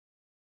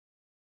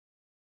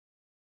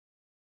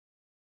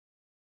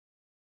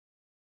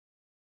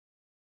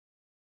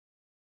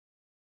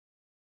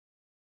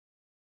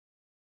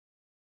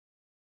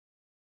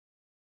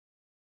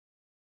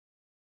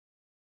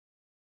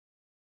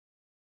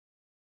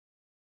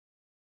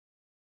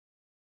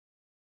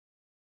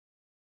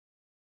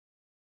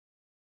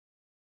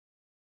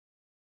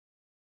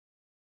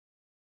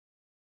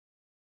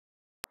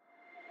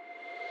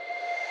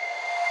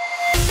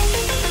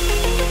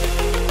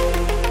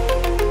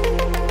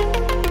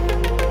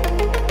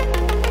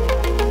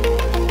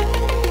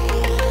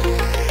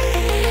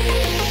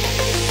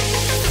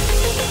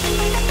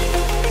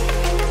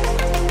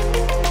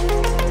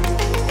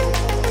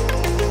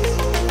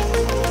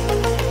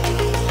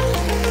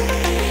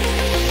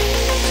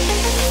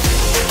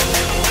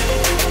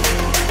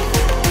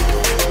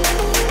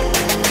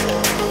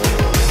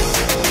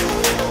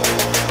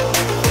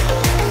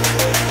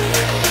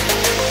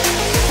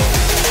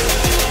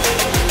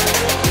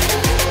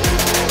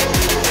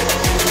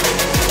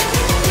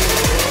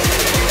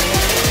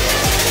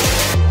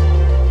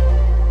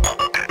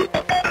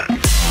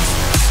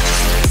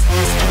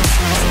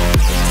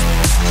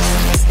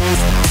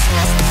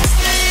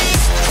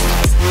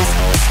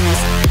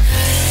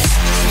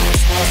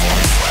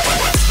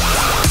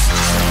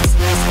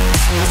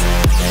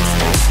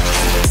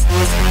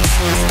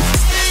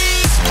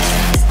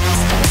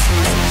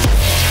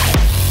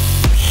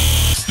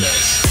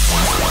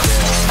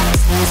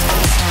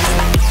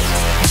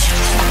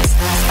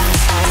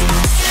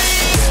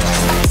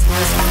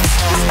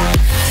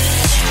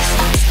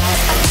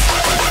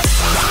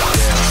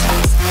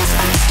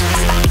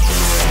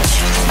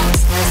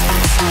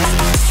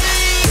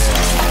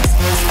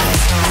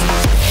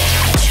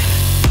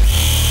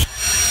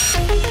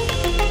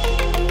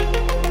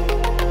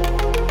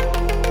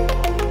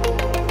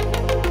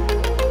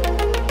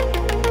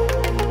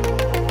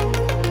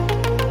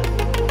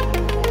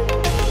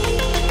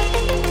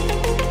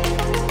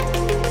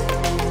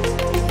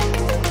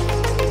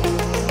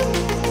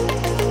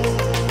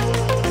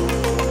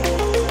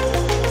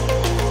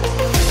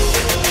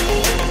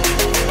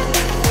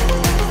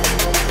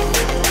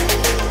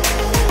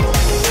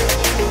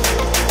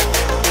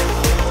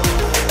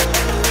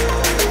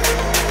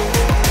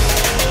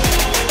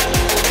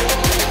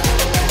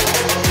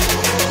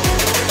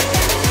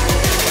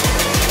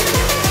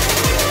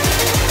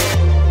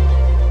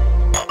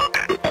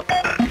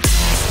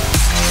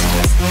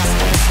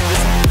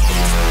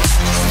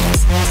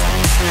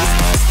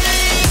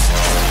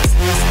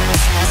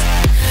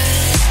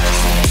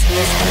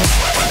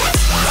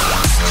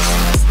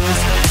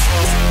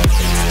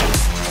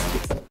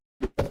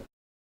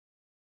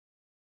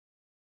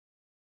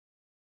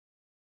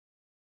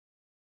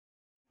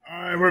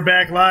we're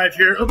back live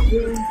here. All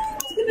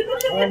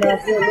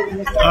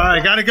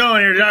right, got it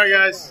going here. Sorry,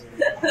 guys.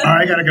 All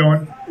right, got it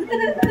going.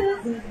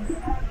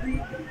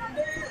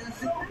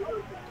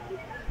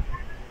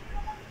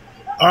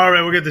 All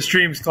right, we'll get the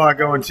streams clock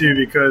going too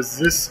because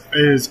this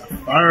is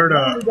fired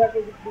up.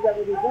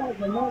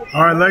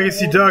 All right,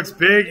 Legacy Ducks,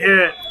 big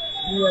hit.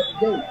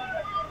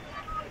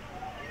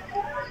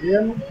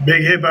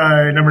 Big hit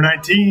by number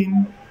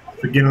 19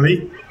 for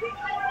Ginn.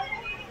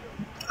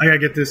 I gotta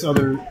get this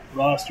other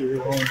roster here.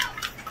 Hold on.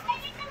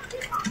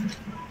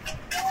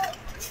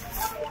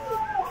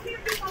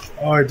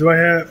 All right, do I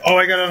have? Oh,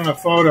 I got it on the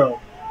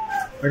photo.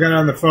 I got it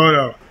on the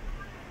photo.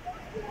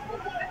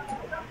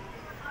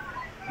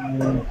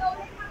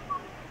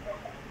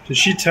 Did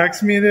she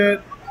text me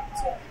that?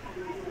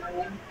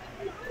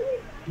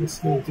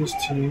 Let's look at this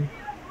team.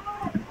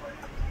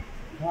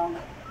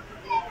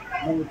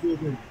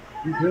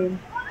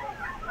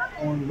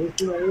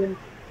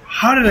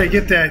 How did I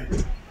get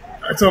that?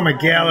 It's on my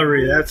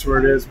gallery. That's where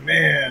it is.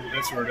 Man,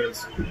 that's where it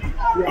is.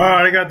 All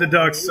right, I got the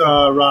Ducks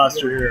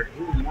roster here.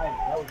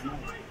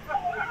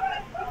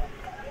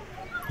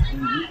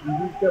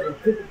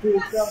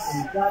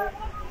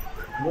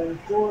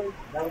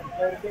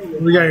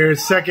 We got here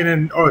second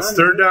and it's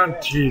third down.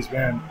 Jeez,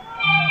 man,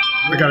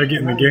 we got to get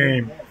in the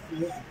game.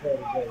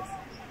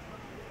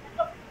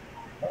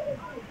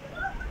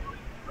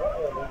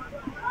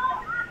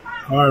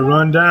 All right,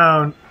 run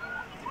down.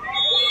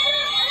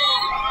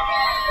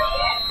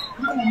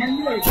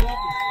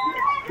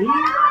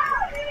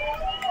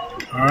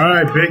 All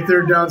right, big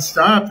third down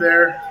stop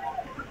there.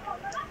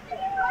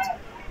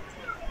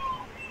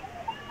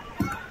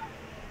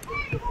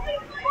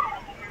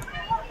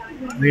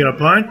 We got a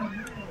punt.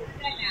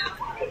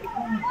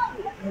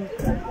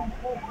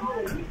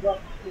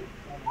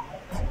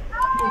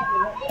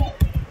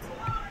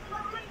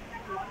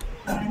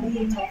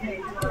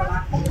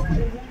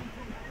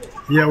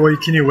 Yeah, well,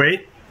 can you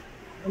wait?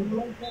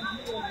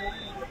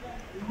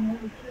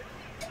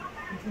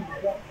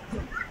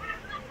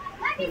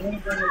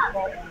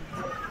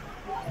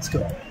 Let's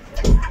go.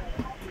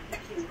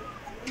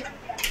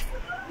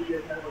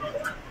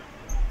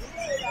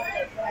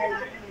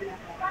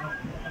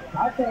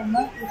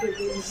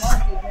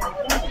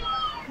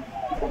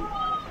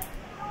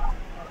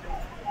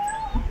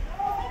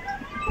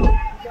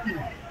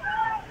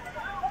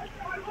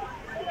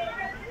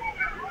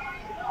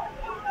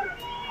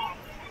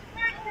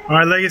 All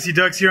right, Legacy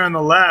Ducks here on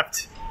the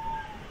left.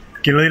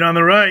 Get lead on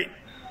the right.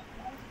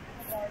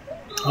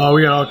 Oh,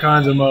 we got all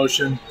kinds of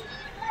motion.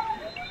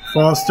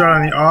 False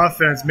start on the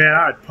offense. Man,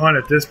 I would punt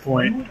at this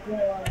point.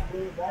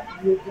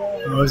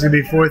 Oh, it's going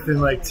to be 4th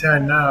and like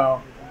 10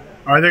 now.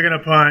 All right, they're going to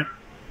punt.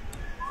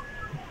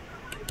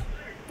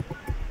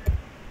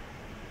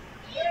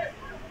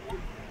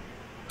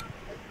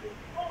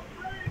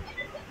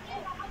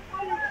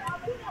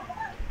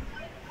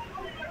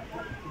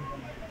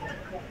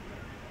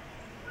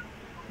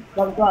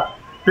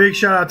 Big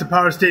shout out to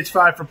POWERSTATE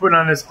 5 for putting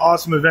on this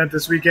awesome event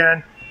this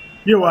weekend.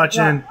 You're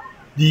watching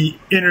the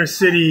Inner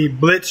City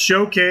Blitz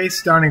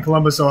Showcase down in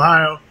Columbus,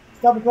 Ohio.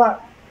 Stop the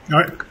clock. All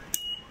right.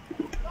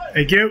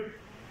 Thank you.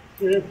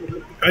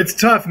 It's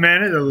tough,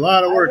 man. There's a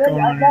lot of work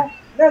going on here.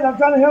 I'm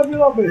trying to help you a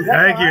little bit.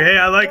 Thank you. Hey,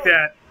 I like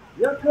that.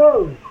 Yes,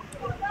 sir.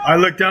 I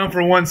looked down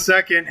for 1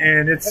 second,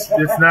 and it's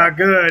not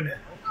good.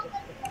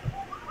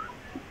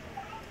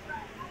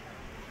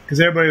 Because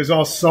everybody was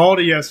all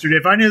salty yesterday.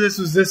 If I knew this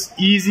was this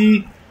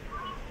easy,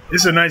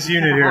 this is a nice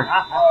unit here.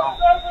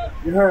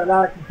 You heard a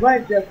lot of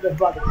complaints yesterday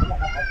about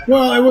the...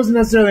 Well, it wasn't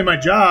necessarily my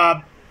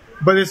job,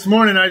 but this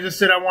morning I just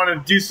said I wanted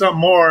to do something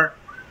more.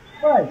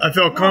 Right. I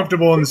felt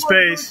comfortable in the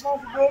space.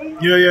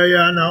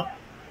 Yeah, I know.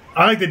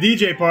 I like the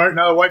DJ part.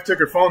 Now the wife took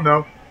her phone,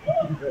 though.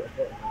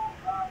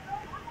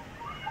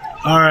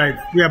 All right,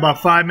 we have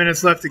about 5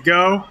 minutes left to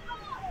go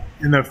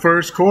in the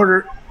first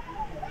quarter.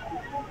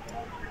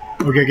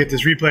 We're going to get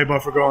this replay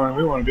buffer going.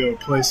 We want to be able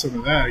to play some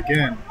of that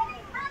again.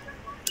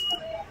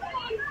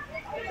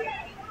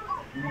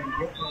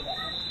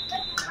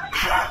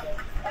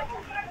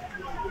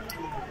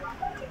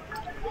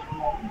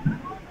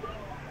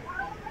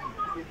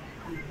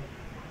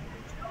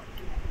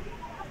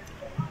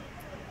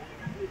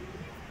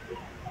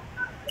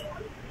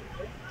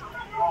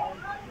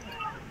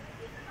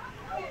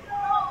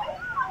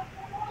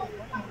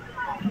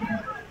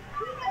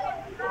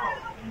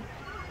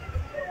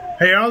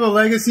 Hey, are all the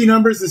legacy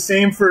numbers the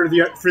same for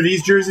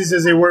these jerseys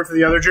as they were for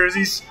the other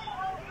jerseys?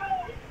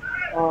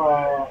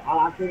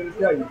 I couldn't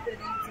tell you.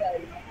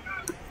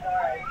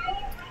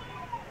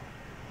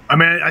 I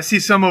mean, I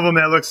see some of them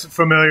that looks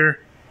familiar.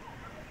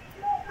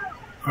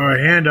 All right,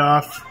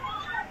 handoff.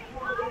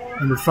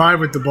 Number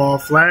 5 with the ball.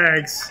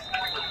 Flags.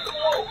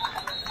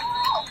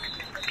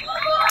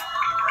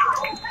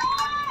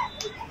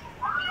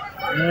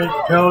 All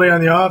right, penalty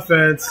on the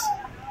offense.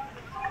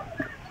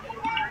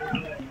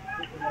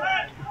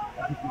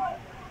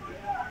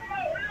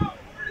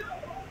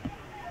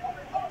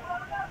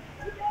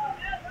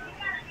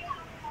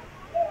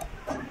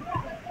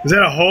 Is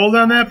that a hold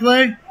on that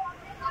play?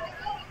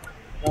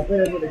 I think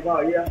that's what they call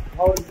it, yeah.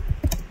 Hold it.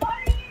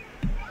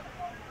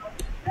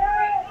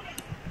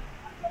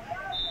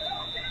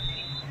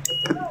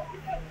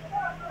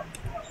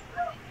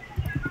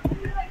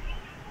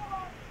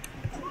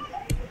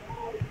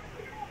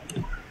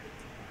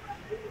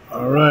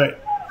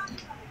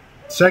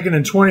 Second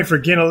and 20 for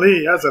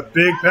Ginn. That's a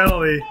big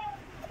penalty.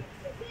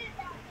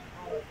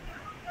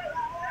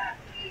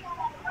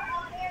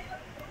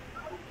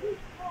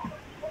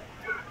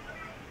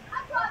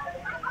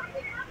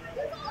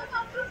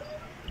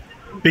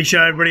 Big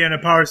shout out everybody on the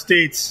Power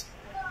States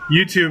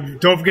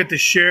YouTube. Don't forget to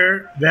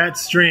share that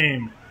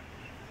stream.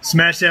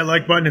 Smash that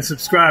like button and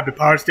subscribe to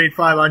Power State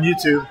 5 on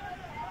YouTube.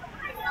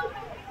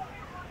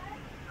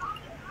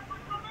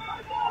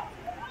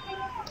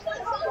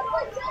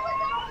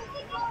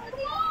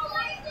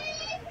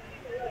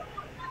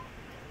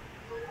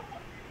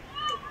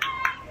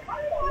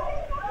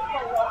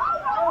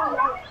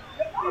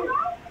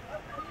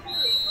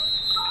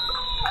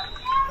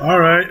 All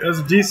right, that was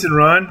a decent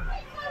run.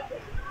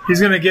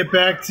 He's going to get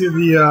back to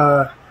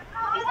the,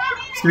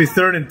 it's going to be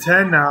 3rd and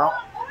 10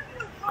 now.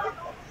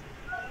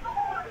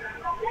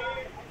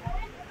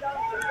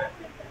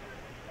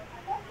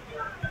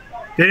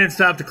 They didn't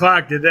stop the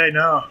clock, did they?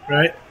 No,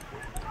 right?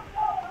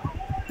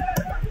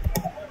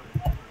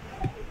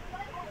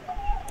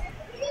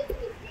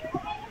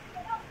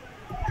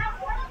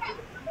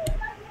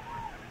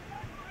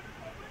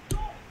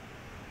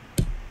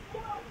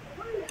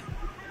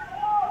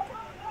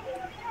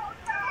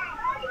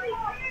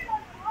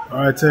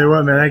 I tell you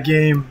what, man, that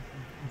game,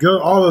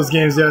 all those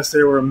games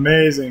yesterday were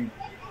amazing.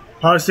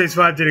 Power States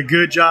 5 did a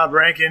good job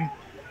ranking,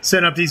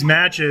 setting up these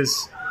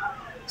matches.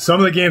 Some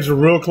of the games were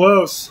real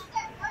close.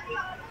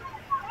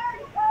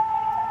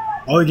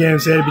 All the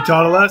games had to be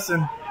taught a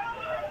lesson.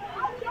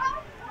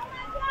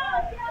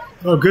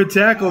 Oh, good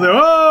tackle there.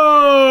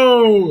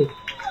 Oh!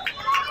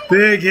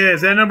 Big hit.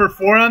 Is that number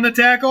 4 on the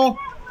tackle?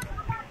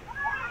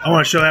 I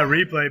want to show that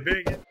replay.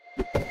 Big hit.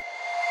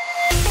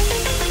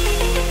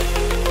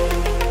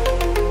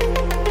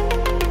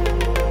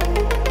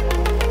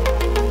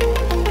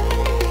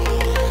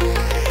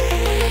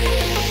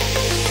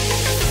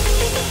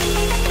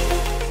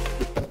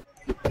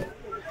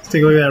 Let's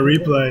take a look at that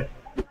replay.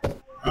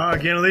 Oh,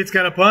 again, Elite's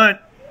got a punt.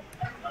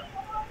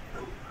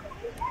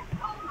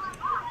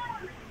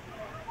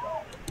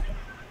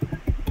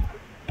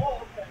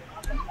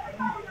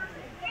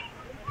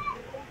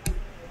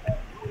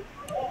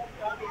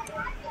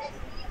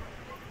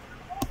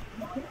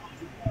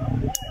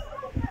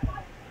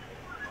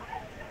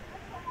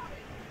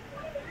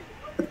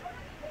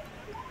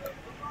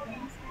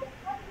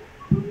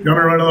 You want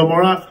me to run a little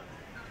more off?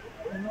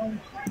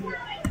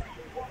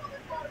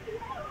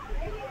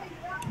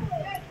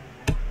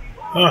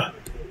 Oh.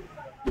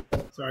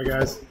 Sorry,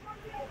 guys.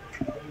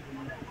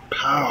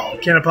 Pow.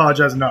 Can't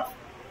apologize enough.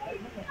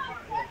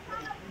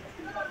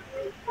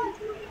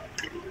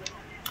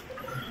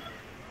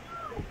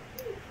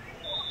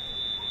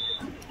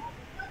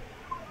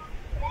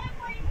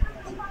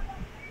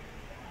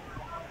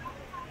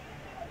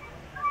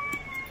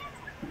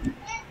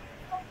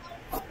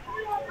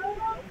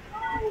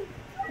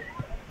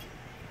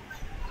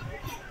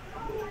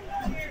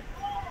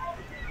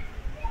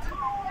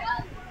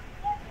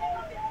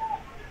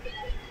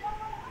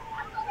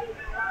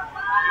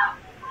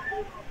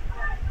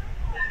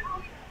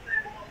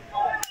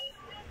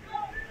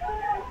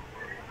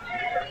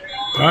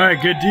 All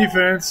right, good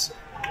defense.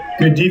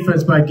 Good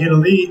defense by Ginn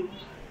Elite.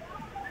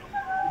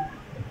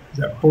 Is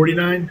that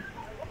 49?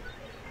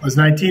 Was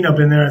 19 up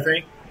in there, I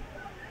think.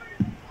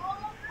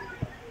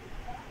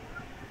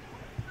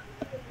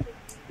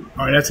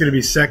 All right, that's going to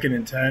be 2nd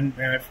and 10.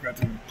 Man, I forgot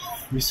to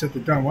reset the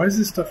down. Why is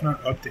this stuff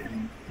not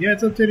updating? Yeah,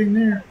 it's updating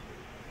there.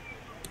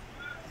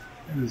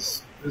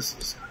 This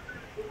is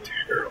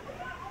terrible.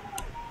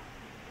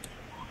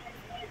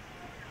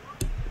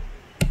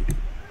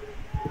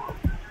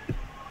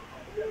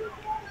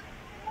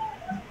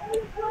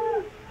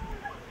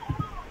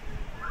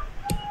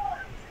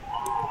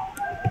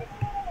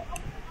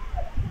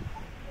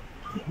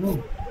 Whoa.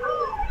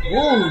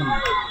 Whoa.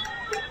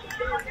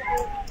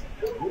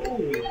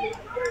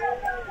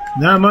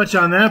 Not much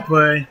on that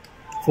play.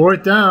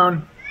 4th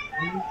down.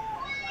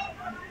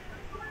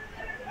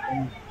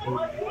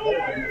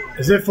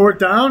 Is it 4th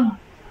down?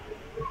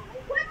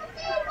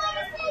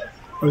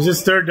 Or is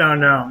this 3rd down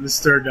now? This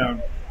is 3rd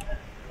down.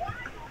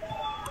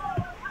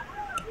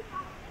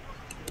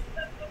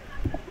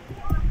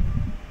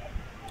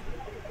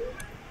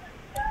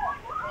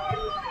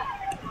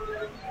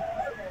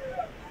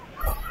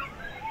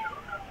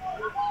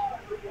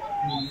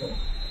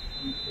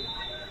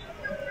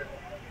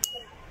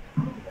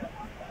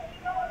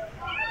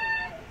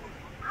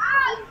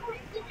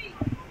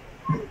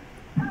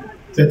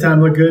 Does that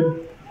time look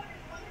good?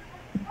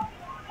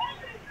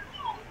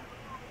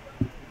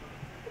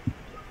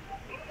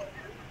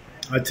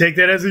 I take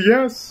that as a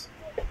yes.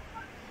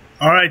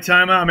 All right,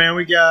 timeout, man.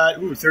 We got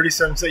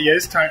 37 seconds. Yeah,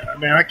 it's time.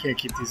 Man, I can't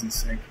keep these in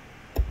sync.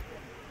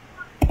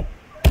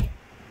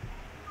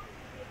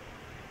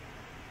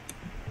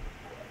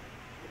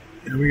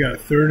 And we got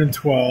 3rd and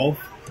 12.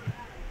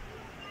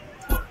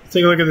 Let's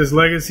take a look at this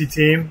legacy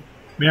team.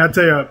 Man, I'll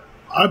tell you,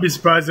 I'd be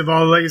surprised if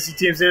all the legacy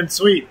teams didn't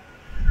sweep.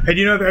 Hey, do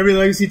you know if every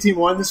legacy team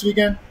won this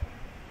weekend?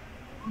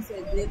 You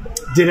said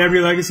did every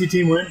legacy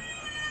team win?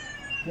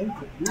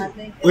 I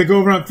think Like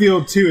over on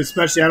field 2,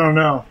 especially, I don't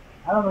know.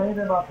 I don't know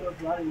anything about field,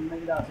 so I didn't even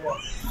make it out there.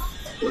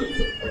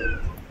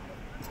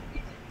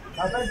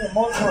 I think that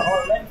most of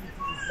our legacy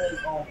teams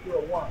play on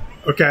field 1.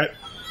 Okay.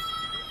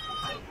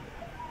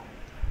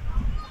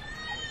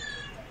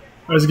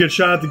 There's a good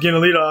shot at the Ginn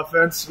Elite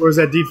offense. Where's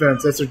that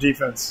defense? That's their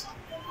defense.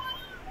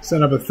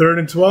 Set up a 3rd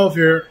and 12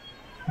 here.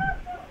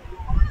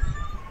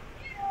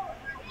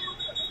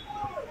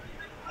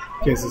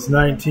 Okay, so it's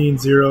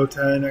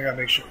 19-0-10. I gotta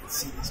make sure I can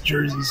see these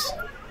jerseys.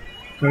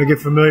 Gotta get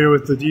familiar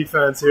with the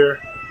defense here.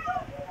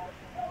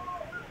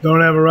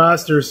 Don't have a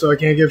roster, so I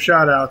can't give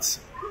shout outs.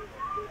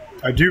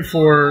 I do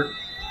for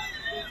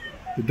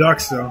the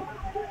Ducks, though.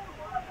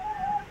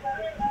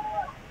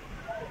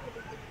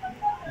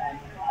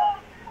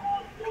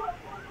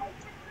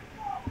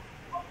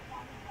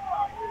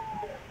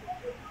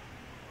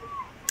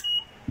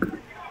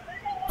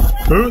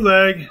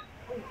 Bootleg.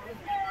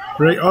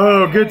 Break.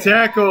 Oh, good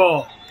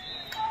tackle.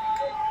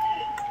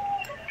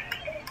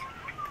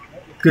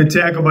 Good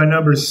tackle by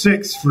number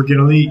 6 for Ginn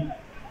Elite.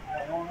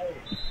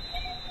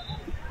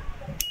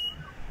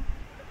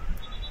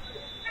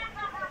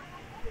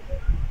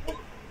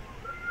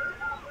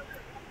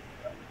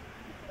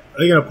 Are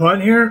they going to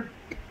punt here?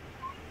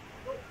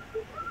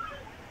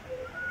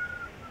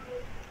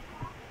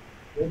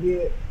 They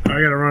did. I got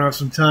to run off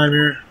some time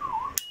here.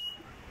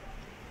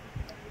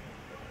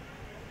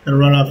 Going to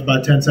run off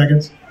about 10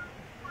 seconds.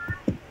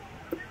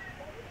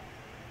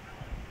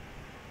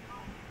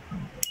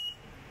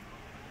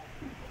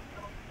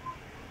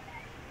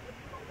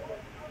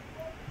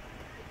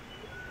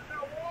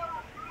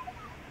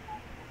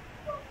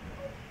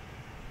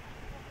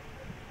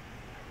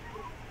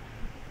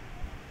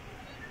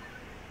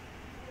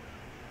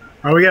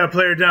 Oh, we got a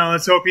player down.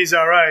 Let's hope he's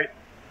all right.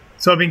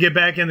 Let's hope he can get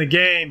back in the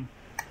game.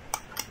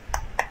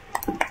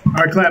 All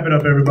right, clap it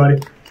up, everybody.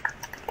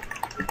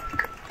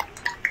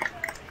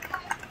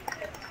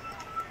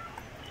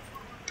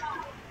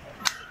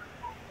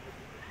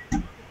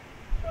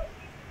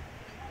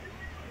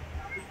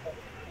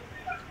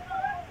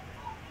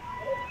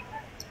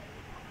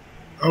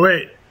 Oh,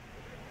 wait.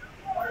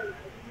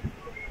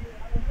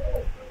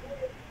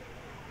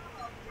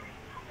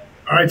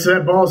 All right, so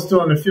that ball's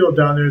still in the field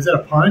down there. Is that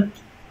a punt?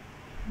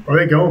 Or are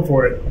they going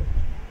for it?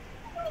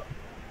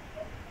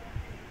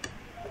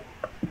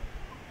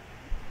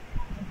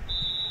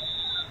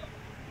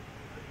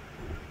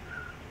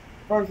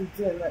 First and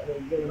 10, that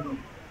was good.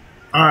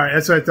 All right,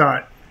 that's what I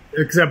thought.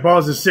 Because that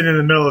ball's just sitting in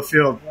the middle of the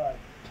field. Right.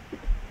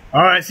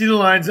 All right, I see the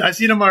lines. I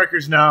see the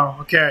markers now.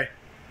 Okay.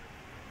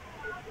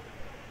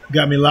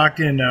 Got me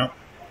locked in now.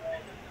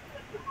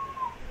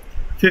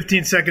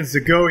 15 seconds to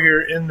go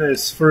here in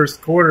this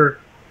first quarter.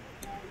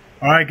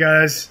 All right,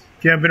 guys.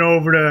 Jumping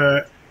over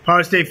to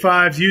Power State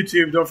 5's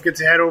YouTube. Don't forget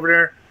to head over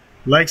there.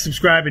 Like,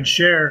 subscribe, and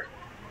share.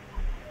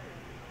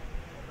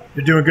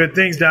 They're doing good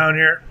things down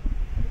here.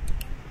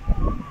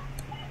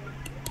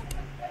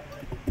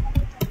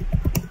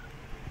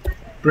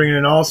 Bringing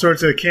in all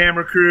sorts of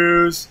camera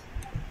crews.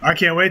 I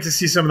can't wait to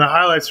see some of the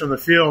highlights from the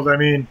field. I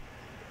mean,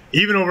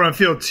 even over on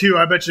field 2,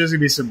 I bet you there's going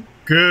to be some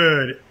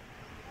good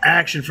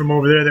action from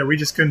over there that we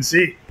just couldn't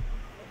see.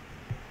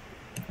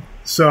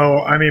 So,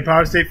 I mean,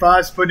 Power State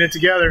 5's putting it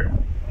together.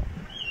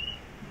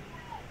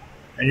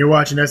 And you're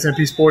watching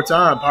SMP Sports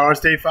on Power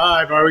State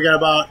 5. All right, we got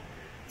about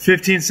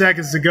 15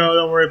 seconds to go.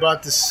 Don't worry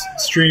about the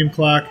stream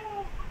clock.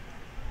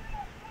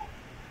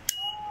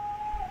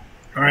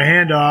 All right,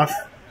 handoff.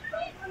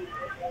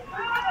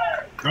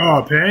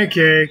 Oh,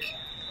 pancake.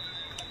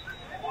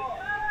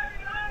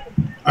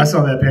 I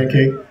saw that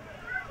pancake.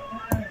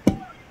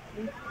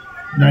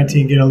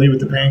 19 Ginn Elite with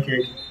the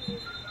pancake.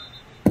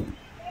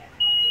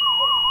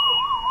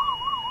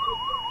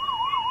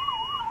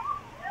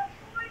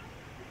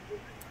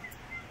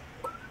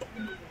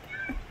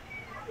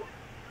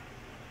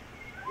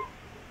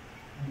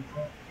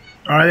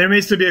 All right, there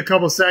may still be a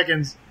couple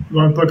seconds. You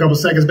want to put a couple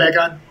seconds back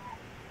on?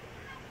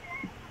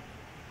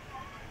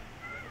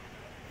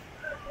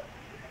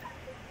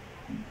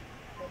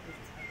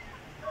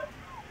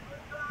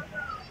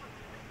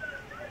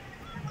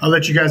 I'll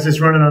let you guys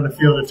just run it on the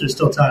field if there's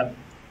still time.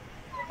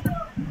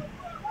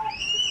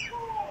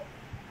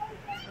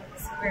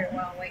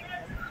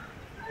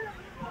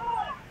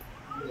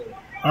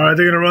 All right,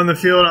 they're going to run the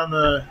field on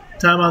the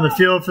time on the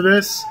field for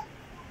this.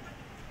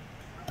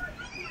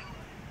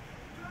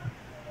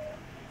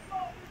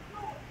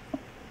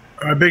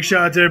 All right, big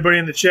shout out to everybody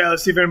in the chat.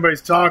 Let's see if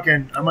anybody's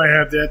talking. I might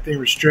have that thing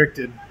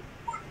restricted.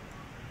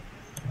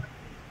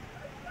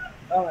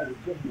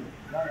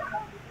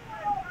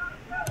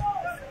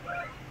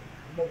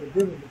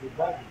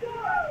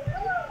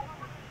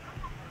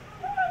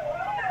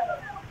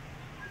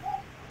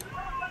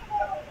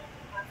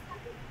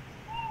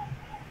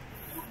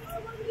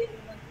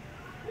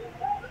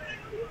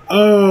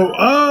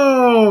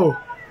 Oh!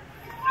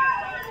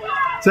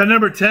 Is that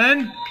number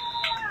 10?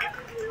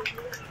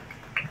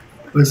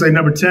 Looks like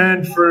number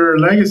 10 for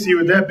Legacy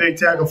with that big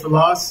tackle for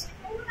loss.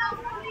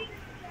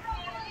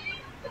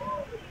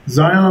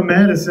 Zion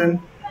Madison.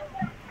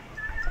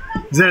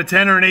 Is that a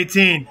 10 or an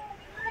 18?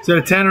 Is that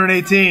a 10 or an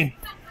 18?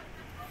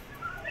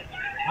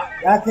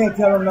 I can't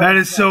tell them. That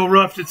is so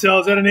rough to tell.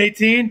 Is that an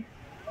 18?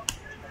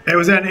 Hey,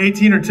 was that an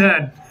 18 or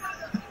 10?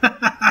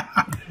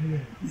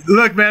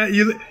 Look, man,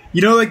 you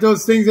know like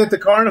those things at the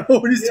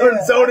carnival when you start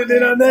zoning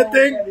in on that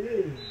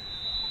thing?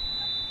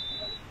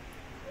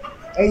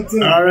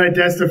 18. All right,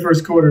 that's the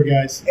first quarter,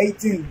 guys.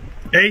 18.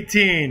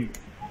 18.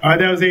 All right,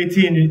 that was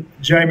 18.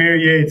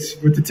 Jameer Yates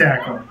with the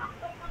tackle.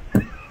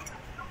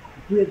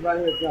 Kid's right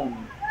here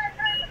coming.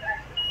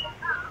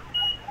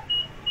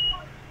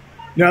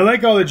 Now, I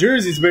like all the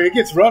jerseys, but it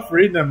gets rough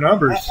reading them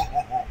numbers.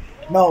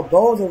 No,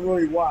 those are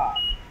really wild.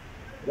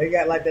 They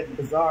got like that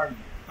bizarre.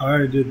 I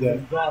already did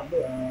that. Bizarre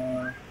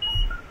look.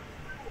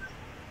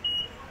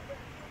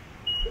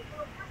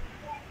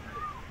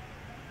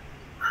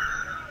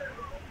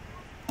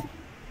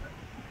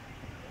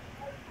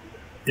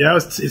 Yeah,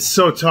 it's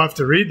so tough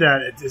to read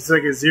that. It's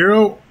like a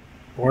 0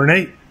 or an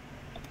 8.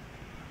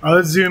 All right,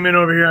 let's zoom in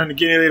over here on the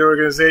Ginn Elite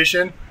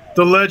organization,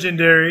 the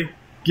legendary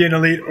Ginn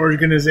Elite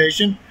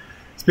organization.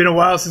 It's been a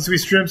while since we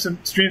streamed some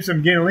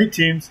Ginn Elite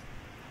teams.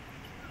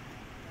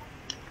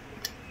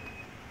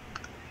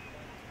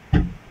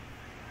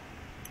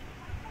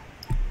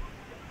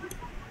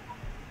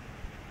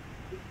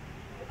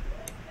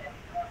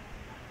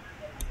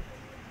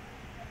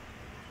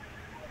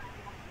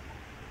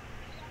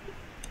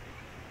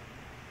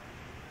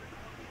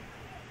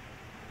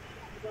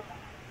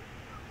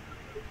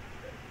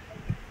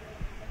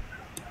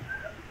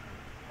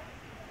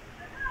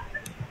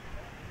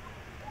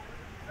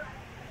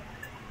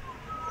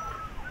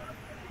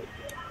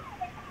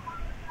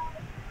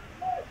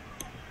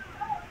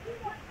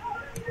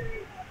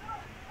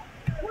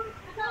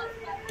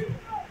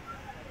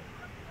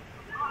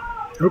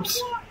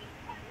 Oops.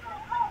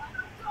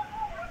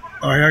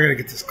 Oh, yeah, I gotta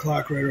get this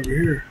clock right over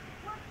here.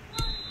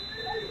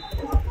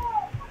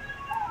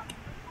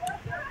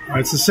 All right,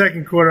 it's the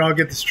second quarter. I'll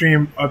get the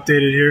stream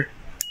updated here.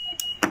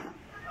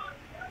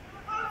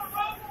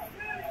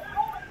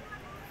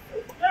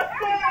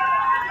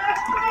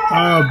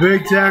 Oh,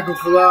 big tackle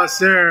for loss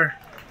there.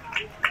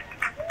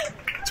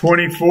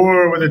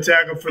 24 with a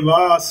tackle for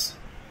loss.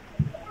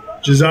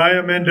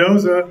 Josiah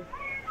Mendoza.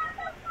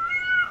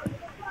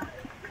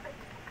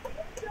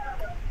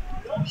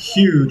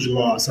 Huge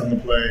loss on the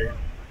play.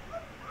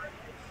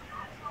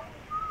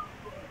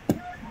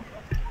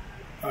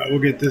 All right, we'll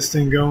get this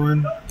thing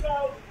going.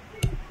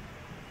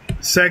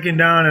 Second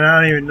down, and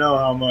I don't even know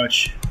how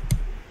much.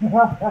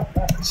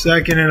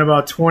 Second and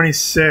about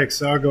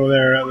 26. I'll go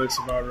there. That looks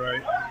about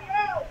right.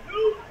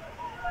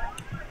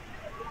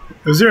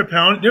 Was there a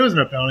penalty? There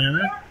wasn't a penalty on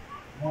that.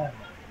 Yeah.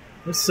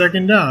 That's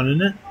second down,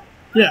 isn't it?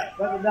 Yeah.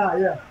 Second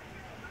down, yeah.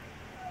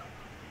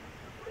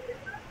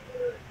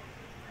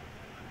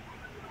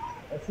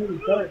 That should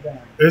be third down.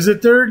 Is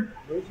it third?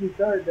 It should be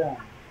third down.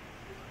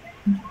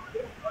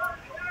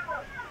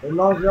 They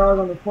lost yards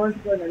on the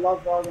first play, and they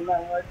lost yards on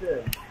that one right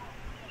there.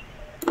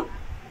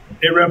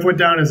 Hey, ref, what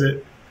down is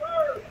it?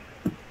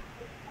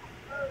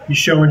 He's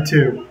showing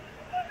 2.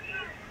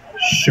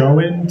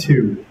 Showing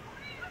 2.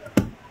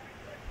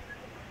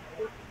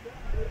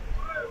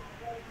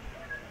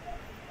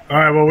 All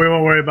right, well, we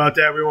won't worry about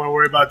that. We want to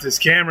worry about this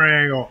camera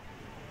angle.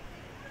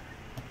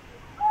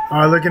 All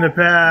right, looking to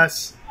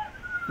pass.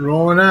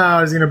 Rolling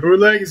out. He's going to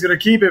bootleg. He's going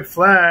to keep it.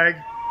 Flag.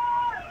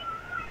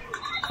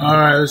 All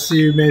right, let's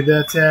see who made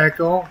that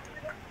tackle.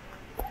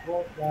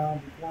 Fourth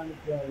down, behind the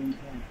play.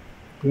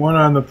 One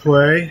on the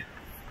play.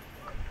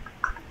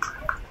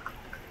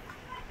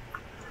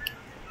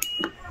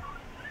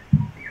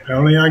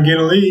 Penalty on Ginn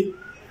Elite.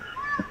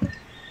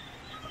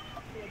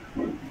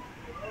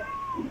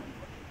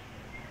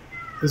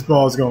 This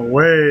ball is going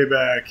way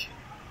back.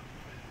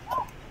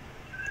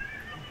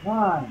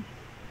 9.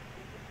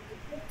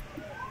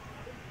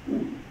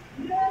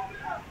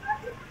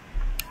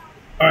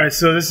 All right,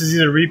 so this is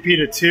either repeat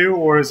of 2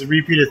 or is it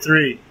repeat of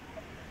 3?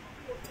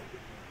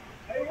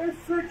 Hey, it's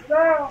 6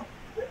 down.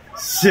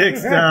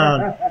 6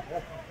 down.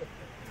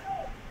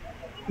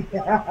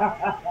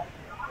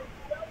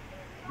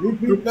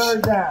 Repeat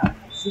third down.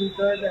 It should be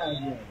third down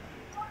again.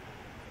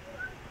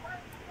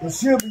 It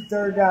should be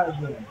third down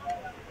again.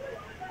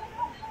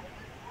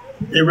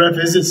 Hey, ref,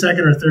 is it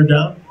second or third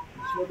down?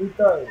 It should be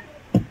third.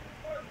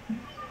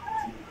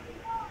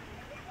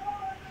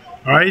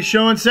 All right, he's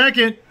showing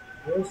second.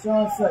 They're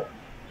showing second.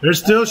 They're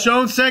still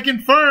showing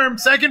second firm.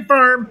 Second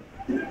firm.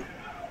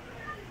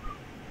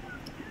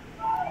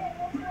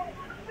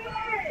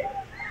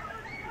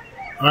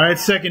 All right,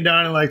 second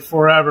down in like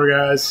forever,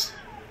 guys.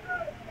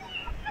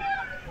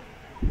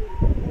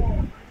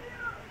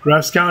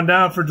 Ref's counting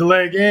down for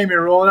delay game.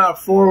 You're rolling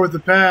out 4 with the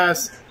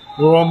pass.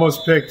 We're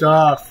almost picked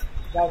off.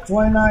 Got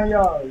 29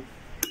 yards.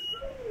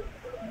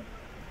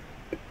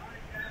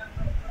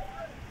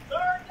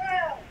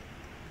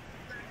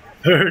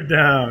 Third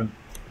down.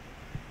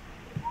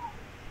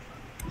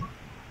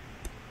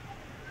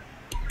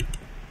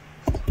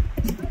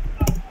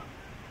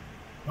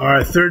 All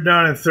right, third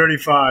down and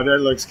 35. That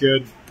looks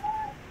good.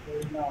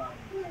 39.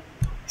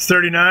 It's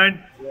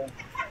 39? Yeah.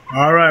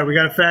 All right, we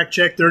got to fact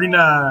check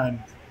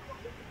 39.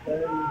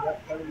 30,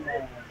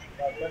 39.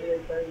 About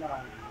 38, 39.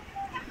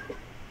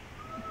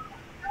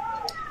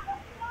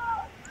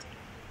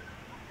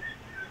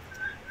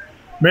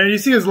 Man, you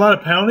see there's a lot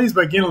of penalties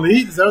by Ginn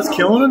Elite? Is that what's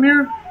killing him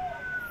here?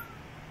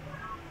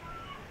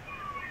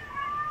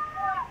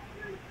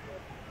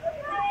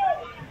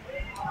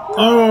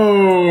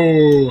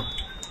 Oh!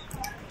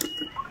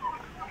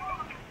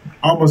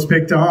 Almost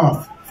picked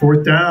off.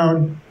 4th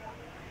down.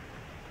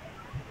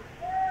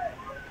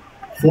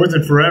 4th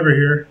and forever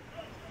here.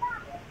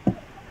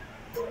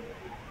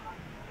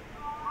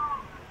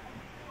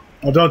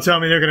 Oh, don't tell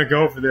me they're going to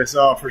go for this.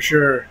 Oh, for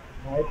sure.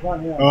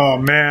 Oh,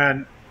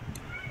 man.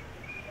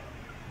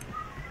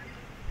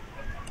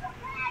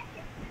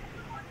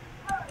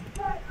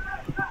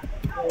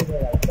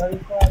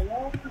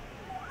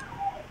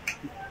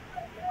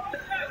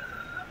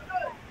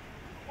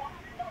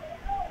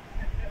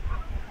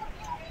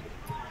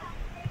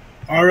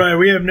 All right,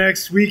 we have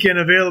next weekend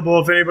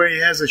available if anybody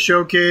has a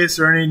showcase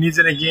or needs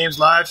any games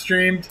live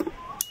streamed.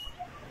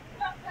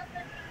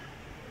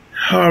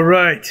 All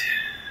right.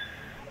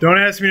 Don't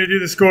ask me to do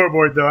the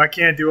scoreboard, though. I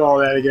can't do all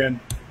that again.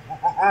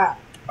 I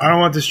don't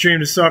want the stream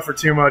to suffer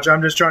too much.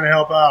 I'm just trying to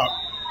help out.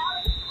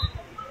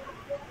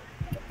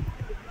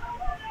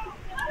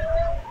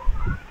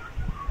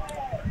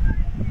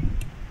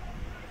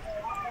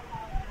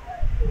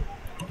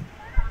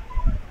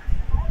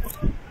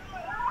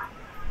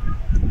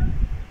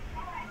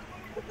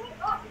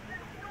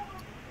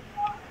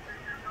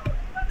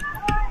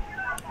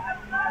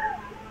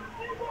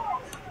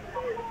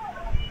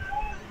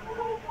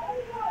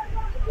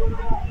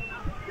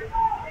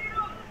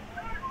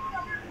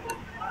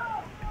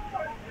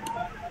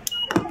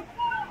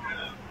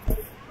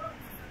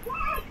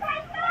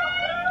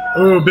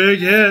 Oh, big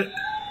hit.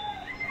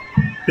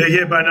 Big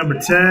hit by number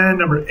 10,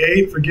 number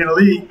 8 for Ginn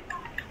Elite.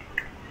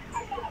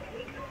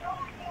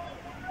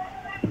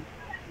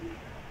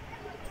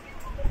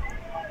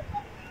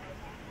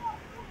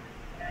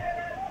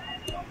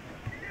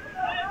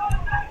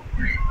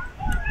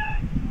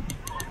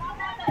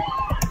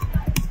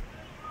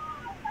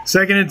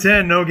 Second and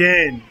 10, no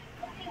gain.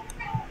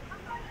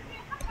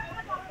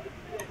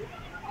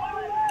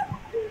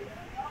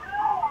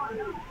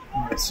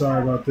 All right,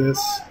 sorry about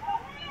this.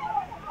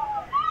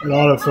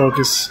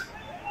 Autofocus.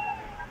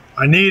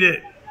 I need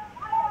it,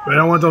 but I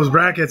don't want those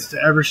brackets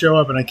to ever show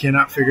up, and I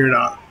cannot figure it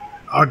out.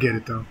 I'll get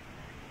it though.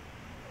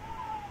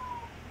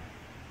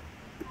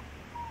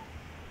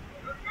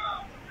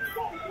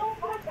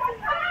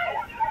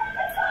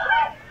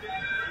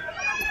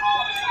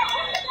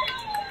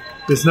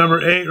 This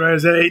number 8, right?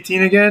 Is that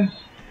 18 again?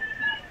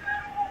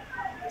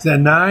 Is that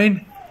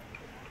 9?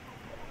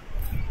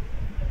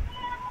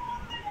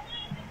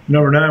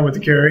 Number 9 with the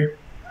carry.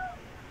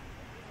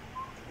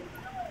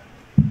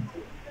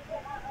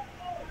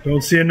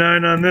 Don't see a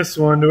 9 on this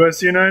one. Do I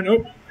see a 9?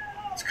 Oh,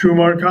 it's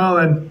Kumar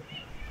Collin.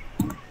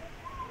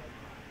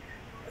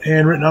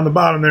 Handwritten on the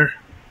bottom there.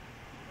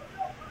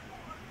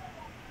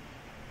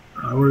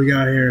 What do we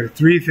got here?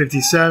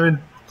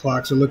 3:57.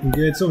 Clocks are looking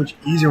good. So much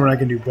easier when I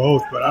can do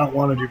both, but I don't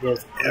want to do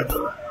both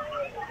ever.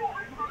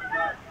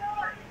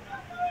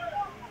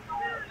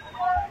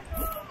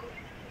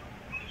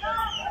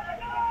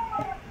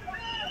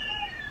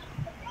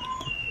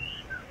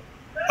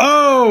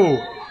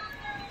 Oh!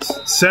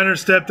 Center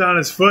stepped on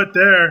his foot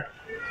there.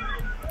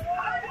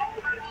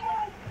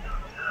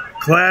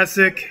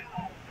 Classic.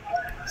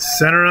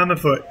 Center on the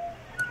foot.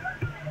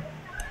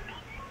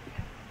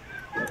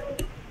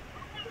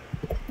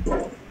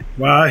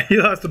 Wow, he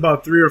lost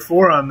about 3 or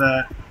 4 on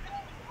that.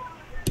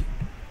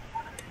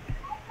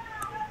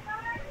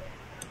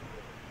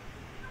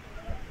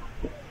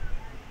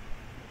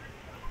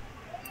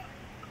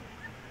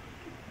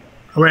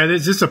 Oh, wait,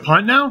 is this a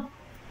punt now?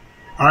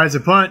 All right, it's a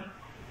punt.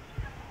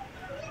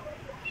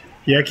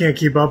 Yeah, I can't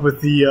keep up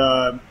with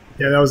the,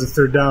 yeah, that was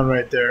a 3rd down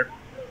right there.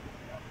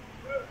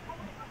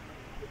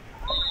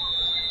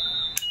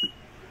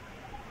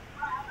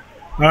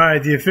 All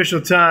right, the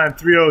official time,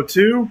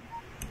 3:02.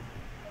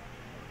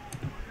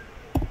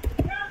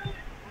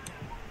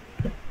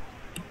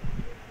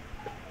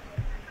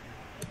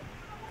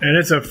 And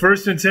it's a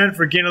 1st and 10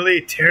 for Ginn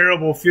Elite.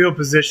 Terrible field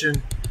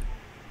position.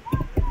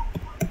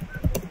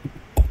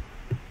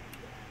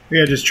 We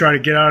gotta just try to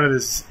get out of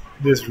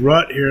this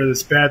rut here,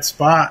 this bad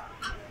spot.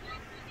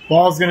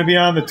 Ball's going to be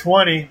on the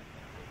 20.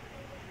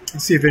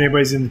 Let's see if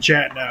anybody's in the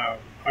chat now.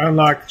 I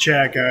unlocked the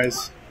chat,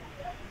 guys.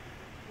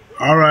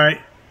 All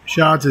right.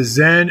 Shout out to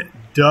Zen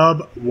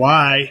Dub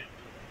Y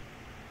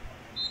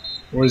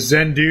or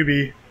Zen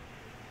Doobie.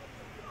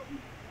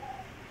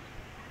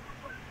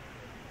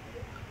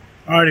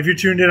 All right, if you're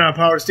tuned in on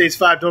Power States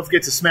 5, don't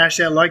forget to smash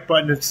that like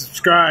button and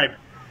subscribe.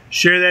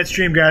 Share that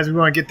stream, guys. We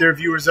want to get their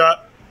viewers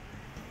up.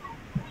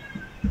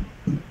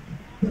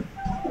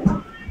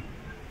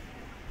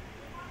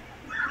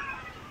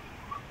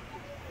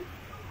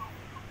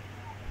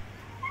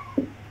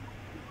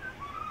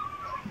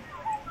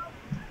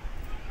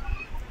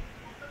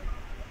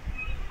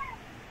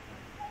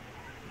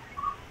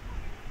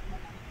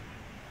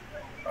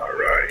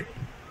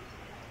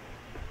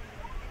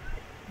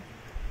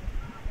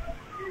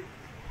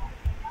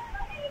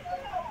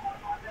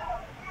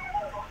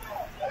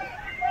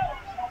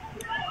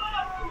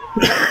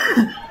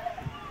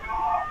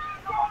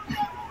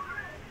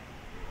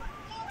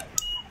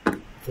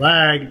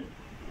 Flag.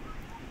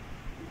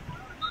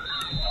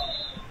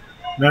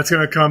 That's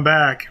going to come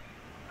back.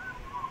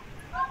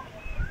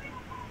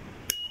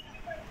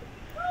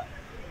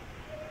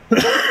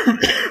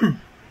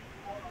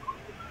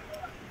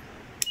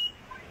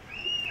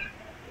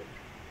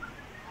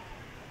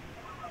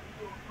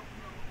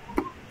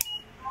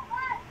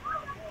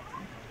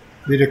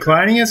 They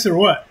declining us or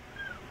what?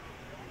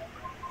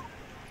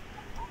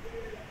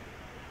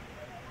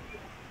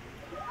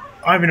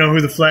 I don't even know who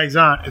the flag's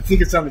on. I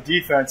think it's on the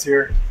defense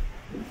here.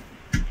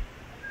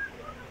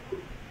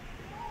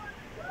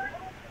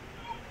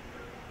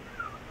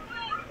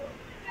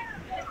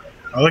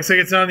 Oh, looks like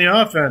it's on the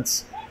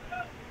offense.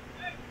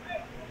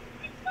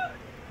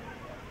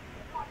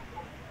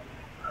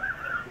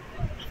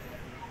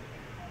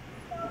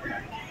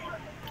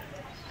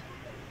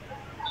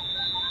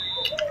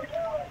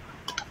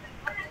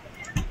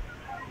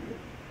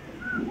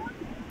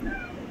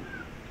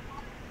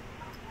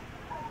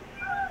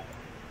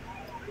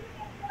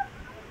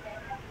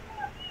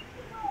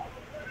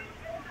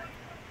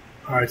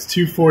 All right, it's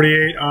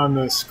 2:48 on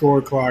the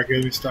score clock.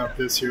 Let me stop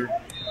this here.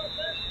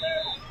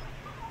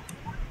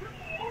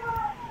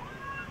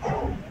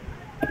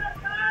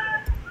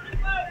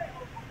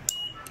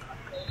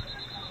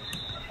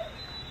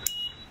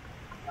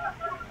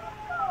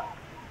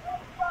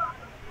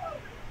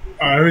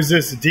 All right, who's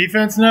this? The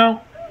defense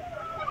now?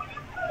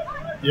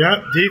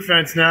 Yep,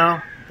 defense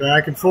now.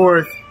 Back and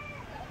forth.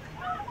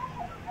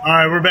 All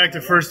right, we're back to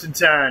 1st and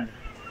 10.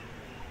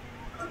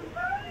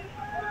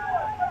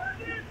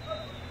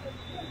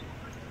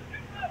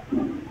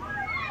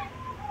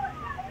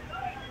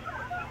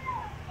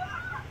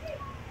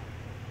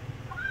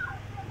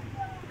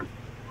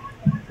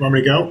 Want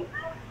me to go?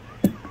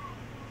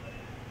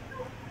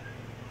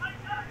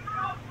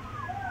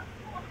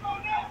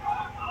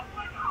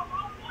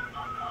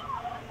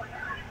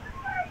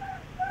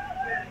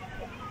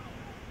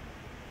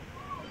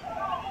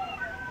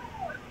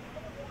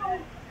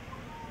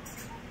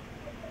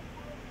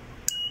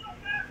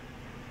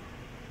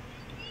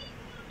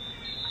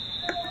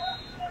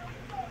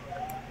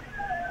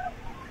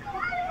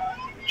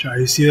 Try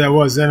to see who that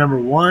was. Is that number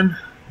 1?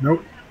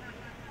 Nope.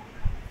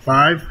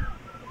 5?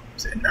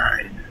 Is that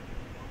 9?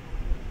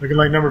 Looking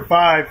like number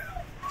 5.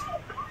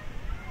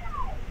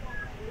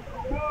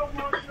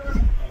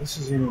 This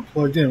isn't even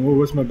plugged in. Whoa,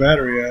 what's my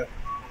battery at?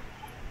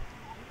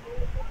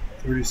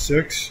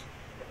 36.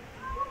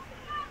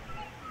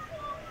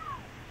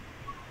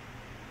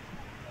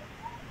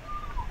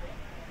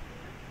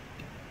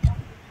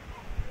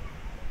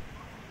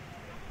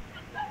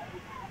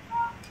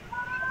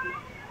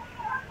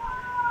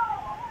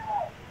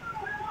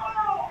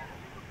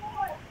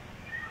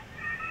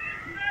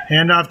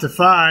 Hand off to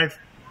 5.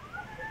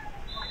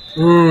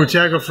 Ooh,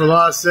 tackle for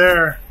loss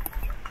there.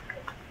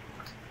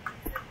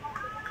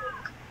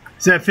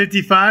 Is that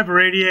 55 or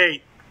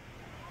 88?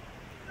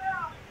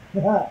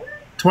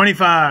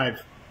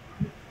 25.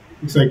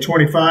 Looks like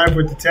 25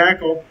 with the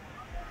tackle.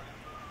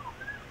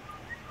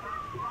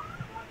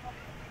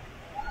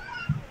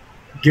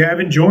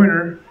 Gavin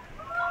Joyner.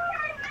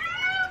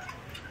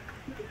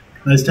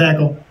 Nice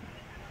tackle.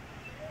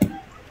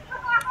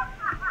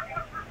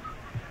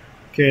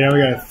 Okay, now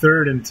we got a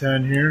 3rd and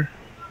 10 here.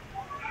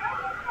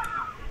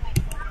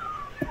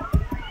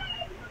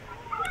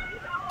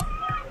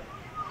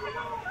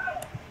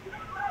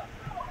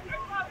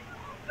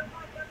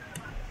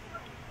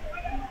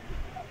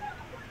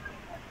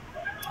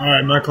 All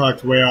right, my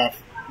clock's way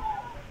off.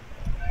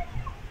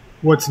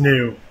 What's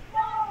new?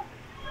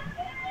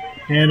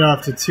 Hand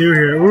off to 2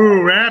 here.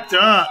 Ooh, wrapped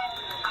up.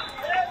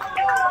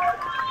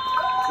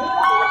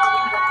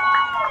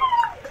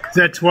 Is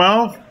that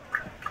 12?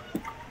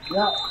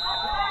 Yeah.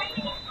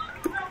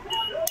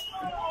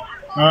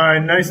 All right,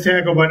 nice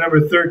tackle by number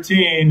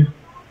 13,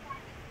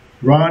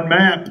 Ron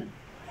Mapp.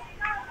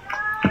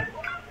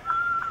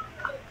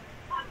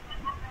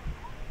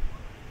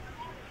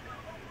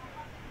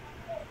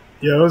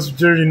 Yeah, those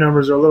jersey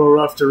numbers are a little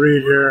rough to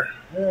read here.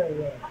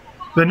 Yeah.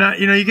 They're not,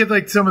 you get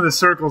like some of the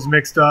circles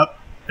mixed up,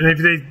 and if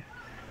they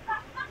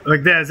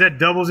like that, is that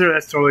 00?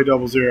 That's totally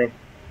 00.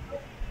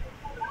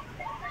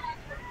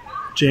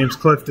 James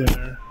Clifton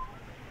there.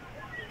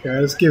 Okay,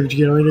 let's give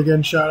Yearling a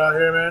good shot out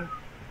here, man.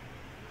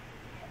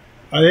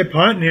 Are they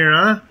punting here,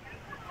 huh?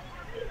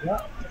 Yeah.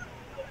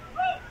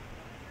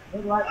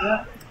 Look like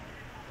that.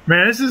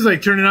 Man, this is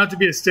like turning out to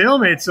be a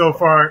stalemate so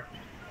far.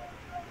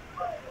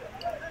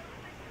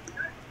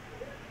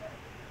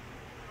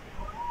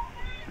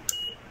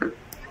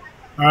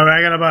 All right,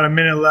 I got about a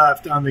minute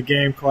left on the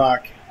game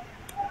clock.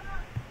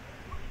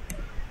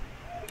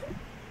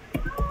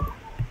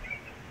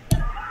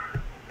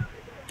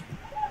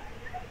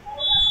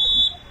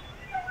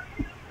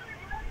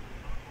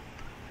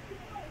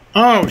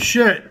 Oh,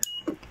 shit.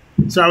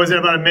 So I was at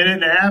about a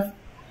minute and a half?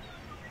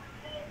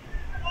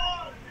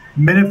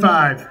 Minute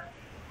 5.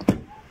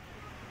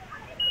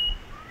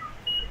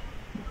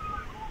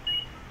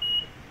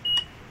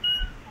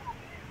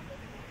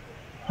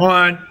 Hold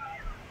on.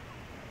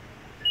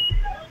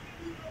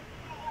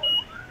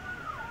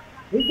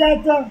 We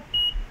got the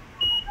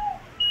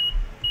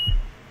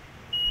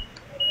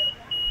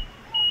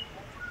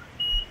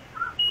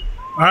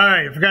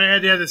right, I forgot I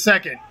had to add the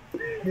second.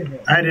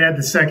 I had to add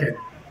the second.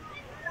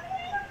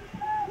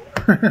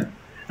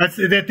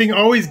 That thing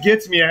always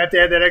gets me. I have to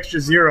add that extra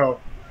 0.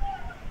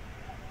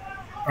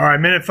 All right,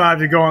 minute 5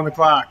 to go on the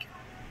clock.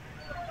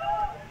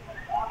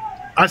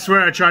 I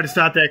swear I tried to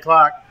stop that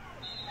clock.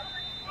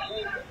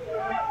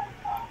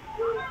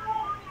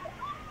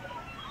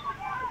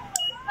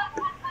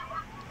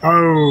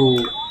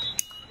 Oh.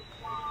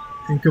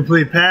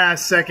 Incomplete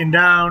pass, second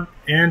down,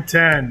 and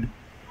 10.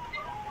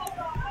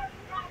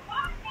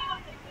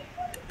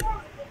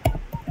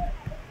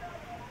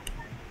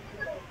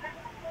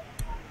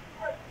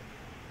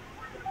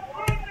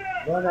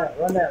 Run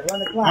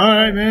the clock. All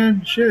right,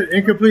 man. Shit,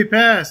 incomplete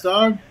pass,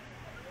 dog.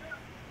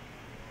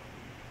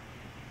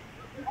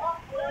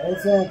 They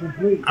saying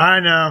complete. I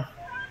know.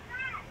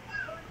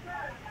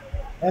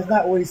 That's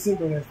not what he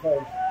signaled his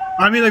first.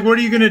 I mean, like, what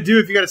are you going to do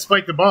if you got to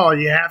spike the ball?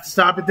 You have to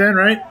stop it then,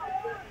 right?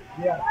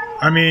 Yeah.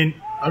 I mean,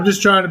 I'm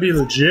just trying to be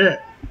legit.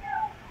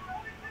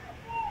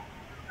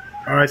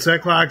 All right, so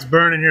that clock's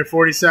burning here,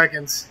 40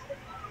 seconds.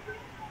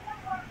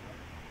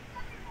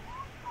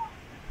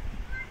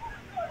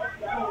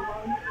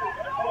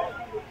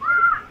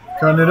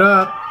 Cutting it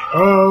up.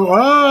 Oh,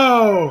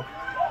 oh!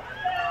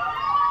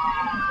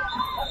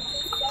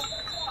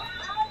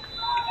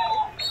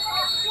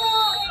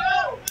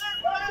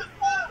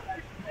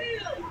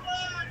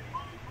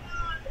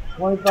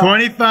 $25.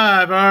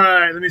 25. All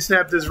right, let me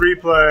snap this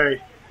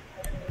replay.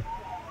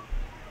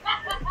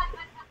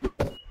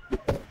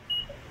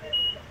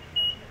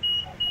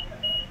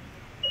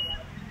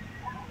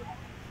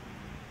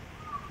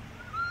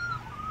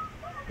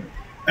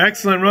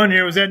 Excellent run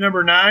here. Was that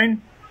number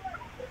 9?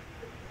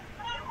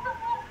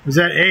 Was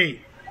that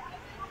 8?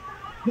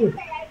 All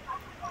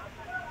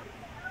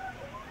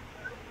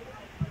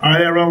right,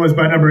 that run was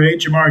by number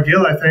 8, Jamar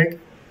Gill, I think.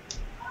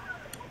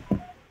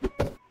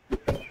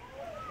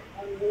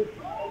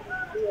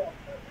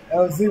 That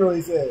was 0,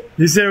 he said.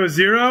 You said it was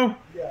 0?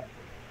 Yeah.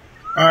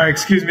 All right,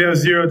 excuse me, that was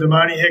 0,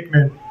 Damani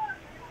Hickman.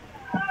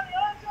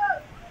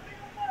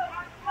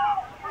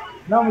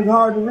 Numbers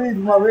hard to read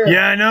from over here.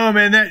 Yeah, I know,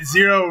 man. That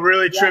 0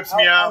 really trips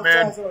me out,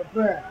 man.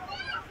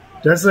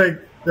 That's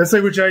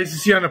like what I used to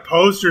see on the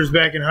posters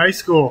back in high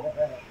school.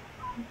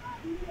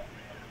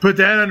 Put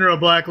that under a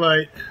black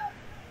light.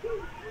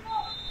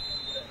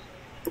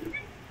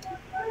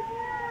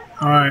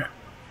 All right.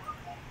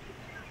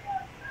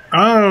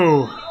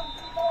 Oh.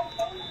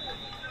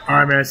 All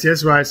right, man. See,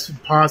 that's why it's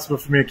impossible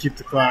for me to keep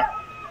the clock.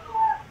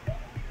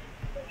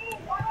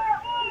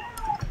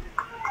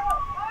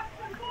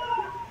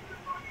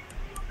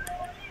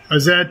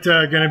 Is that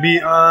going to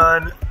be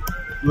on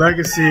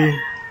Legacy?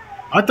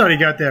 I thought he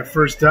got that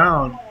first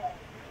down.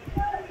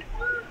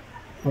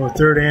 Oh,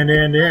 third and.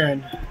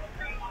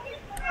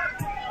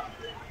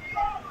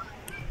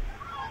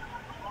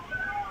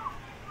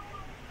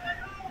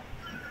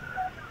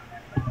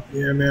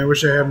 Yeah, man, I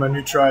wish I had my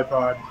new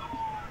tripod.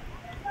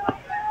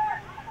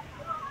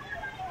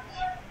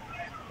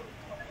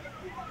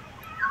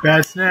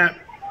 Bad snap.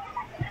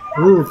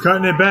 Ooh,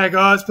 cutting it back.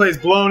 Oh, this play's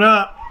blown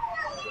up.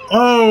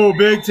 Oh,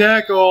 big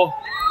tackle.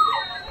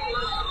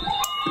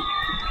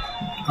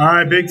 All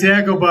right, big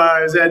tackle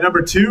by, is that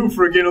number 2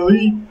 for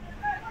Ginn?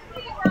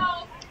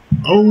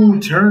 Oh,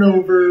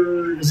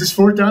 turnover. Is this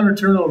 4th down or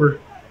turnover?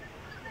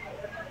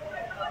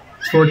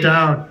 It's 4th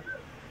down.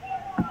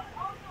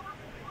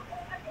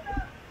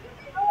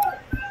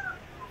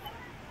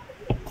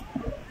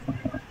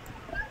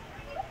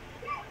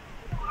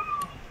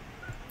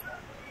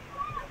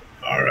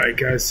 All right,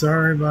 guys,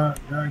 sorry about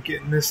not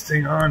getting this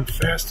thing on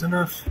fast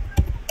enough.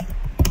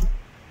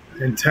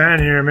 And 10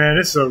 here, man.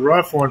 This is a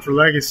rough one for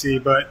Legacy,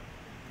 but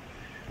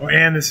oh,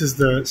 and this is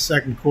the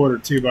second quarter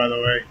too, by the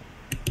way.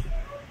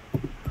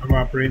 I'm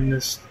operating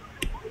this.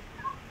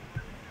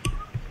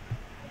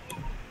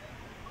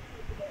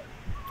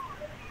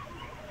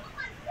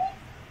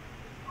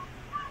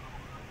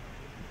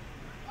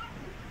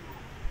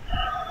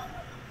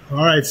 All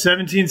right,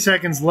 17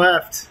 seconds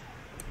left.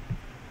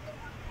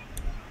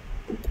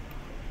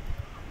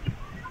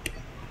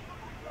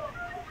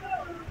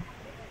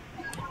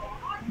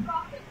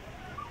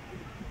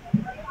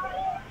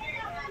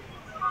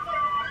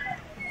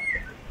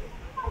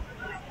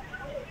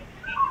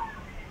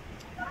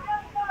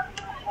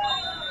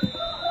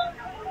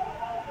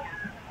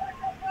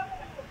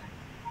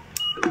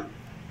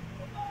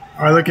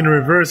 All right, looking to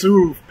reverse.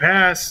 Ooh,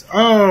 pass.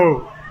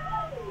 Oh.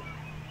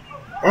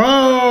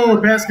 Oh,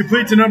 pass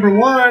complete to number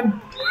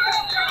 1.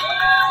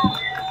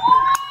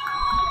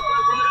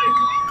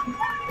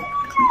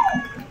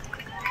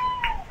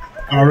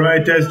 All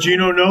right, that's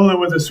Gino Nolan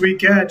with a sweet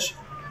catch.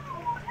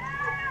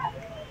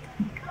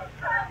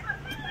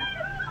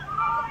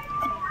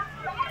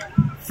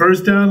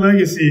 First down,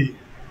 Legacy.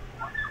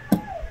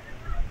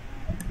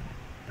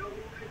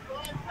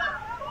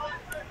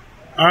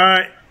 All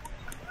right.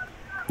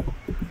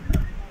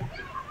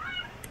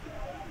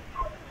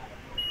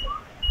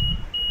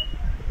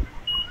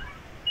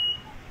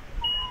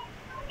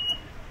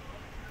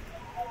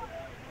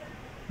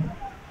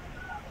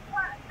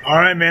 All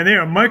right, man, they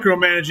are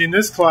micromanaging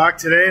this clock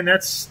today, and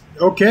that's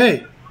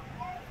okay.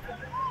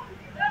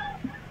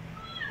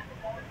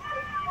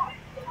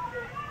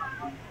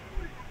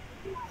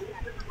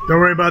 Don't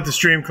worry about the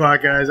stream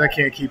clock, guys. I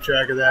can't keep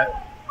track of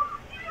that.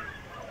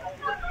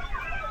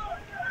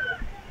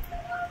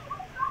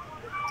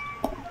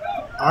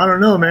 I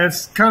don't know, man.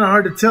 It's kind of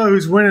hard to tell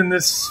who's winning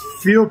this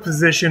field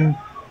position,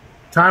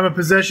 time of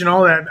possession,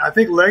 all that. I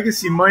think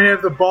Legacy might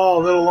have the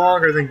ball a little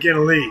longer than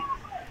Ginn.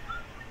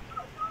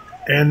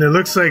 And it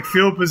looks like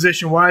field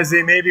position-wise,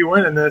 they may be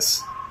winning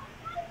this.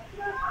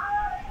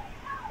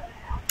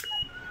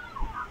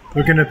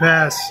 Looking to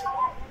pass.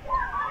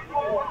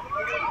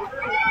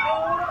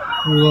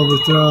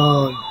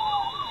 Overthrown.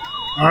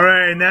 All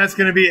right, and that's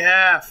going to be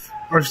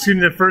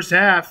the first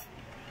half.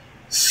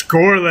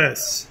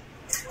 Scoreless.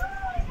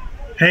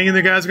 Hanging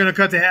the guys are going to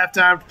cut to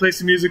halftime, play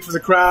some music for the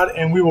crowd,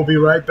 and we will be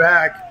right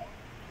back.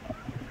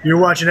 You're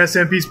watching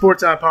SMP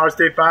Sports on Power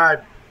State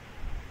 5.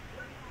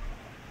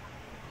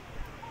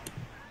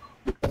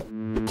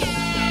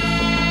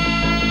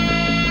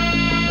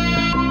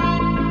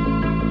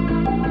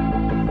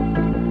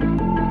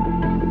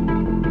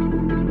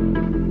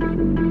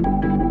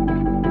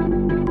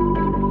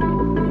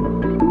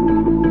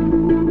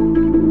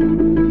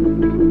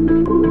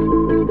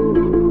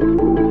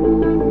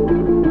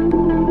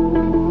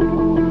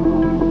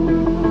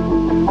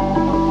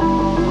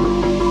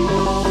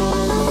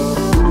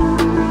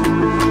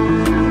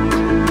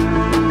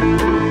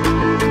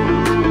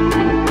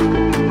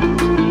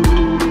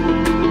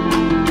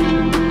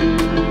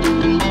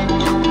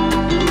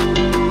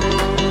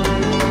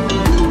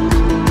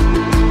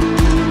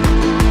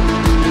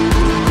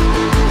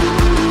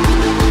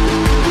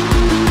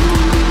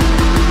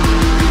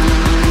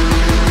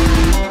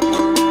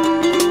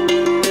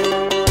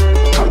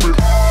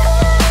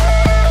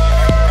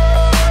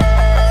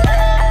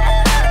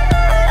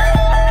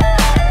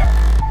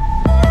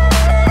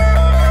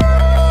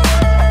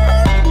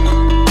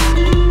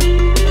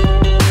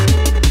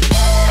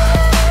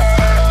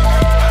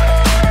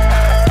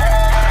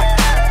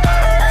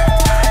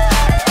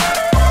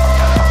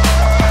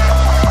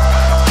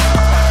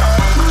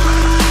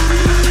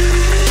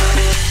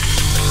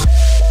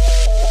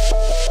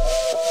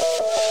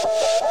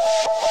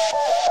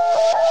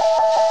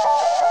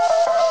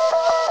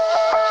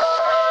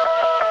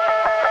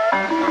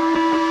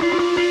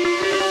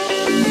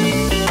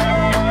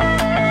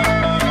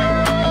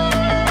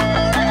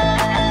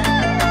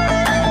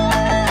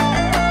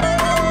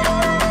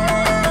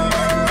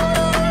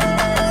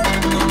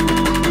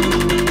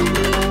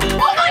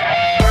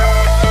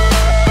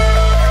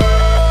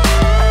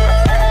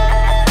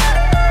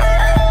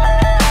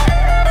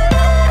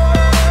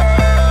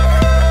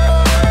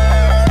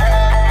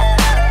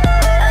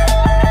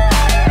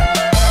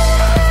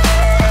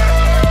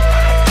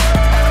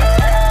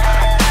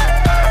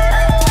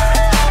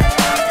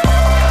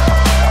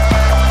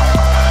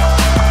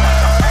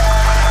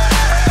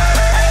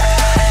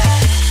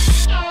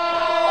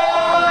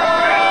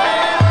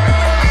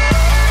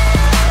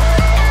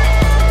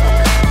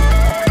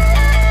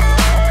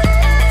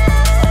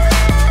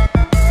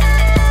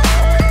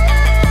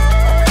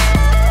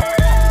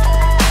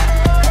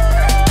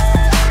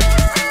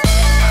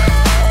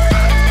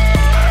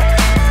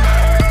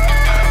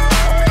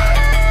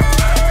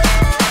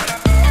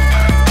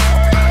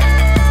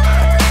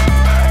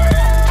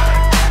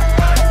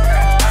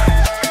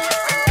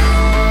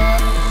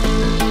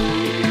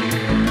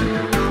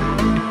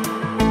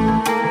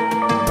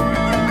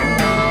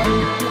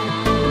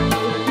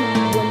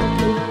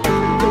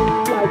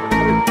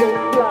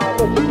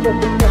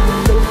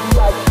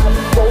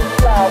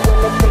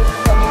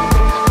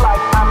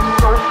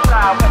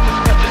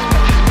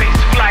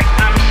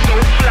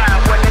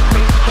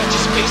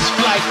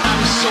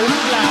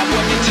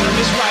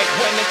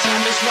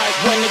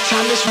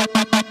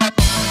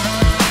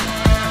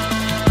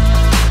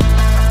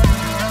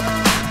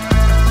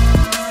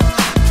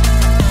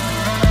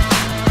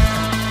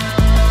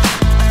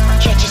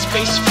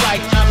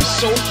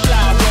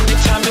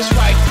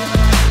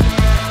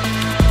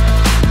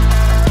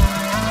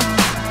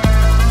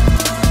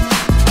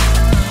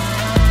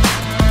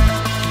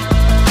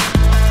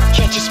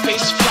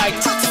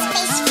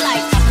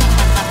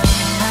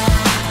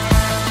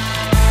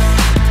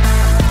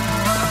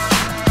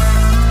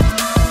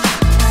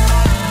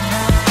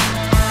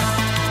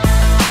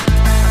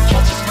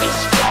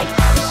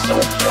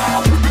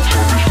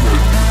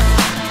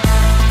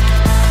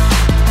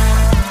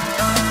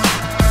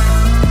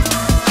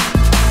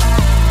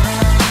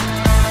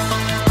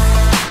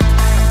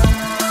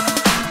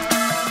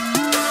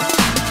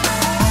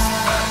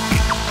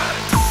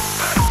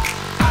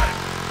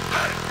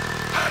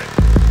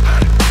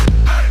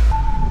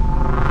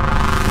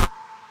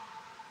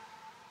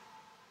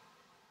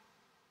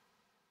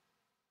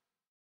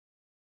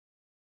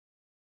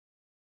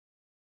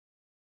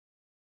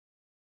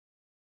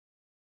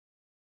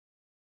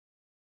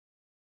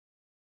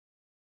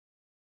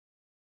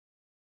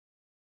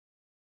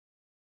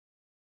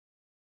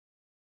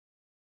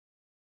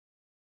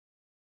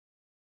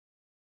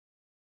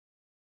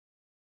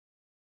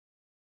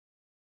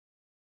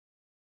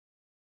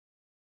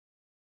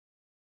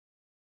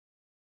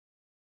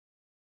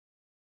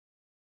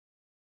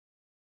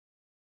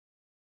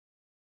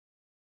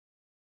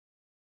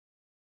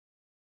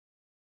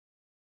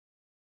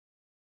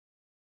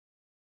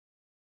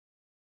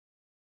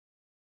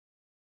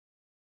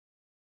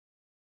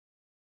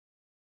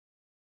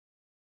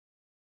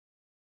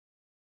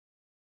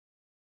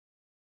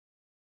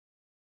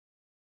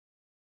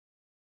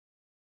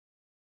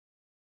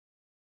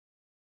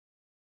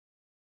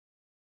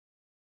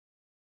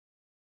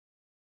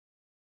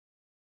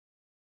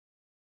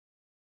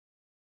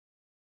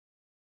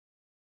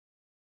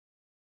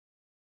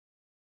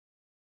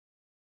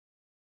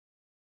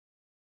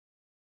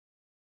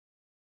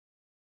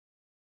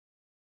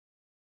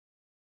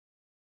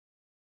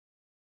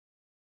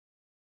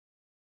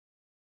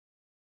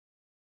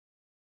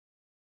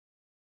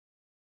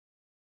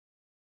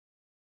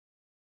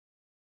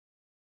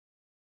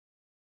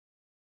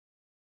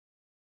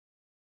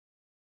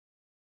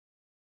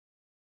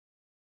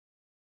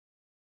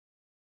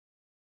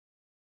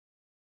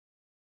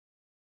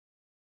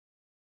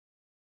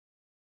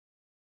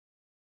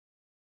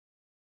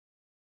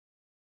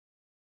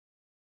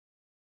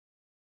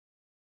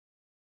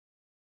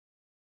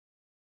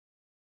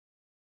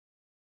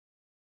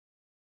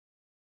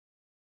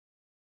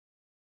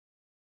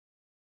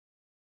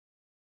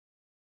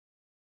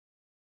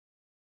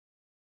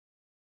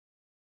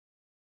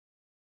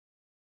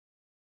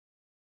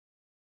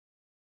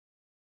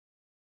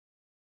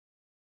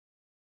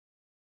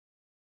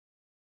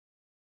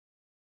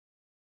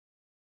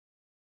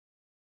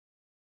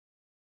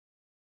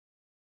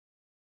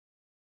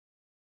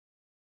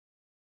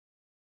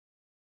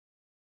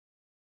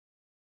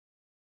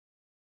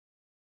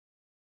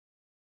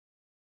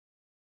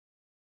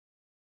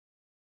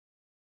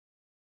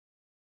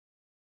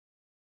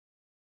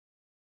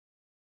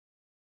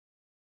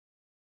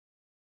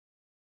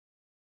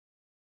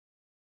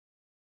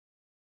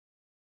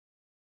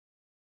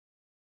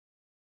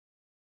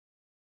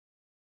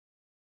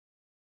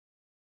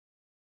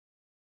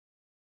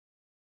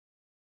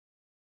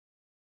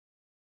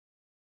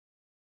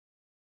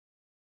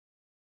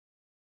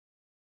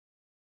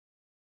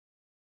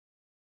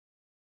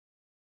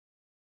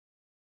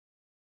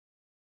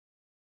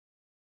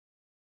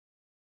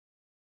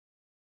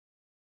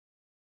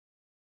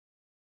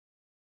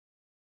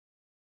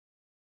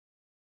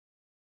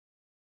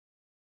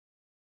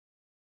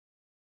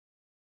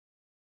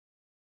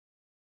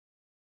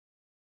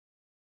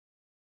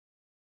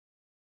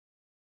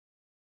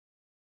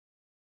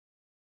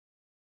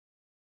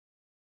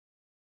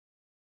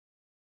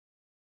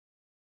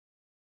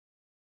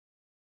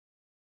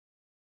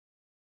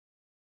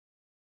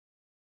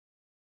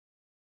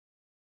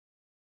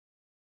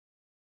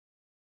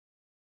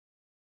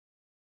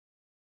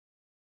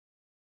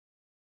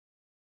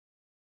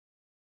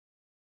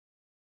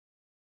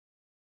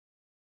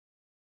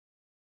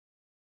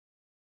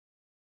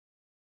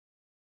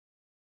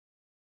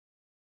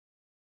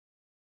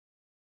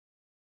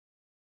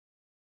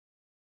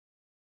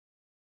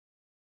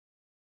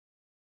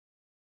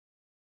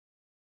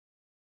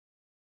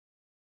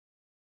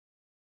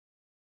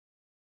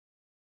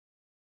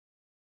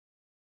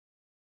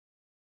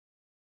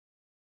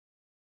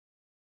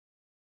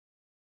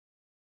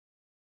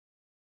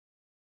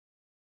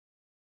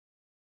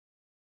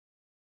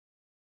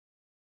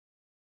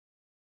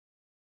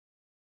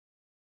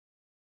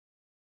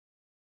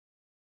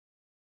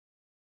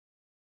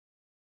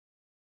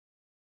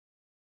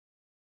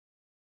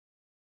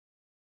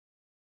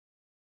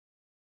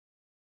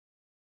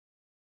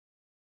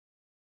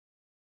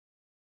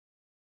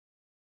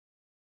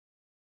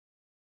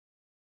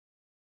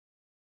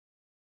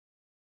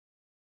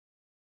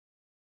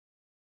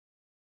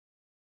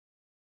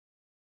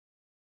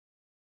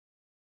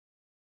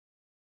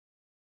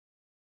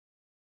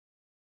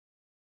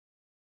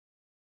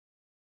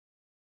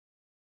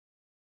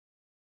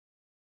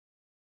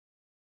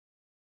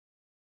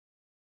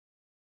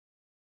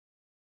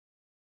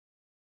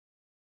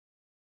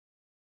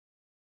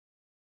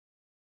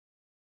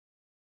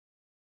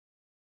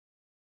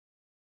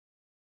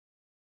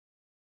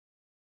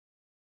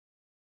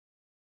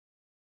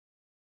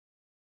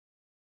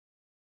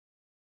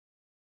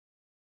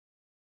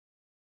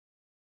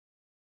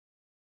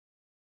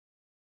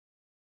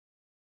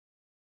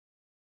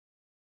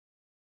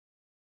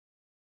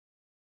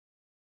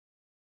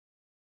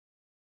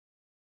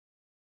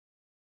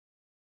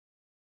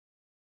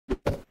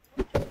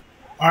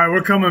 All right,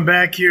 we're coming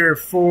back here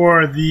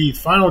for the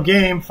final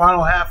game,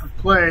 final half of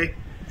play.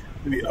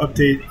 Let me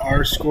update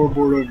our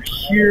scoreboard over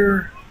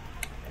here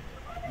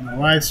on the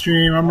live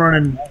stream. I'm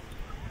running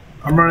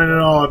it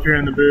all up here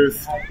in the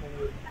booth.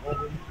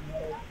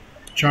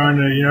 Trying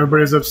to,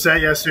 everybody's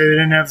upset yesterday they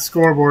didn't have the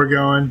scoreboard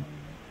going,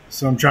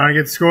 so I'm trying to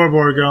get the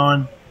scoreboard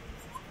going.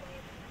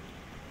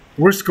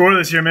 We're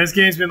scoreless here, man. This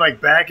game's been like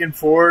back and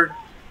forth.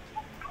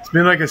 It's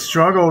been like a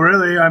struggle,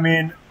 really. I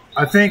mean,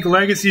 I think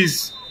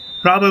Legacy's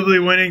probably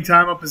winning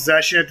time of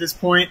possession at this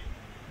point.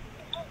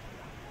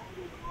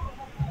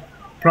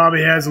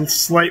 Probably has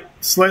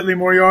slightly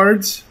more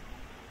yards.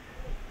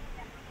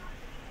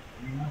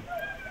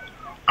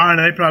 I don't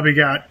know, they probably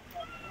got,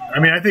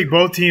 I think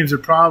both teams are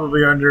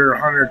probably under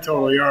 100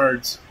 total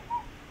yards.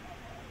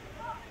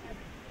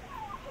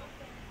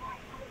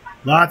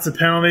 Lots of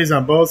penalties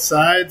on both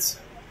sides.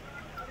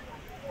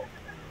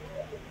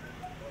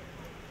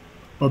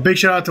 But big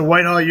shout out to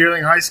Whitehall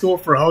Yearling High School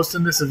for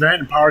hosting this event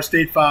in Power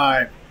State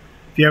 5.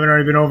 If you haven't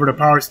already been over to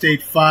Power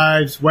State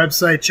 5's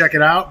website, check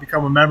it out.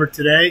 Become a member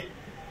today.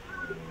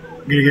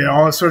 You're going to get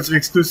all sorts of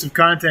exclusive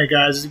content,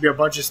 guys. There's going to be a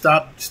bunch of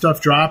stuff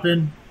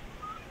dropping.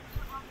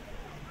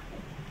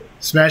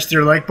 Smash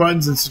their like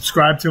buttons and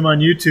subscribe to them on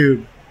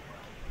YouTube.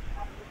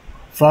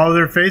 Follow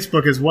their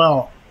Facebook as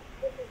well.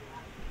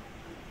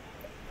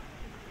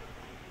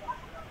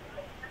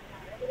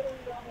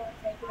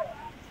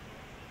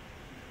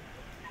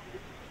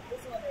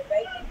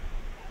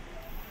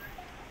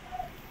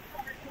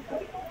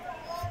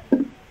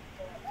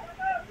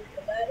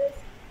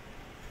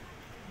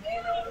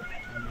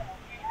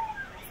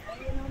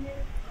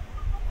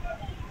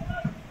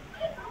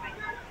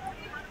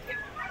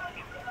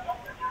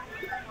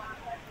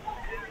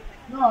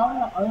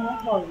 No, I'm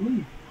not calling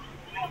me.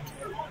 It's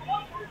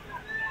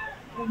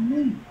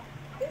me.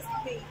 It's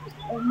me. It's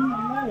me,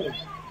 no.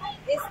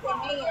 It's the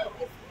man.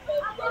 It's the man.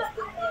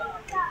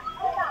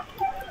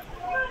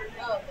 Oh,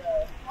 no.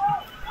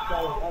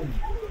 So,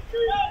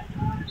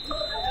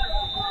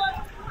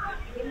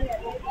 Give me that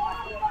baby.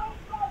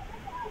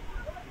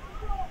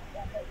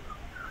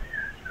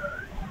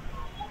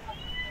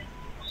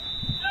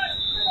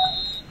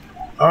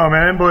 Oh,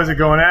 man, them boys are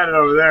going at it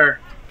over there.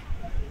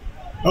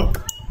 Oh.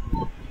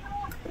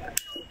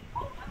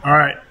 All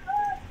right.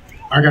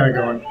 I got it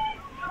going.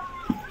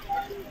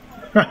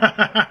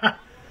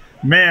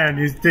 Man,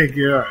 you think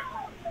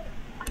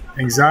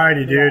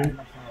anxiety, dude.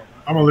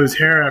 I'm going to lose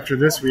hair after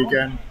this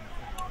weekend.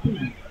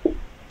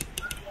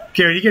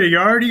 Okay, you get a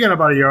yard? You got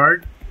about a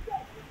yard.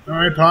 All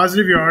right,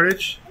 positive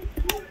yardage.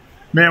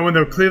 Man, when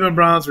the Cleveland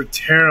Browns were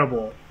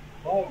terrible,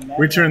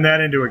 we turned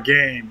that into a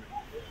game.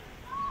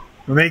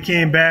 When they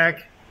came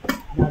back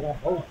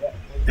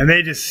and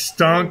they just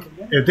stunk,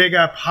 if they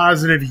got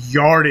positive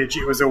yardage,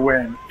 it was a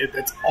win.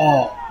 That's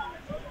all.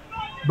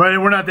 But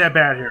we're not that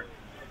bad here.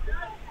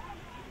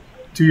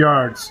 2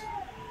 yards.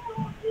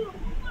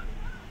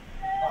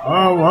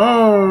 Oh,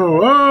 whoa,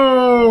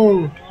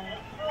 whoa.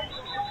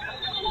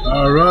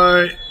 All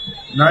right.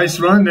 Nice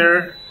run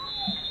there.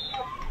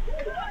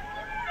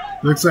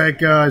 Looks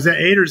like, is that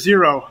 8 or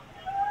 0?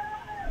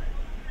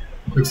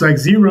 Looks like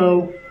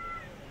 0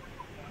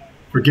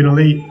 for Ginn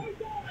Elite.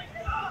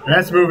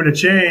 That's moving the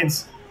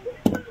chains.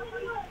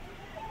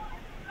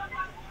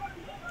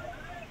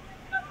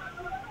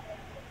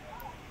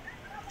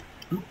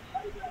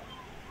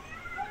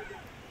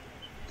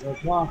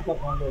 All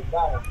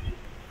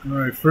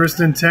right, 1st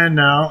and 10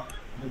 now.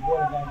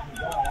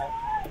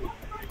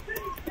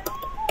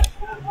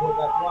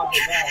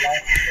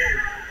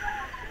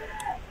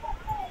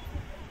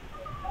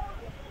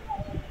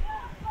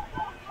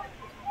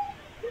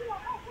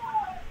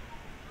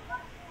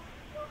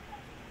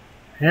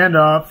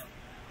 Handoff.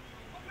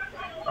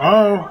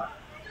 Oh.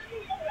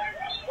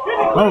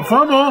 Oh,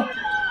 fumble. All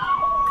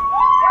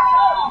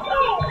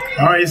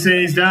right, he's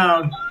saying he's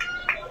down.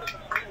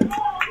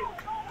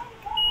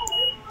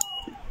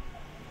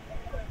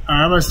 All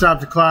right, I'm going to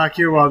stop the clock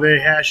here while they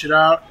hash it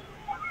out.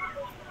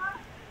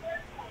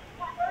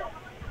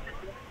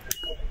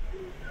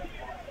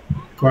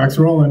 Clock's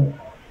rolling.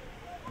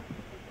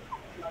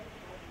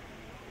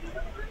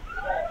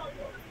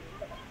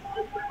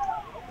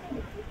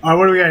 All right,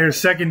 what do we got here?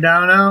 2nd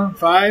down now?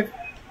 5?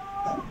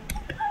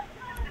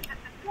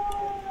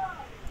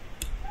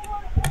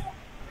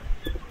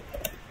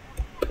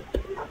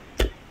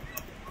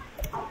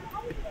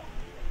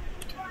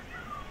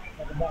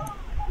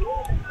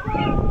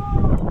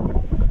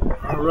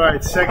 All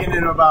right, 2nd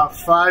and about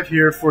 5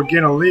 here for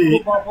Ginn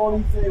Elite. Football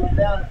police say it was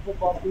down, the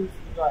football police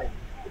was right.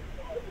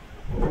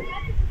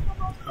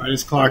 All right,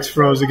 this clock's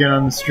froze again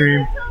on the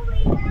stream.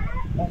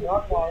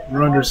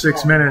 We're under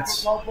 6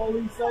 minutes. Football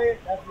police say it,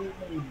 that's what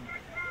it means.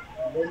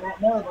 They're not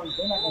going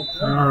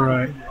to. All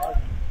right.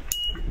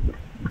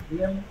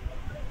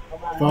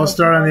 False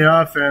start on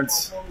the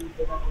offense.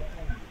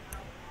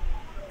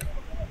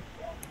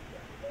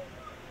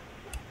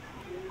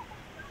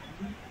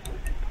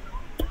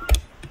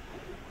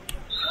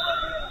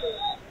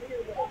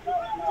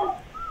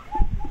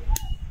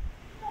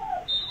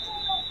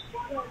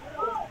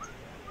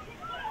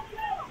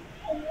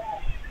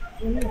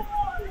 All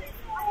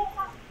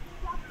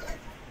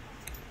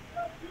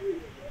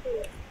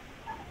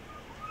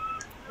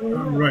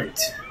right.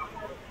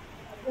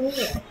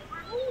 Let's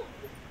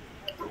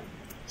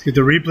get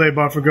the replay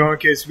buffer going in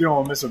case we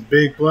don't miss a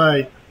big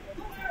play.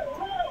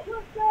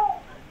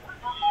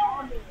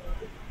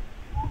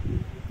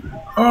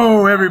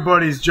 Oh,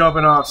 everybody's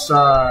jumping off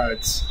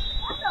sides.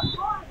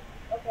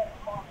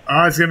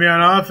 Oh, it's going to be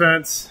on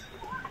offense.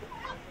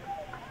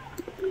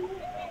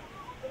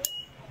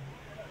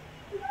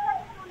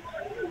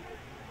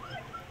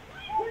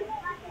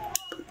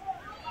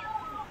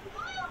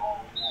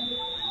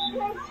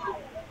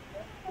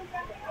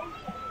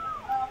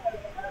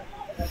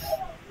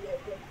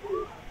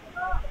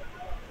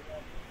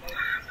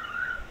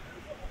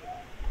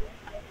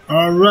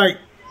 All right.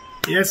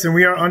 Yes, and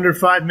we are under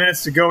 5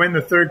 minutes to go in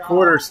the third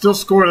quarter. Still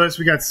scoreless.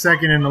 We got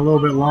second and a little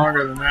bit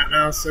longer than that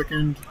now.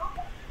 Second.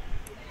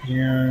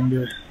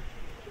 And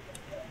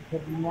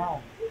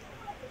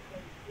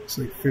it's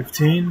like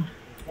 15.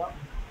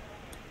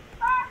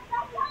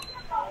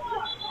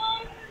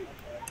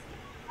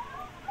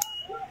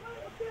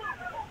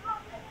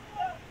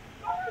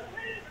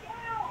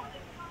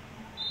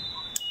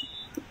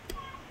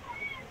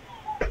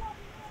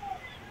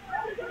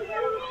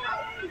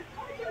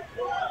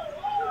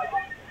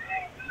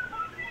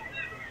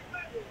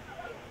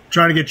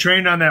 Trying to get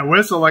trained on that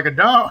whistle like a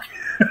dog.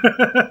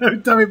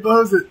 Every time he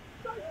blows it.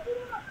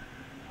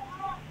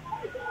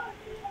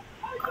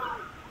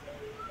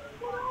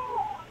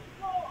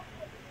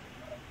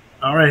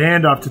 All right,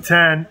 handoff to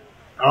 10.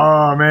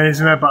 Oh, man,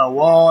 he's met by a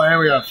wall, and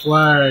we got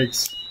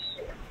flags.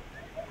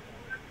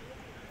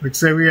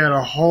 Looks like we got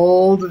a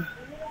hold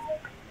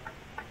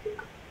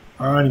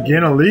on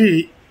Ginn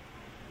Elite.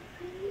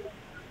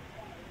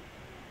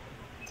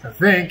 I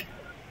think.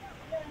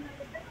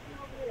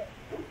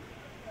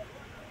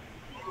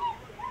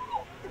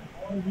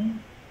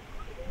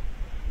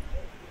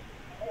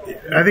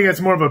 I think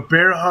that's more of a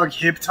bear hug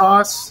hip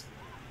toss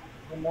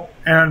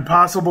and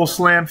possible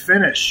slam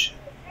finish.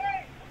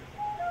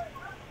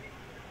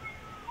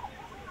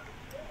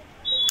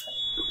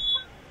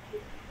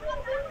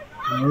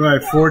 All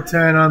right,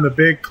 4:10 on the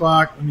big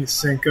clock. Let me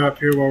sync up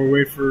here while we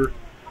wait for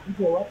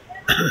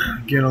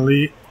Ginn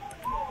Elite.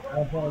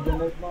 All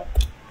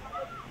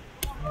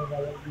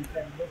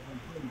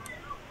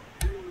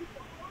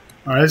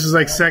right, this is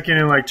like second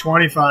and like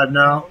 25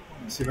 now.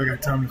 Let's see if I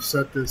got time to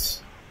set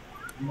this.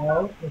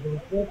 No, because it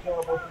was still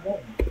terrible today.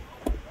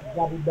 It's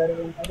got to be better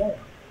than today.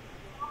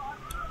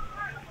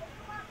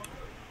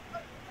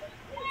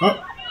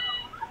 Oh.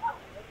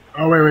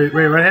 Oh, wait.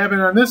 What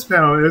happened on this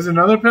penalty? There's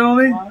another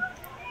penalty?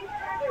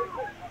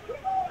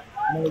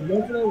 No,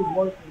 yesterday was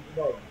worse than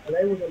today.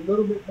 Today was a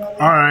little bit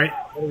better. All right.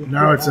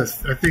 Now it's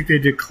I think they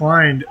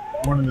declined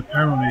one of the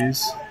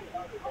penalties.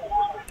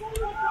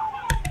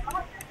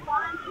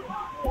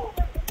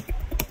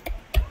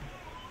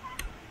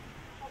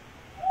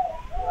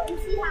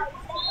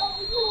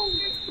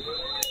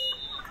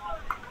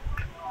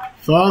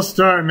 False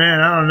start, man.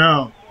 I don't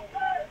know.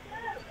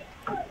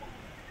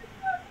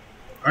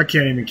 I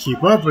can't even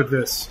keep up with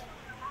this.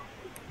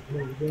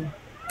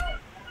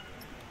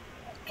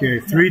 Okay,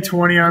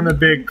 3:20 on the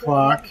big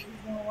clock.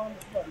 I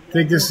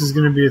think this is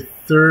going to be a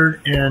 3rd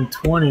and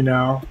 20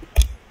 now.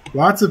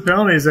 Lots of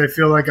penalties, I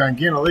feel like, on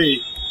Ginn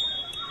Elite.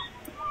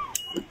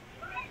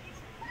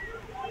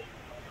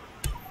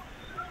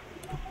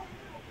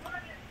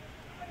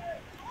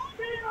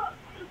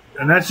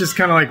 And that's just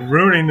kind of like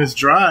ruining this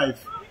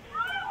drive.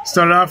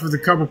 Started off with a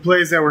couple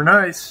plays that were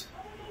nice.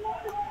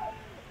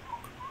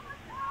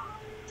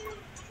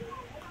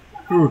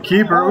 Ooh,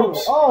 keeper.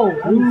 Oops.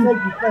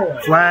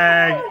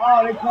 Flag.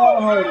 Oh, they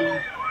called a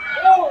holding.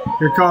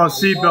 They're calling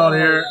seatbelt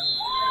here.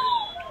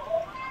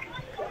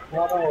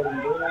 Call the holding.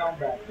 Bring that on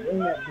back. Bring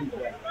that beat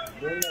back.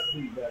 Bring that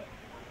beat back.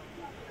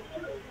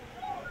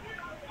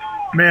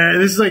 Man,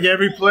 this is like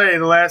every play,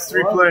 the last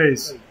 3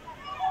 plays.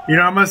 You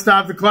know, I'm going to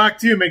stop the clock,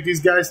 too, make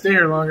these guys stay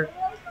here longer.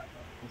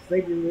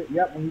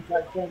 Yep, when he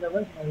tried to change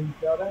direction,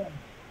 he fell down.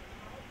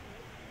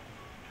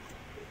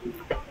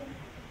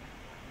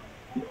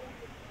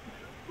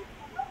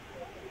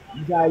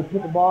 You guys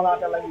put the ball out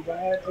there like he's going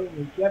to have to, and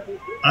he kept it.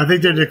 I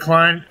think they're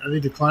declining. Are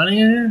they declining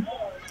in here?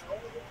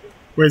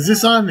 Wait, is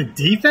this on the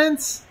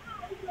defense?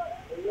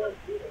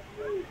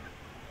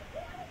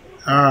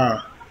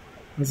 I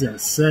was going to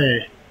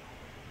say.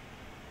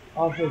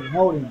 Also,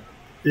 holding.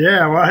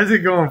 Yeah, why is it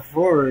going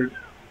forward?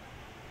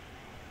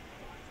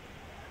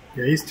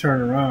 Yeah, he's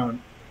turning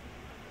around.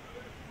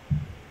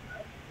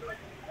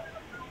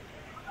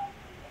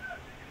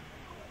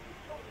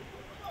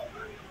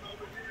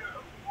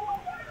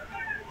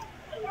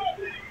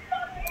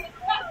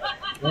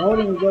 The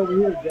holding is over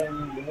here,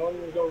 Jamie. The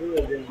holding is over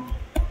here, Jamie.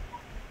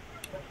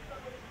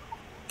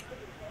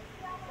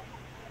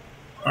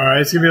 All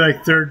right, it's going to be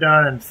like 3rd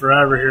down and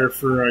forever here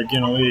for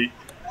Ginn Elite.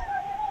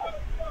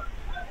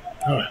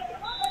 Oh.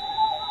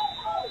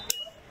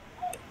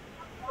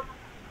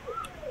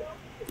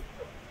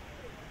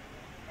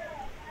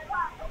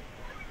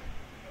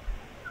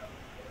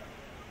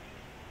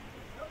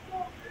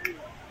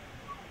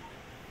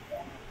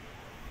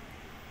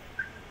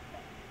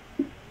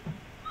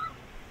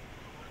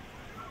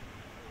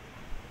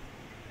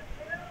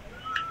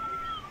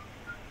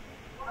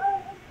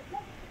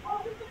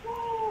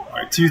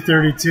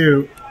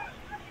 232.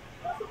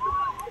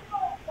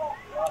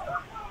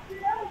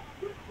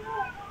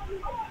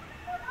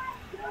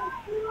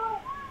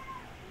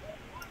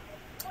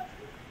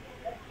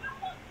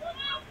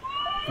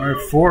 All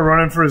right, 4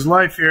 running for his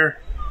life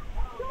here.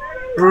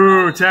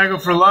 Ooh, tackle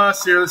for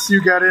loss here. Let's see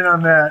who got in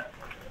on that.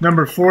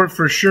 Number 4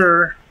 for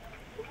sure.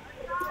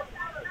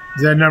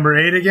 Is that number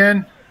 8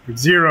 again?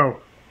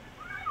 0.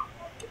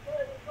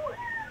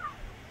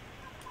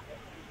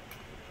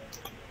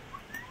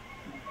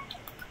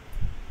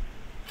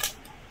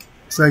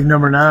 Looks like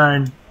number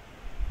 9.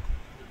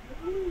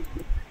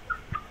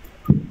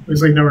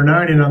 Looks like number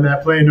 9 in on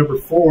that play, number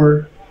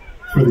 4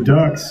 for the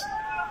Ducks.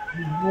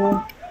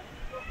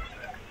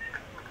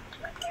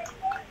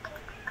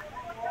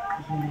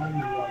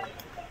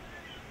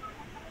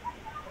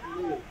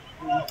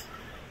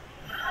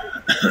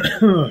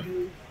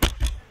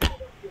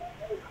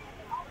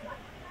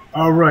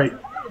 All right,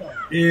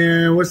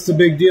 and what's the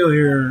big deal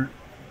here?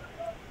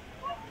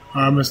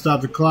 I'm gonna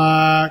stop the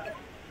clock.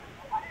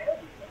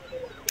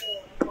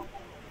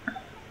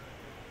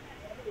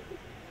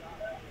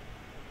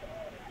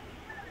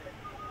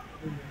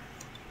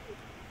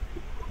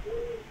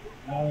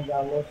 Now we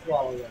got a little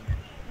swallow there.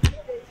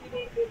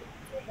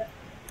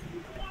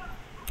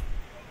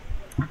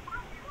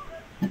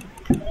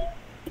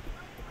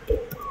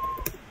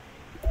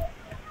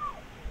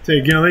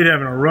 Take Ginn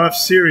having a rough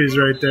series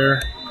right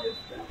there.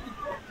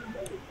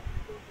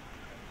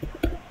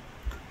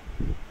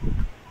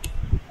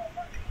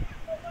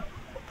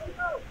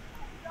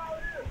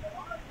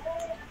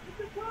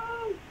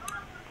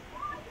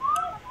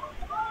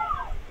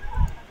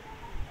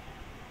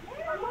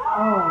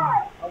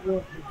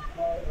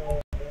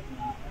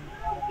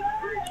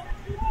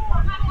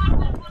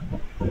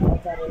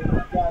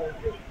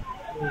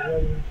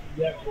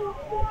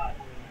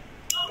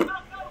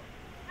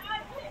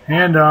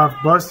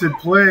 Handoff, busted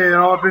play,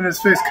 all up in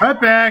his face.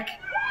 Cutback.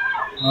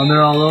 Oh,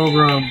 they're all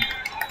over him.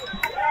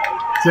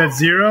 Is that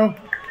 0?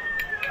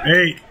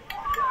 8.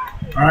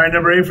 All right,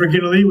 number 8 for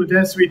Ginn with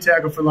that sweet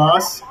tackle for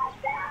loss.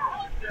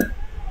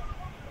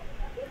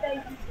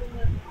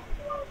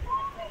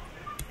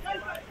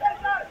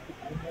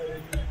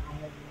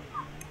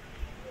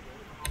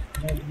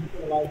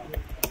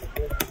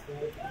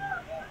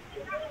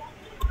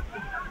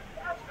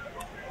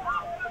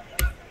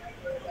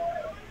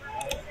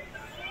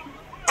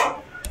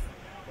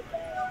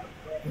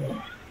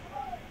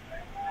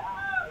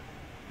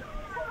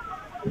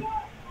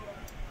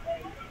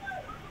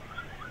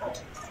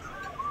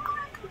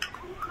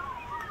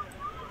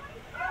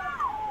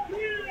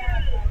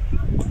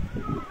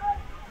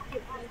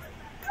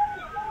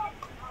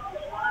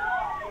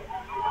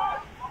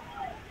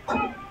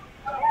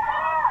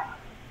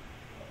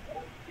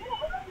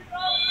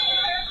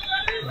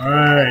 All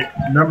right,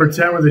 number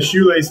 10 with a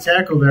shoelace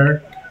tackle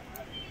there.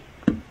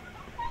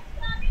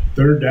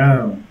 3rd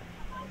down.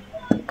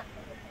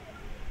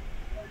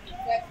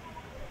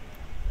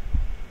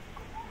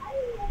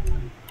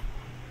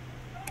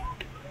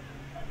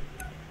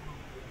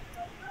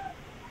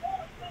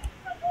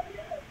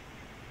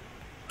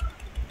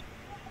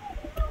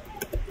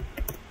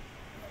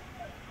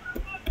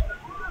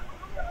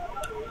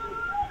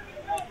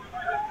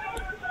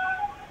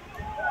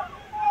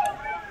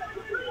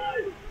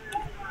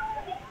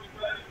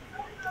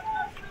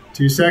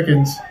 Two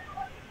seconds.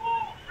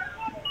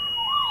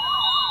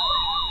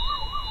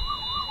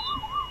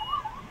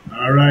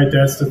 All right,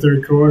 that's the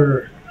 3rd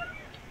quarter.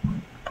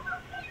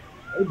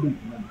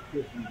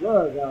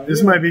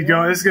 This might be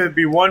going. This is going to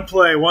be one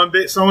play, one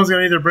bit. Someone's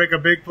going to either break a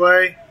big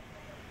play,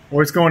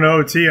 or it's going to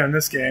OT on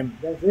this game.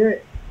 That's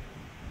it.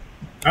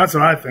 That's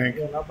what I think.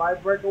 Yeah, nobody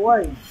break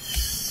away.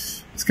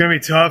 It's going to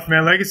be tough,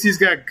 man. Legacy's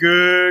got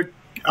good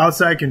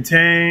outside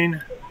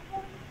contain.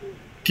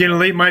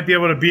 Ginn might be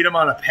able to beat him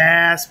on a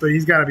pass, but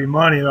he's got to be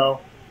money, though,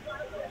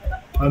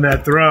 on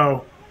that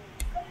throw.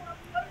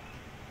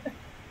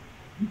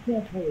 You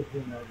can't play with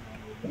him right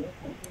now.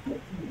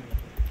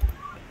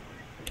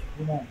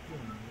 You're not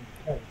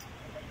kidding.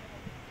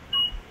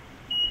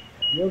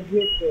 You'll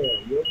get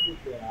there. You'll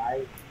get there, all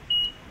right?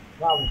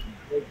 Promise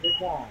you. Take your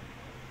time.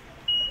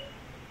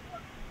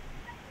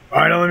 All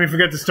right, don't let me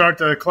forget to start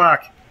the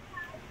clock.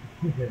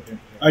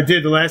 I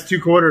did the last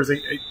 2 quarters.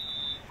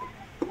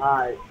 All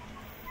right.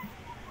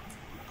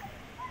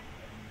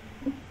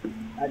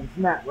 I just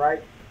snap,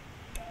 right?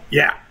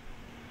 Yeah.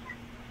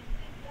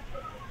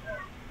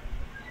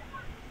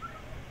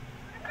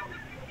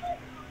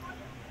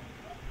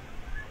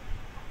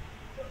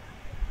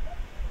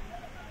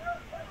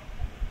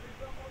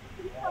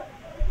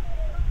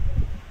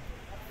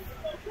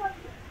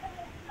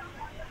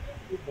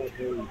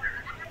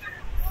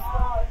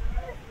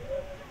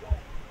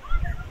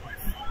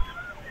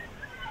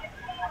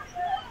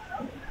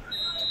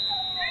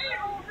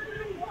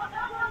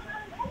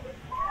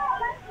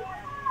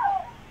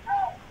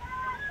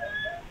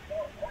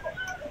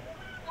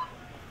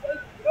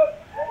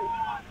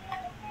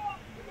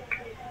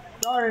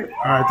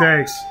 All right,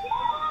 thanks.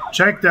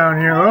 Check down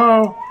here.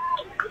 Oh,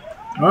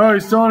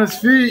 he's still on his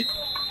feet.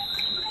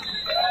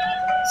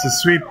 It's a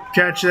sweep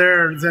catch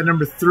there. Is that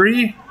number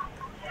 3?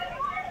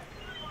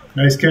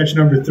 Nice catch,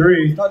 number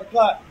 3. Start the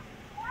clock.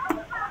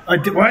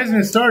 Why isn't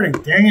it starting?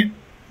 Dang it.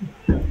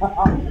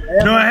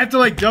 No, I have to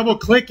like double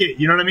click it.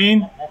 You know what I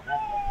mean?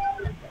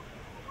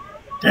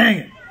 Dang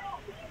it.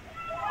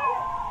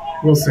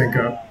 We'll sync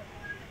up.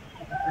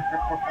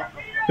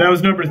 That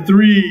was number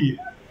 3.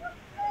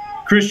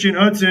 Christian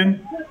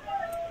Hudson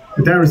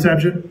with that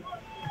reception.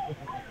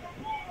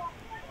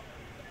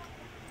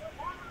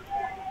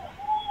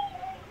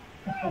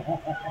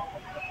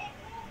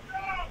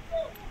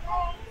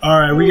 All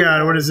right, we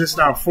got, what is this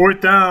now? 4th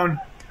down.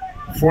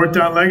 4th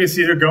down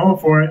Legacy. They're going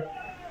for it.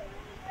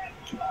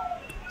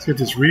 Let's get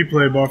this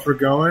replay buffer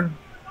going.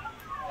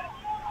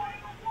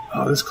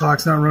 Oh, this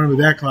clock's not running,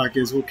 but that clock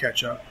is. We'll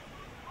catch up.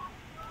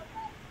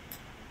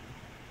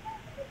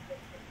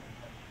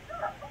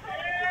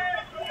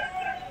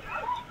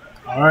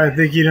 All right, I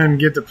think he didn't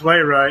get the play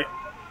right.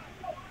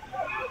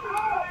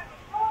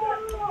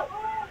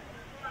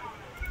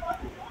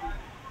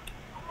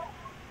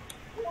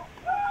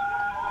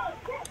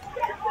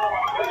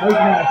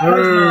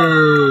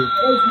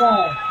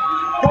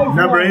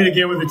 Number 8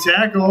 again with the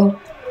tackle.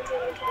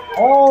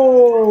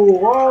 Oh,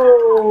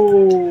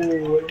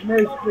 they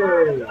missed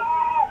it.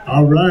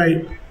 All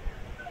right.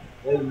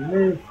 They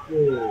missed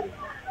it.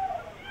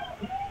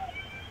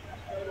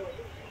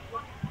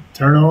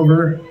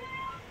 Turnover.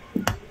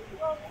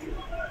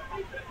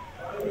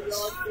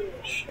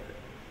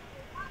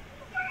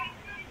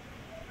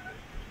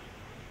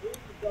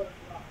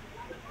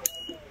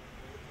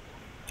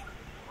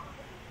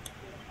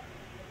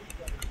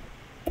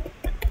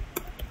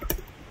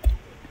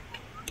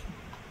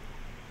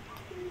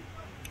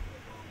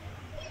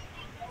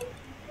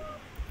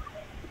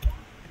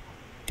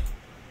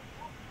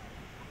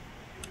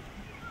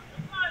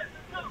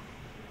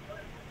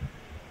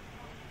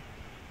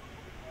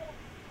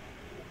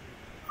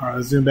 All right,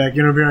 let's zoom back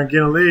in over here on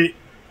Ginn Elite.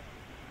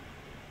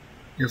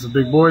 Got some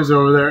big boys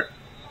over there.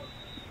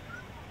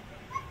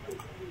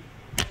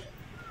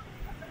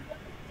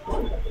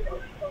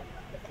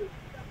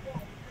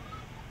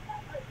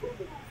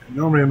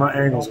 Normally my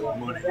angles are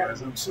money,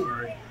 guys. I'm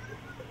sorry.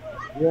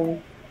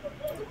 Really?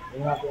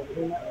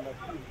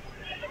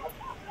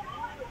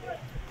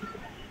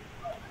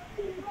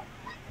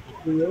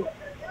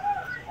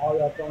 All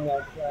y'all throwing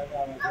that flag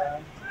out on the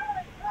ground.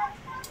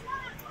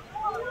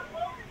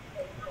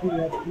 Clean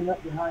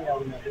up behind y'all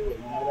when y'all do it,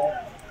 you know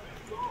that?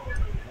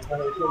 That's why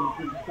they tell you to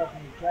put your stuff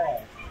in the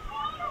trash.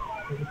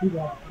 Because the people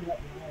have to clean up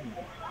behind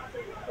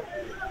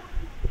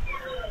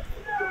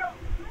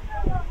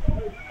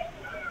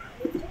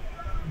you.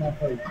 My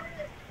face.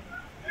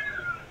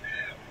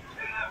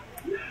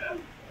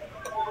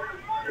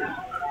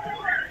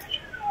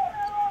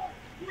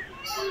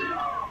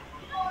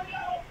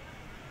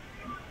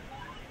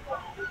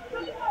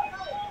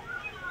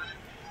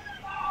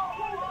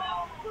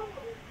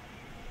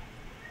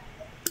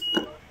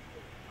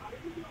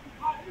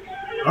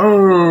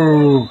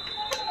 Oh.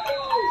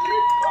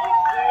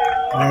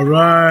 All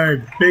right.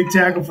 Big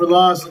tackle for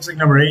loss. Looks like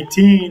number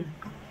 18.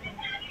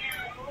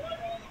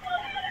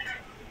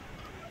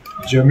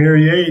 Jameer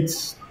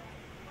Yates.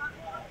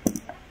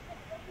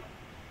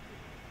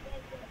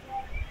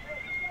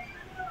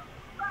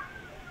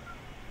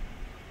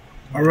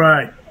 All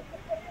right.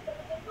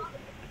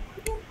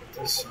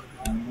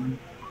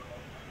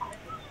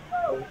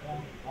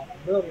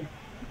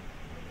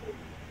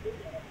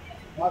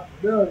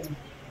 Possibility.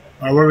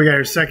 All right, what do we got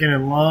here? 2nd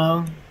and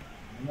long.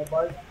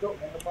 Nobody's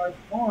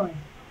scoring.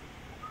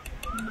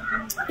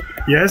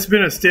 Yeah, it's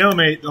been a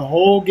stalemate the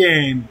whole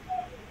game.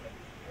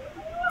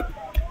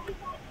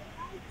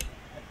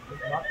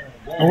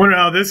 I wonder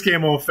how this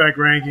game will affect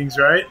rankings,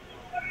 right?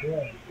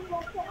 Yeah.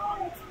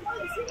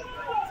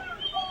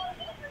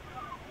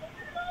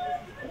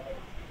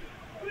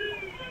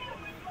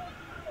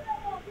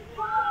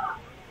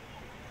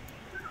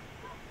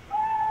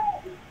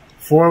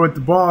 Four with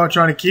the ball,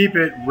 trying to keep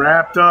it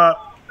wrapped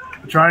up.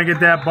 Trying to get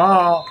that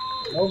ball.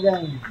 No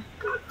gain.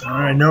 All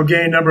right, no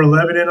gain. Number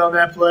 11 in on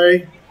that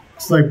play.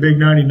 Looks like big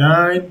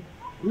 99.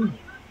 Want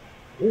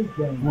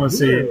to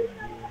see it.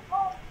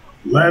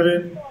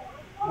 11.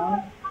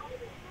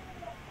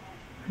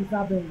 Because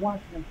I've been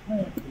watching them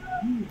playing for years,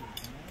 man.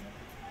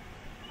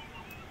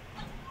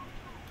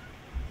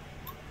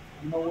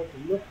 You know what to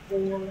look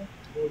for.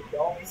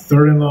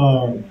 3rd and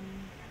long.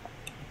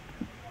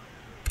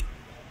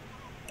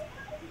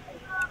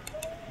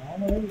 I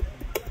don't know.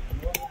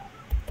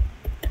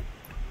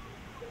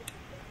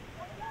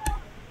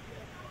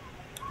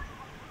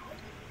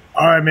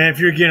 All right, man, if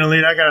you're getting a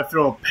lead, I got to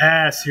throw a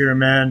pass here,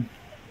 man.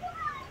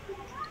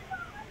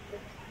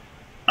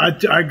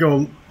 I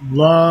go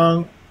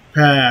long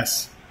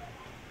pass.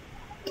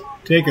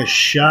 Take a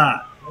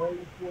shot.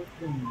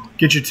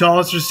 Get your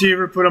tallest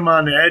receiver, put him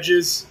on the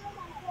edges.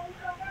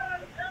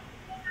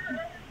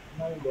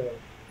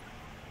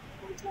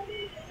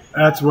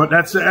 That's what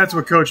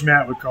Coach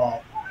Matt would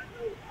call.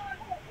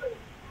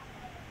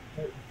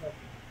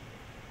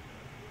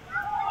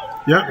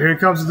 Yep, here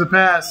comes the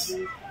pass.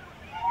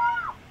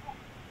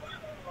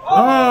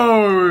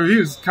 Oh, he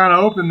was kind of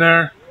open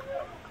there.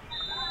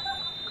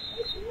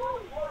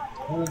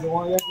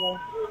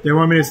 They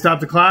want me to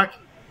stop the clock?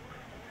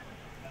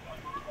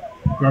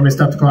 You want me to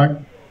stop the clock?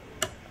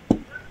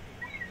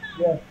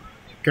 Yeah.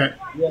 Okay.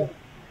 Yeah.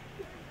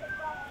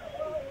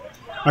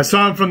 I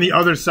saw him from the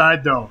other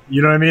side, though.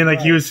 You know what I mean?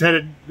 Like, he was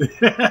headed...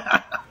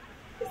 Thought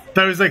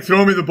he was, like,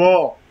 throwing me the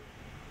ball.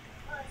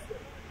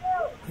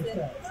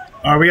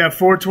 All right, we got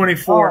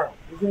 4:24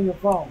 It's in your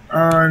phone.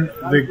 on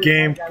the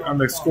game, on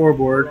the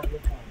scoreboard.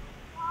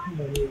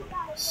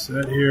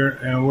 Set here,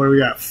 and what do we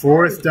got?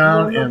 4th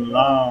down and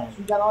long.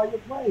 You got all your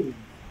plays.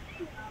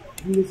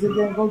 You can sit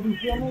there and go do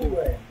film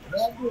anyway.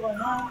 Don't do it right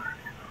now.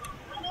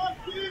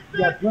 You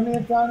got plenty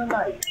of time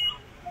tonight.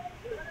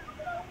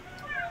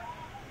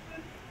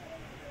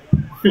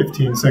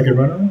 15-second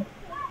run.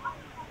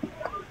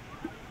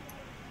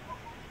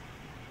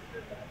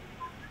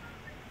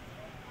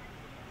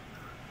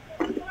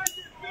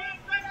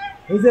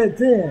 It's at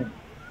 10.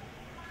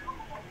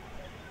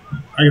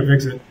 I can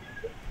fix it.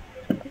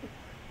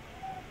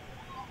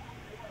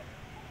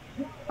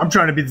 I'm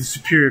trying to be the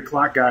superior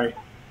clock guy.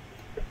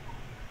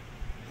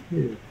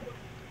 Yeah.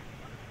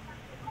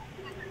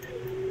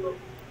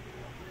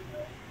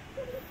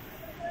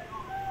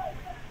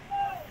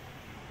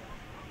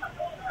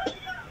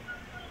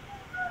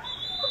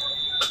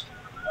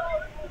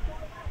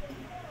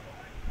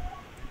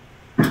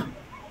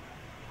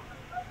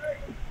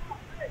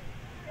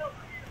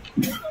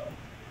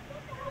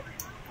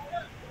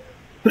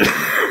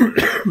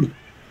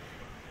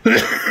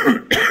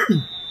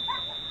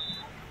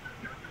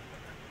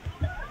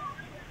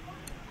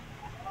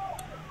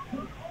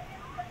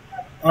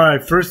 All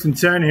right, 1st and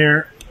 10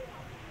 here.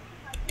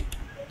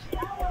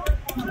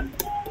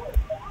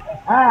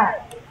 I'm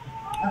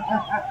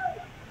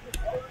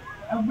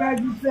glad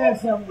you said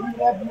something. Even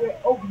after you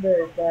opened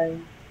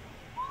everything.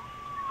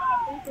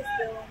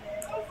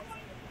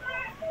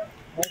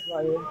 That's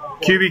right here.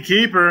 QB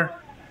keeper.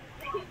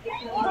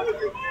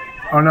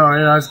 Oh no,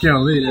 yeah, I was getting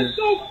a lead here.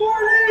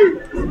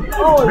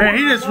 Man,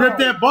 he just ripped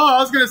that ball. I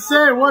was gonna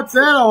say, what's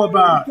that all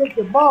about? He took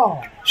the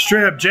ball.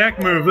 Straight up jack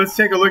move. Let's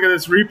take a look at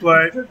this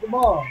replay. He took the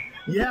ball.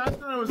 Yeah, I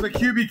thought it was a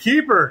QB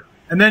keeper,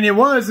 and then it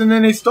was, and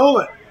then he stole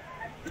it.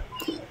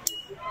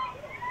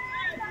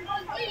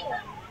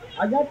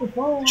 I got the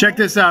phone. Check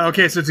this out.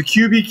 Okay, so it's a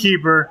QB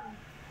keeper,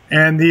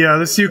 and the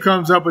let's see who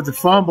comes up with the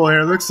fumble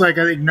here. It looks like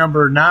I think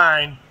number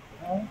 9.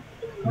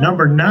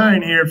 Number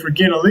 9 here for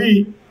Ginn.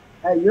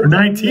 Hey, Or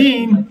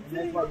 19. And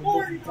that's why you're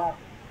missing tackle.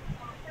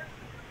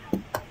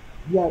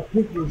 You gotta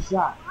pick your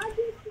shot.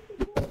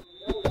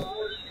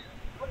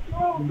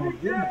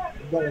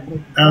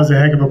 That was a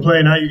heck of a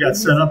play. Now you got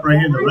set up right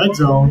here in the red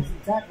zone.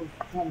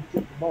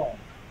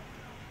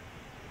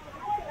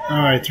 All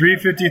right,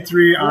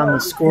 3:53 on the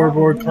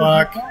scoreboard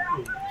clock.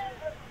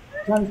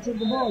 Trying to strip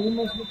the ball. You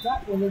missed the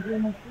tackle. They're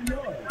giving us 3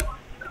 yards.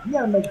 You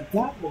gotta make the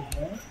tackles,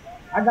 man.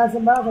 I got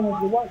some else on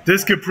what you watch.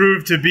 This could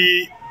prove to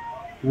be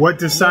what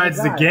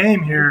decides the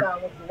game here.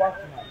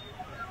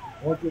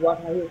 What you're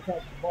watching out here, catch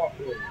the ball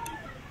for you.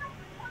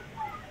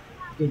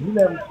 Because you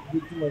let them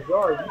get too much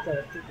yards, you try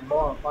to strip the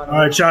ball and find out.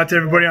 All right, shout out to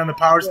everybody on the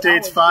Power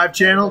States 5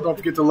 channel. Don't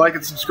forget to like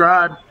and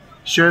subscribe.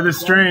 Share this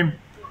stream.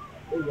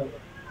 There you go.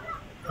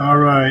 All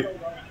right.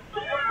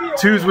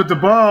 2's with the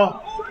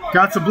ball.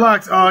 Got some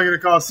blocks. Oh, I got to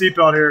call a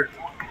seatbelt here.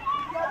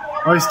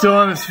 Oh, he's still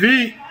on his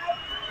feet.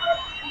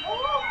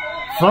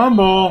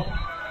 Fumble.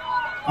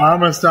 I'm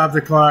going to stop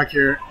the clock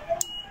here.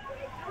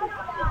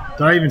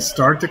 Did I even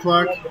start the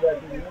clock?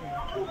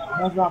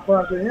 That's not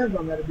far up to the end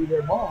zone. That'll be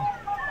their ball.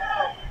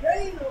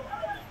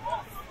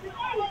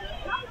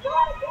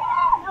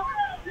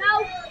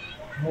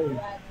 Hold it.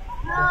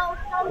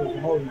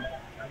 Hold it.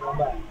 Go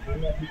back.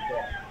 Bring that piece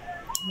back.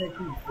 Bring that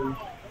piece, please.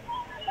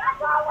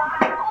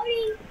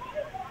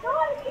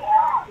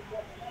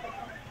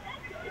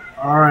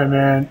 All right,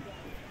 man.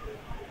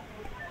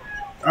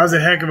 That was a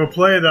heck of a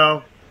play,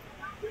 though.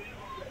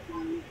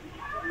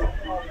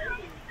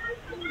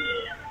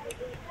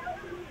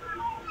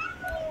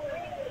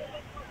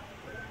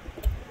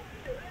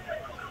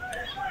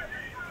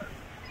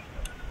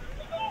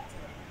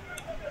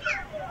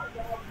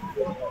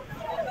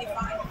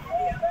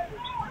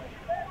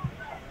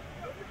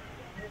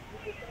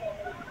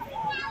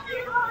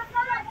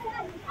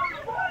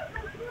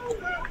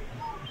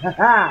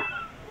 Ha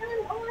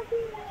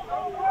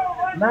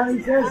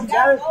 90 says he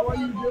got it for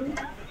you, dude.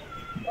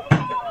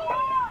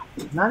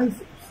 90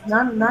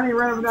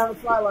 ran down the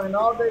sideline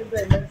all day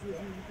today. Man, this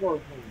is for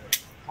you.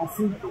 I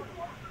see it.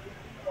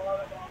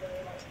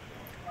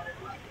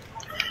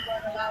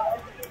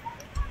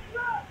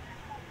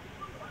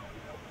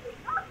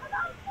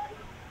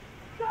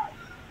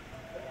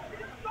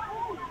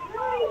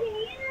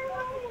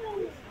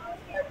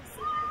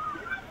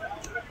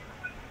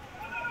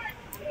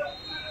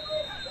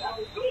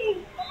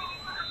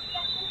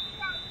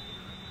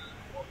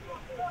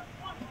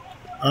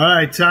 All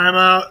right,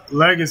 timeout,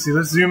 Legacy.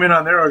 Let's zoom in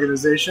on their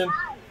organization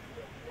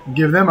and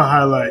give them a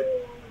highlight.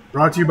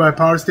 Brought to you by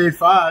Power State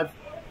 5.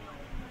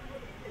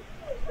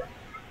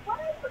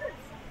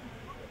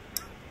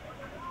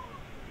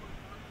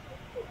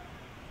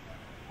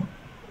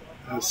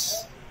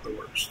 just the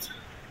worst.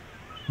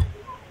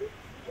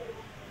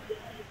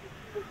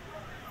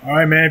 All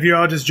right, man, if you're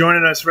all just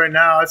joining us right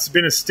now, it's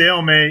been a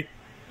stalemate.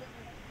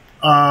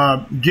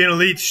 Ginn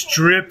Elite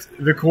stripped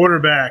the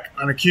quarterback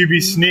on a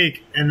QB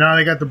sneak, and now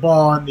they got the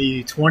ball on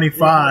the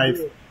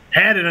 25.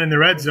 Had it in the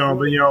red zone,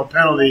 but, you know,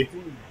 penalty.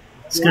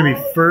 It's going to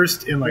be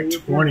first in like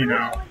 20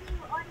 now.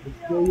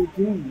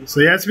 So,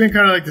 yeah, it's been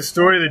kind of like the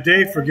story of the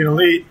day for Ginn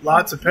Elite.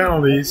 Lots of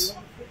penalties.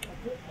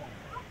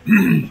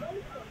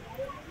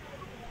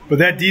 But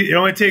it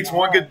only takes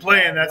one good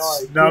play, and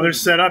that's now they're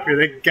set up here.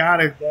 They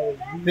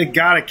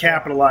gotta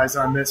capitalize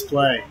on this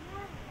play,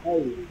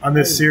 on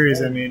this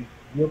series. I mean,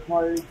 you're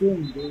part of the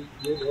team, dude.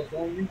 That's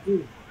on you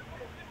too.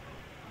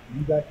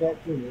 You got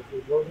that too.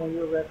 It goes on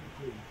your record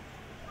too.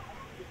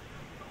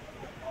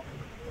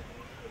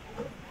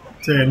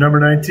 Tell you, number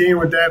 19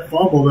 with that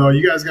fumble though,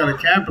 you guys gotta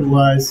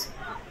capitalize.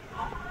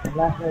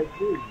 Like that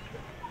too.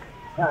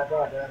 No,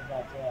 that's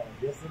not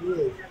yes, it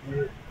is.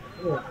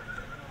 Yeah.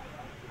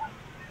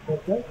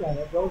 But touchdown,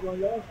 that goes on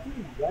y'all too.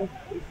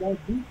 It's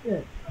like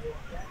defense.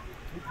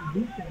 It's a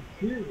defense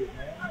period,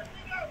 man.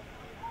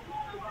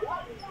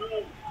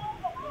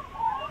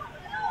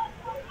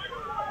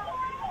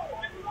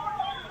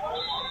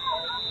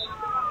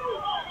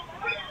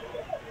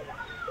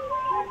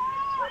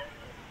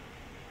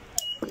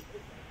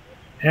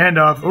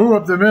 Handoff. Ooh,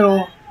 up the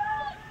middle.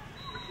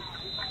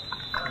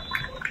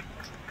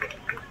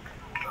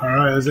 All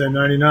right, is that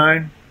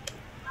 99?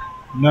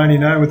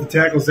 99 with the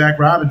tackle, Zach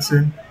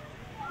Robinson.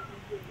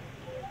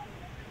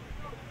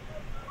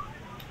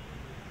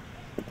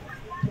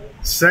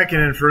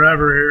 Second and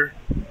forever here.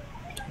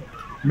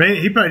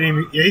 He probably didn't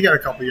even, yeah, he got a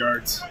couple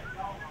yards.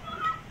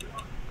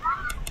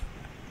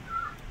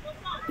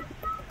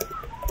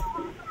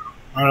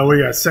 I don't know, we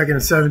got second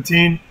and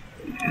 17.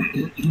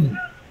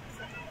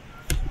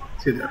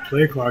 Let's get that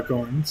play clock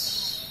going.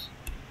 Let's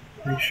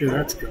make sure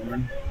that's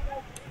going.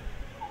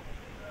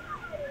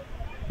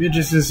 Be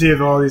interested to see if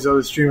all these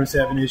other streamers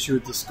have an issue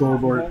with the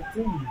scoreboard.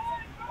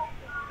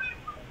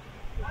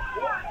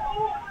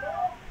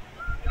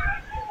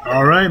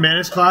 All right, man,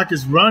 this clock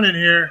is running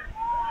here.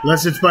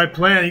 Unless it's by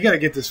plan. You got to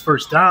get this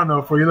first down,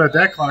 though, before you let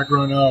that clock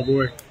run. Oh,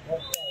 boy.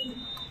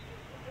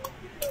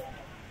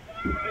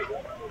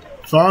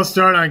 False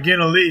start on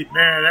Ginn Elite.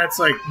 Man, that's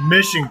like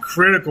mission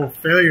critical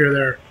failure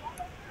there.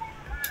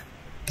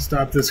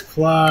 Stop this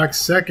clock.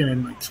 Second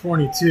and like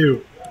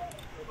 22.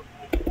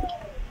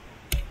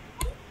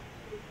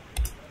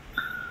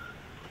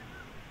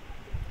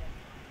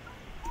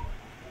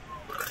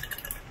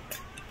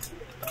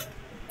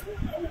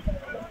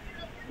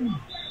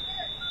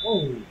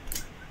 Oh.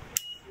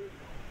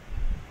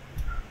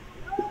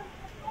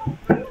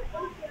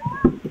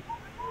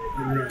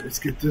 All right, let's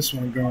get this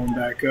one going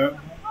back up.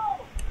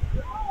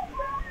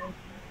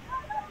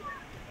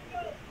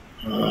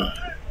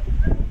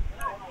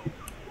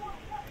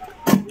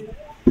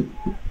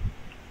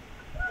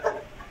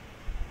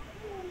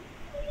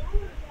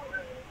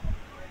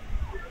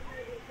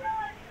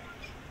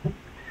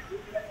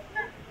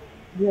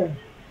 Yeah.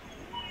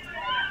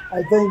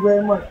 I thank you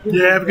very much.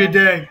 Yeah, have a good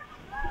day.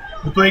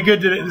 You played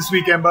good today, this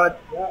weekend, bud.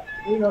 Yeah,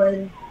 you know,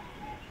 Eddie.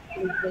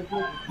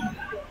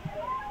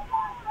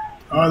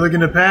 Oh, looking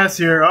to pass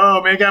here.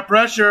 Oh, man, got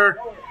pressure.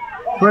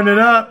 Putting it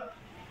up.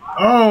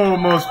 Oh,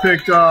 almost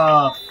picked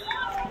off.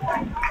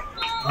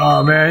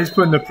 Oh, man, he's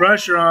putting the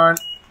pressure on.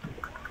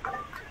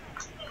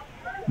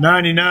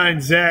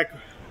 99 Zach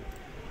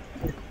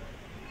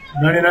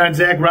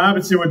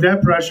Robinson with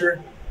that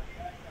pressure.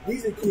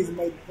 These are kids that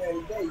made the play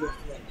today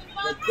yesterday.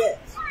 Like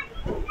cats.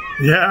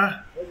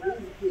 Yeah.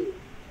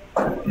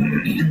 All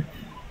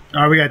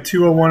right, we got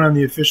 2:01 on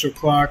the official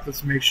clock.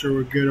 Let's make sure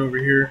we're good over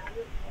here.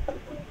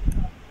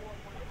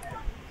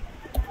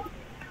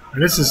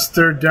 And this is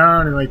third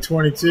down and like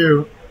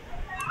 22.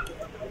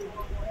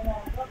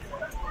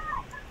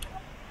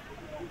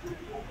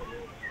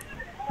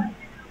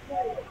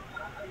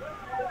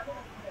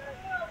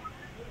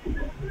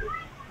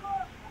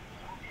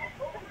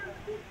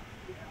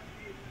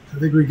 I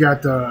think we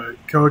got the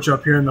coach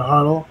up here in the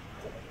huddle.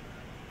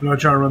 I'm going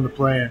to try to run the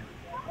play in.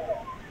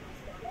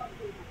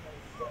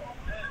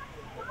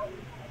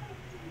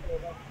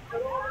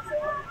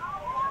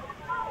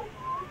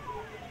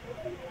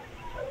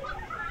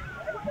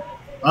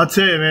 I'll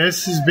tell you, man,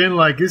 this has been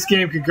like, this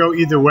game could go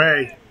either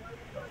way.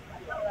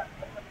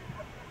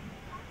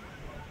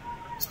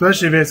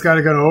 Especially if it's got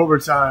to go to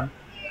overtime.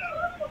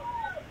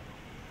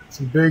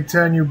 Some Big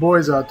Ten you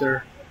boys out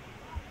there.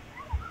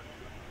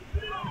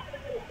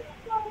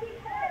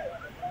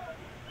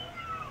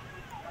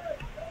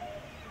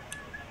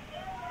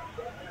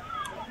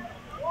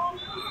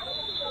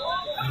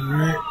 All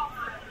right.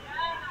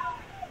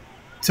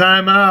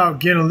 Timeout,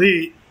 Ginn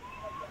Elite.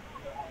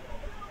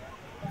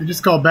 They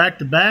just call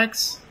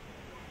back-to-backs?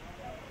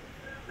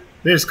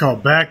 They just call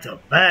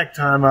back-to-back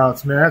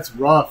timeouts, man. That's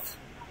rough.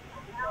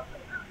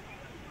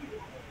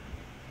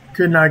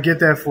 Could not get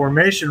that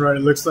formation right,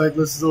 it looks like.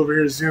 Let's over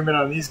here zoom in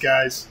on these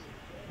guys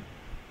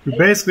who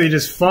basically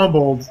just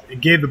fumbled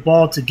and gave the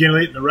ball to Ginn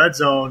Elite in the red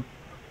zone.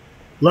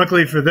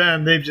 Luckily for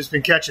them, they've just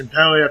been catching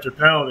penalty after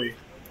penalty.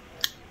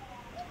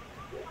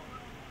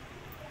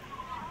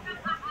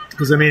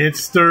 Because, I mean,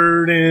 it's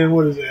 3rd and,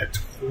 what is that,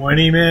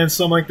 20, man?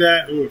 Something like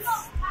that. Oof.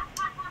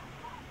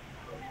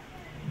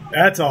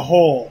 That's a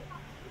hole.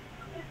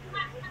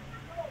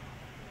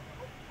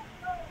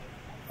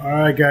 All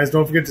right, guys,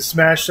 don't forget to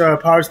smash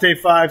Power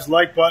State 5's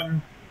like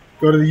button.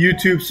 Go to the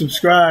YouTube,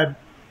 subscribe.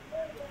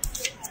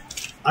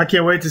 I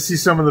can't wait to see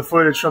some of the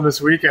footage from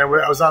this weekend.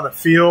 I was on the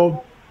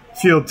field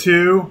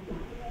 2.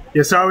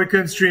 Yeah, sorry we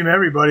couldn't stream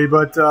everybody,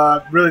 but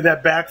really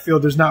that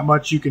backfield, there's not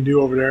much you can do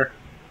over there.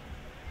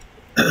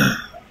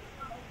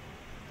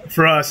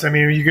 For us, I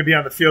mean, you could be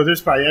on the field.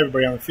 There's probably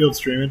everybody on the field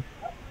streaming.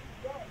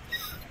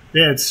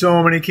 They had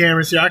so many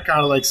cameras here. I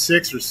counted like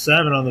 6 or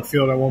 7 on the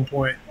field at one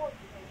point.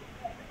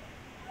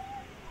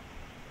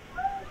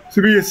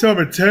 So we get some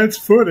intense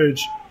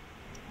footage.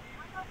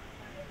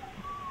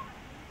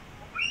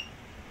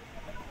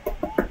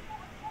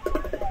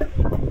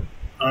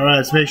 All right,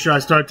 let's make sure I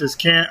start this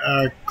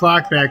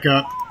clock back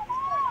up.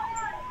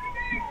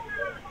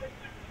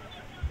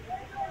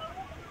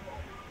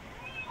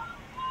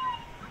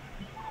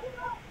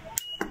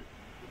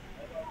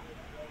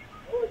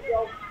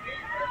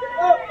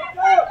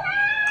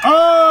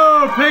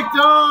 Oh, picked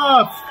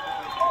off.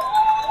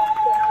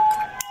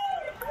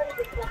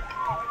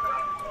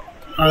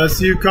 All right, let's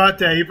see who caught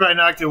that. He probably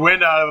knocked the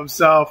wind out of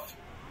himself.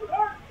 Hey,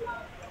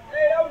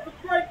 that was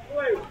a great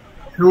play.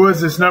 Who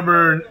was this,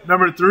 number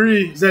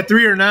 3? Is that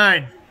 3 or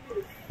 9?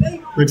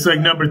 Looks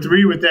like number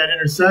 3 with that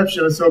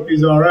interception. Let's hope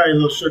he's all right. A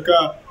little shook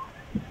up.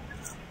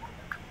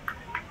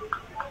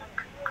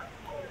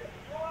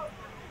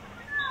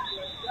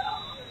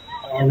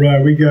 All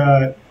right, we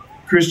got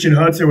Christian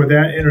Hudson with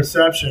that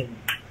interception.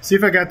 See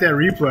if I got that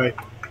replay.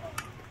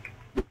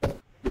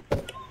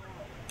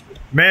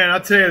 Man,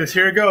 I'll tell you this.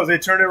 Here it goes. They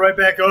turned it right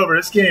back over.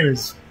 This game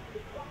is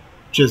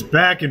just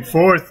back and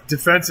forth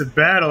defensive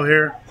battle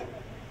here.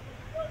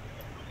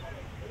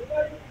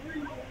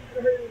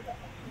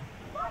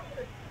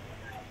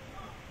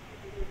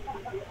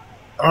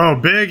 Oh,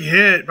 big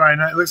hit by,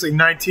 it looks like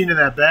 19 in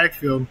that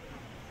backfield.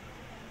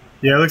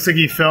 Yeah, it looks like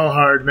he fell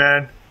hard,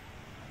 man.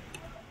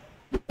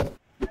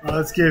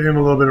 Let's give him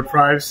a little bit of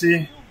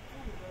privacy.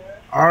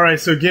 All right,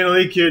 so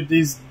Ginn, kid,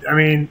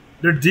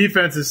 their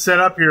defense is set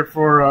up here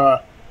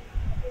for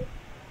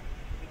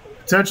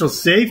potential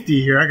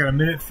safety here. I got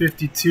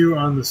 1:52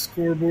 on the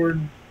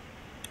scoreboard.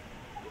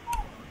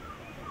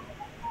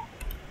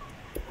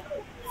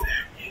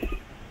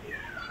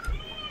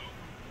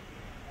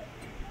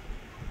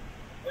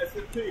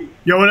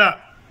 Yo, what up?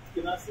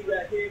 Can I see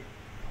that hit?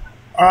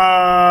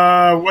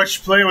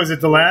 Which play was it?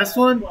 The last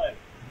one?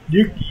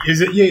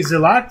 Is it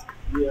locked?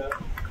 Yeah.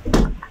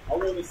 I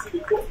want to see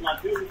the court. My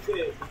dude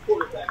said the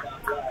quarterback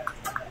outside.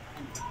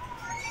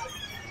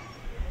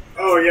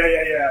 Oh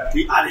yeah. I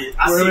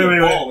see the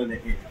ball in the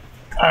hand.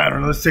 I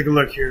don't know. Let's take a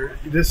look here.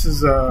 This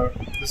is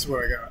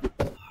what I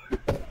got.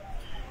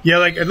 Yeah,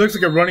 like it looks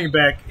like a running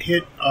back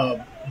hit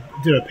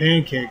did a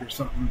pancake or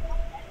something.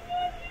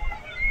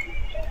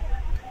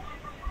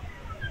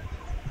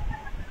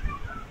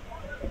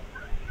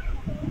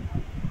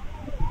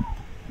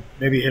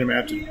 Maybe he hit him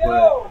after the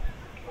play.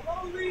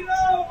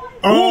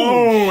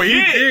 Oh,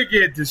 he did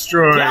get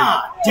destroyed.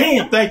 God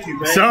damn, thank you,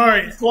 man.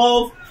 Sorry. It's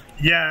close.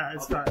 Yeah,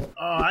 it's not.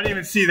 Oh, I didn't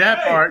even see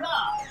that part.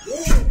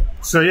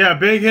 So, yeah,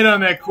 big hit on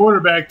that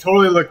quarterback.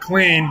 Totally looked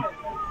clean.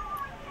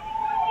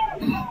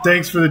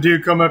 Thanks for the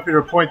dude coming up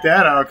here to point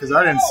that out because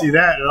I didn't see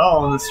that at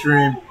all on the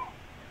stream.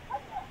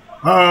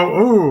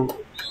 Oh, ooh.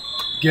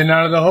 Getting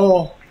out of the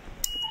hole.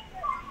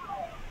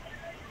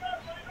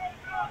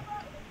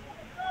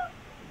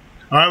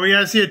 All right, we got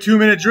to see a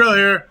 2-minute drill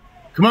here.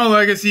 Come on,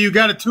 Legacy. You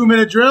got a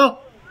 2-minute drill?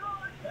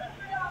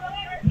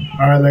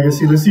 All right,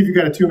 Legacy. Let's see if you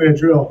got a 2-minute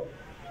drill.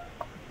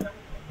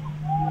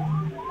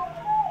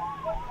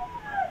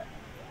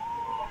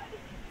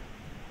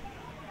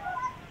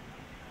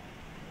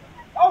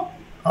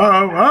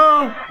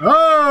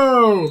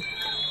 Oh!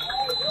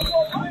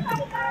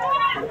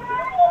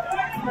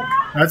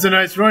 That's a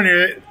nice run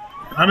here.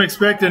 I'm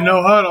expecting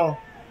no huddle.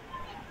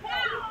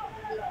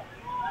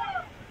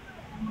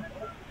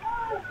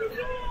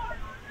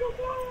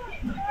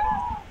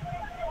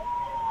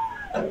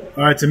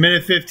 All right, it's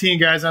 1:15,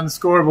 guys, on the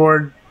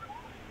scoreboard.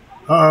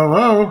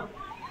 Oh.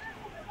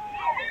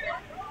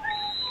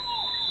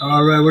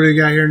 All right, what do we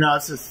got here now?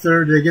 It's the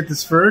 3rd. Did they get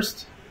this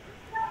first?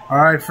 All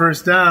right,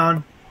 first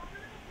down.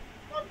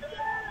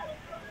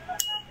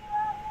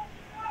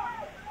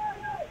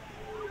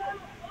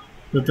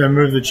 Let them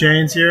move the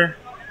chains here.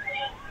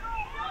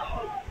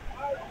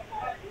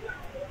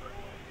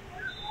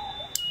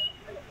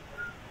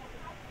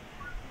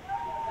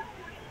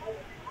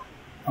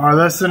 All right,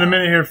 less than a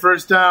minute here.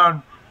 First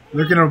down.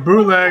 Looking at a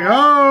bootleg.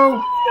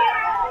 Oh!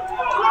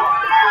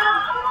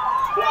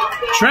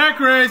 Track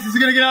race. Is he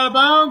going to get out of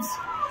bounds?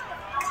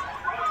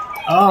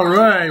 All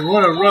right.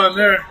 What a run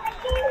there.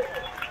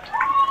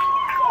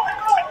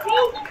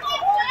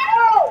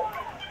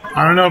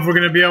 I don't know if we're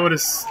going to be able to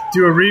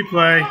do a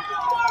replay.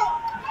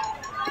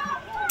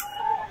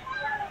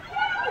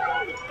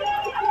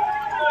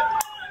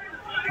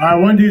 All right,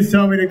 one dude's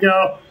telling me to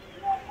go.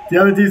 The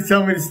other dude's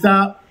telling me to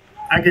stop.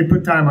 I can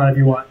put time on it if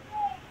you want.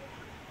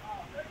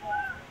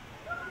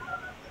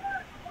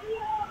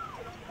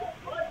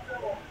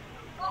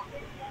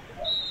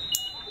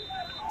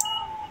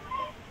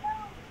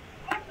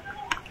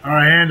 All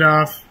right,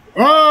 handoff.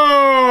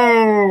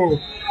 Oh!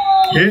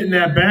 Hitting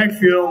that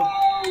backfield.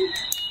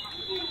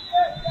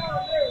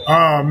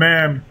 Oh,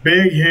 man.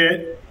 Big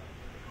hit.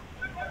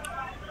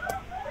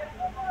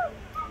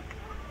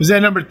 Was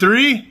that number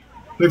 3?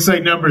 Looks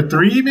like number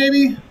 3,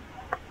 maybe?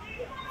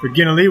 We're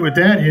getting a lead with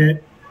that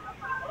hit.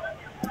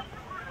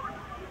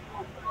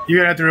 You're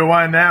going to have to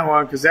rewind that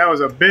one because that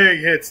was a big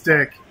hit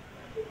stick.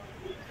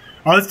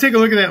 Oh, let's take a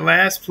look at that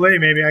last play.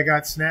 Maybe I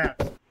got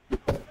snapped.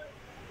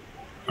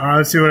 All right,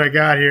 let's see what I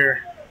got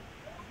here.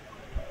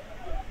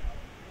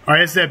 All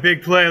right, it's that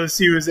big play. Let's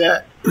see who's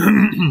that.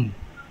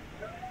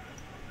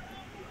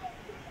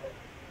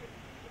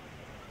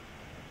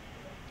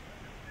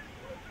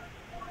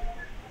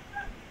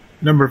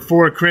 Number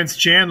 4, Prince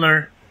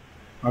Chandler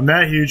on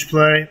that huge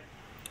play.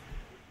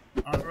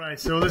 All right,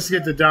 so let's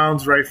get the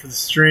downs right for the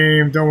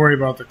stream. Don't worry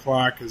about the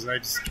clock because I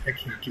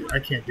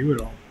can't do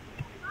it all.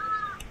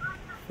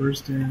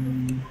 First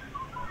and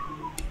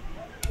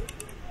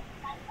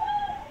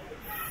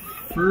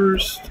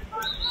first.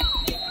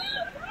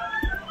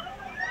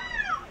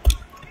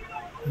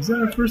 Is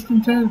that a 1st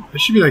and 10? It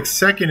should be like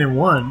 2nd and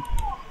 1.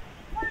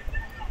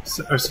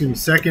 Excuse me,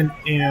 2nd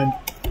and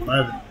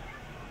 11.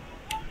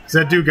 Because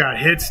that dude got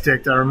hit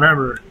sticked, I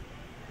remember.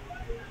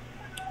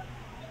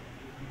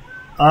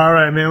 All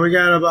right, man, we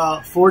got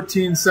about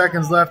 14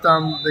 seconds left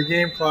on the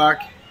game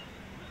clock.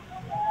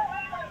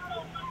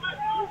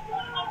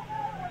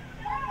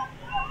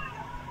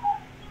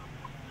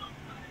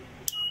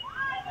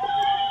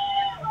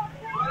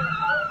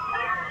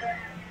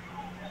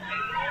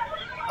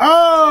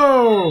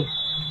 Oh!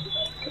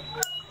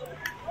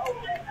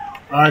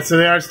 All right, so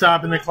they are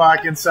stopping the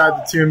clock inside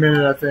the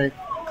 2-minute, I think.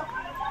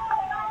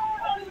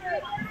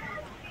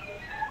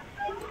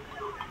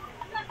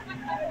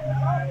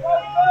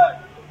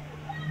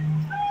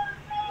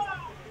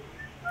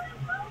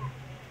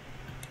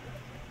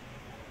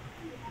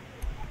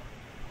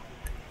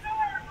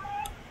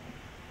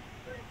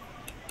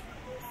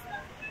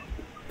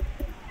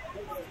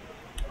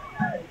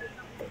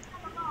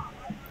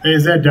 Hey,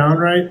 is that down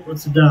right?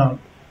 What's the down?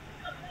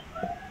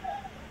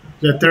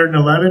 Is that 3rd and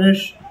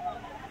 11-ish?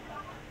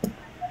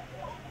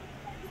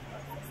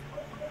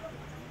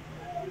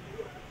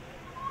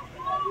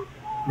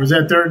 Or is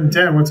that 3rd and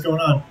 10? What's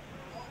going on?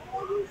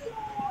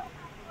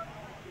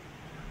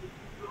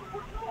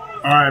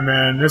 All right,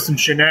 man. There's some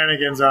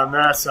shenanigans on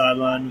that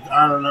sideline.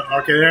 I don't know.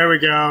 Okay, there we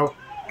go.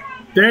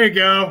 There you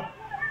go.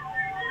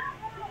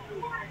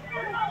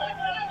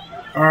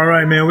 All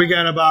right, man. We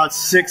got about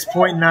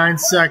 6.9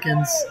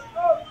 seconds.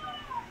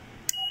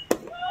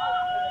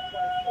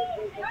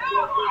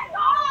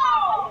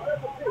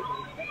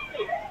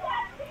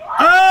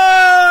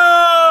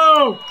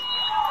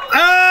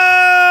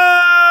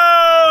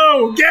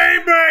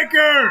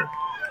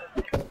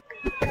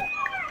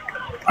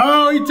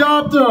 Oh, he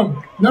topped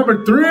him.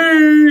 Number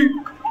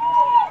 3.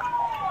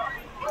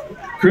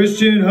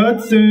 Christian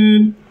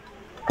Hudson.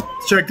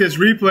 Let's check this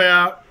replay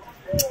out.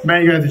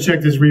 Man, you have to check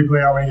this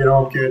replay out when you get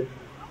home, kid.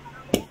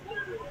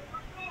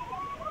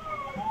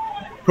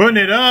 Putting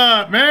it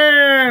up.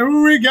 Man,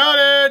 ooh, we got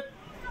it.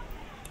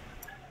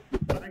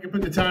 I can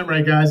put the time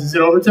right, guys. Is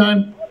it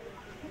overtime?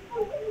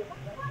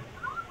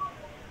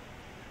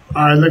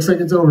 All right, looks like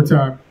it's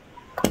overtime.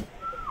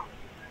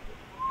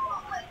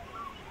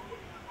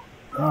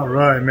 All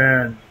right,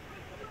 man.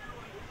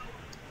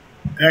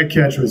 That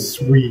catch was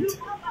sweet.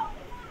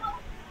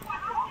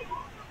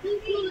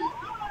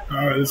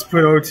 All right, let's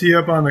put OT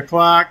up on the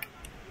clock.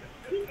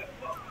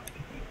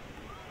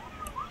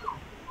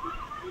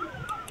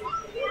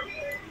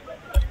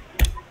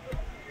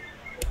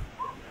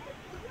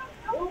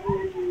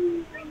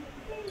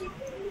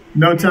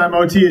 No time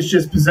OT, it's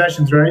just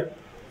possessions, right?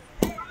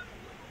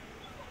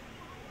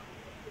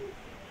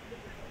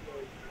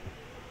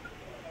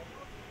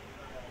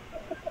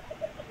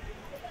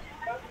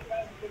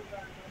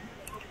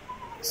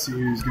 See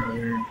who's got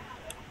here.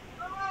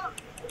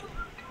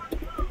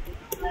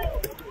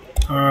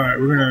 Alright,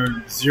 we're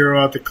going to zero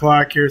out the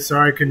clock here.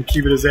 Sorry I couldn't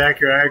keep it as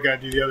accurate. I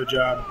got to do the other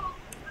job.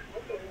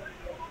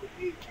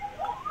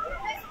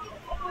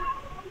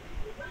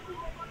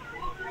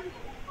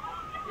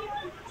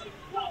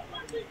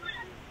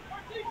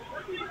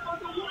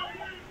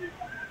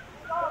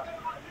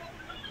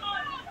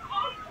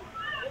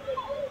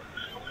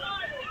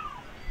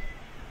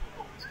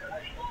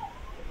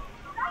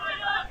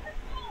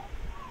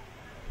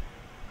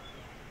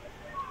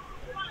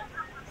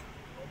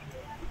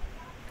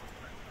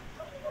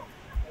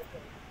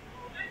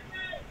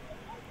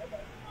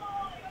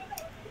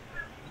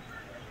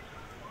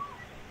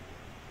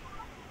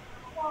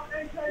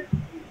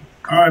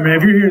 All right, man,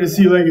 if you're here to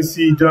see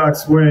Legacy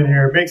Ducks win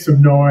here, make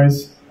some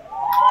noise.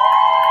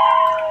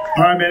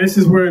 All right, man, this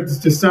is where it's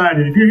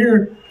decided. If you're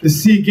here to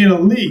see Ginn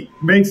Elite,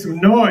 make some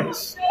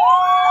noise.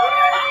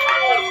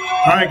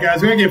 All right,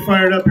 guys, we're gonna get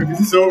fired up here because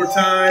this is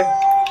overtime.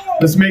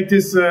 Let's make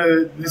this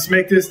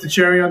the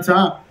cherry on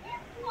top.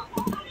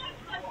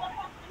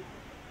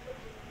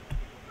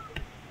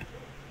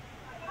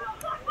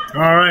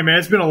 All right, man.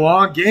 It's been a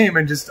long game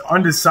and just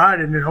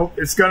undecided, and hope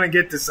it's gonna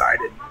get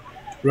decided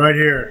right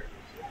here.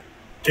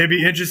 It'd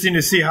be interesting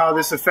to see how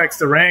this affects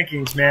the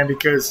rankings, man.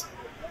 Because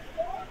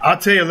I'll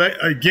tell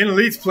you, Ginn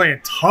Elite's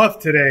playing tough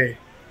today.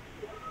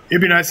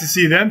 It'd be nice to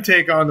see them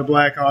take on the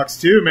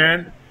Blackhawks too,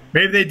 man.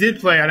 Maybe they did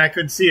play and I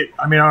couldn't see it.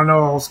 I mean, I don't know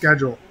the whole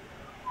schedule.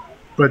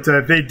 But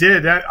if they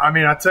did, I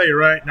mean, I'll tell you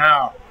right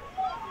now,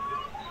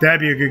 that'd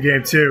be a good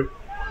game too.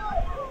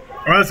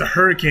 Oh, that's the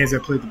Hurricanes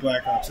that played the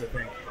Blackhawks, I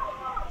think.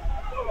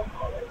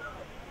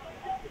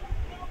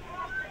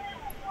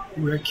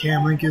 Ooh, that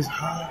cam link is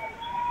hot.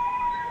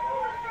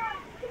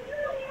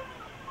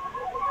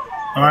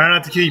 All right, I don't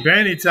have to keep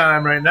any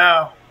time right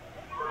now.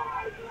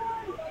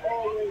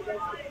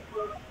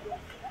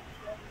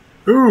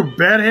 Ooh,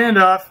 bad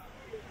handoff.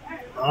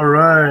 All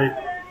right.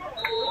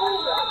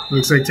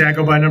 Looks like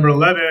tackle by number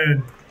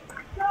 11.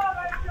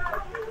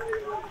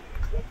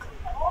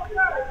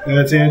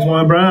 That's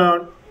Antoine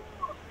Brown.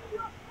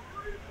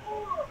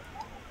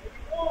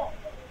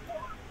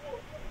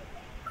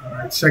 All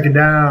right, second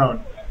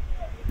down.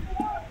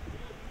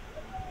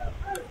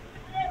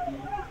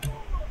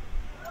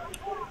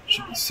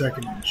 Should be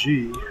second and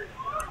G.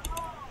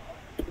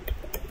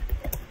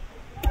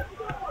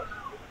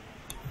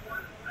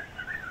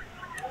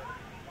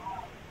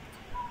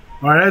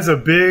 All right, that's a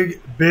big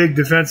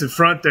defensive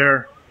front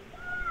there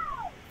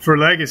for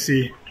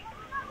Legacy.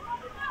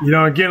 You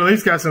know, again, at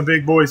least got some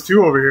big boys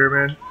too over here,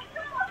 man.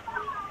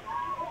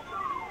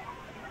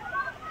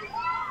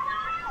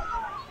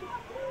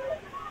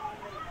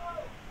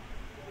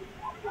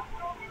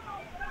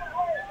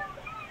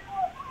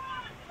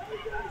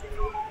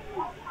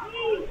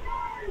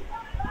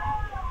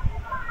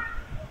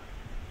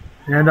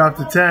 Hand off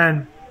to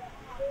 10.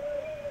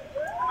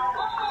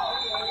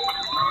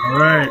 All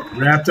right,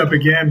 wrapped up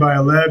again by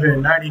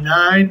 11.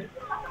 99.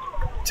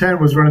 10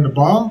 was running the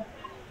ball.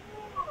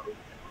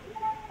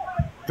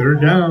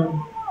 Third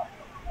down.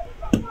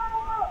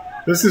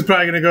 This is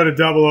probably going to go to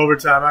double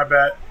overtime, I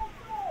bet.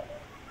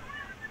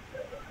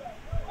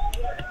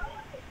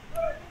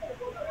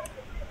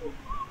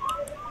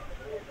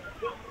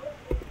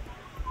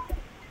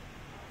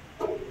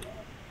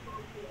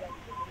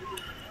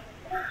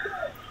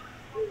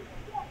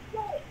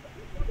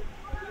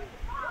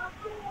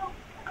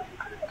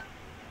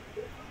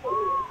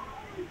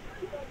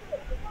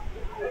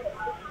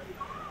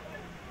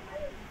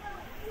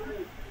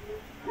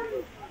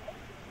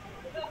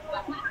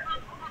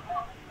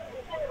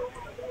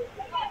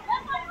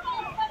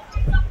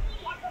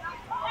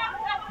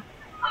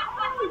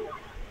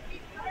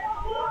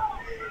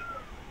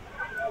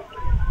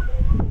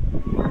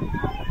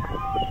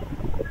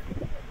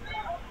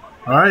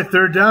 All right,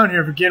 third down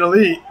here for Ginn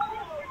Elite.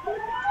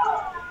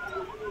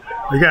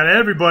 We got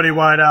everybody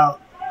wide out.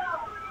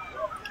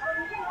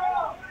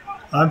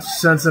 I'm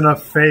sensing a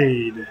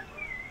fade.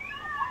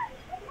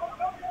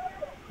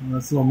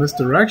 That's a little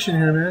misdirection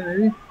here, man,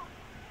 maybe.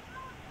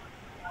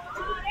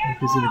 I think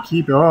he's going to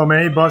keep it. Oh,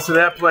 man, he busted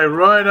that play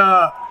right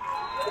up.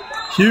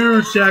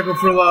 Huge tackle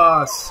for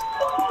loss.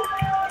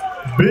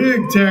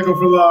 Big tackle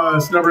for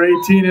loss. Number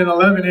 18 and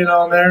 11 in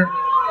on there.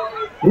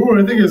 Ooh,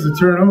 I think it's a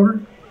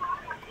turnover.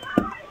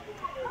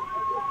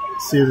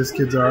 See if this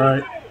kid's all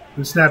right.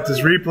 We snapped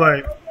this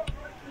replay.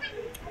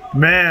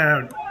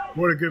 Man,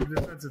 what a good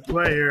defensive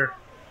play here.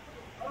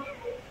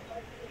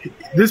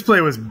 This play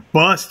was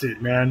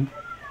busted, man.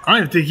 I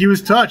don't even think he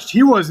was touched.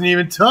 He wasn't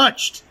even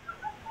touched.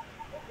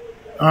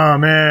 Oh,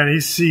 man,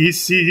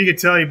 you could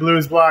tell he blew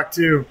his block,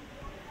 too.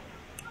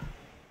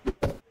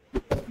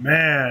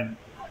 Man,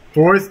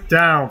 fourth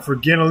down for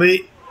Ginn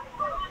Elite.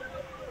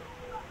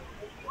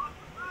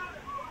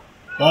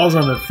 Ball's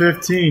on the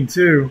 15,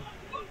 too.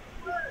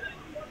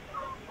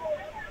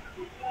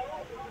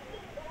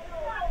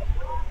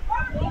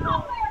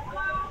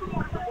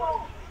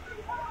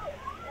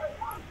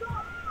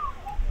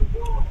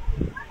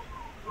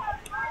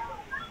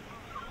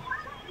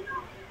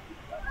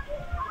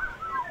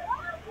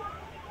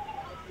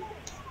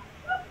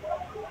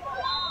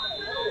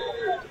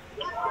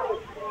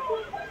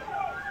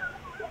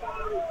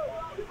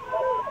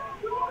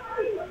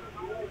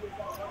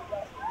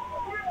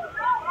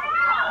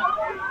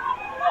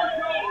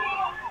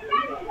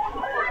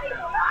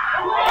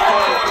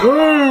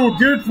 Ooh,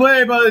 good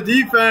play by the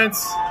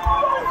defense.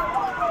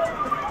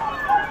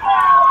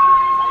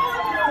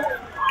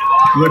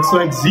 Looks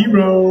like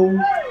 0.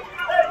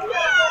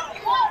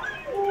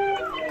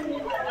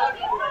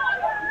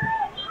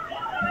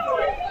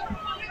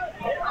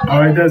 All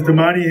right, does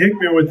Damani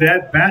Hickman with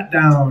that bat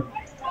down.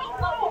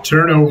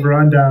 Turnover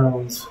on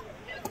downs.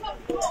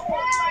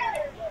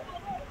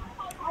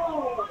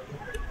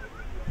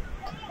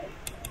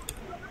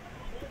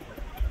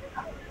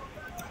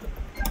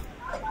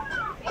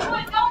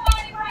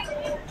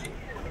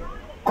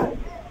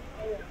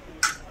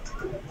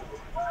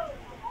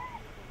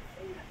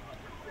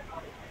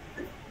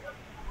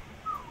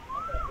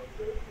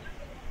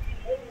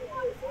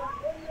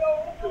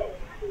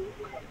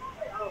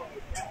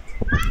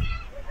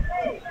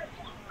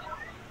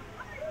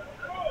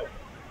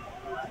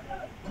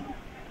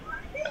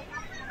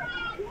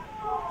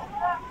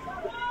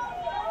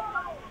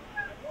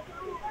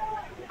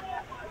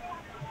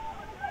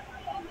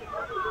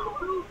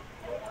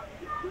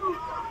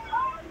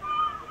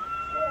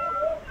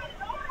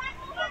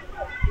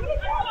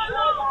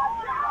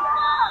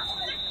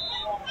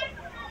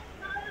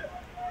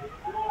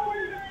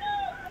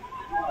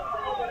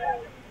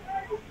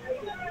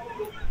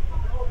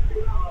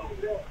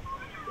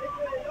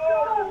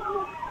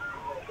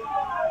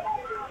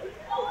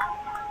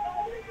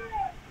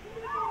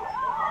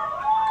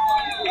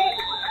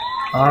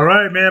 All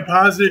right, man.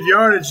 Positive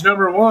yardage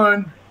number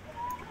 1.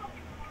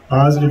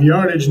 Positive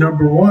yardage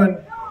number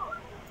 1.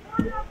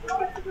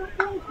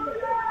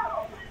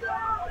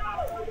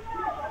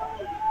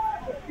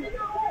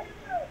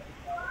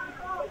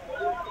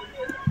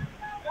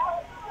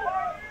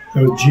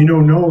 That was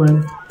Gino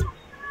Nolan.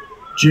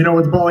 Gino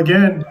with the ball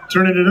again,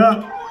 turning it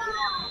up.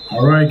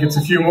 All right, gets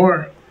a few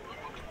more.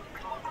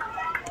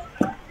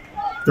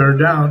 3rd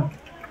down.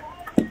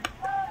 All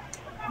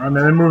right,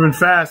 man, they're moving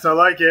fast. I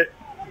like it.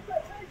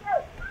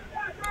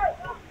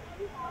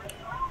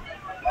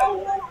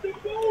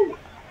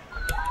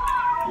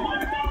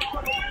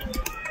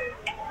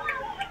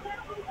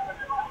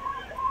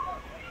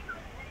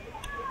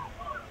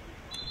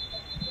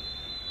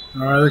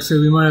 All right, looks like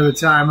we might have a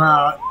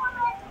timeout.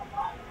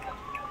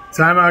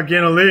 Timeout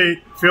getting elite,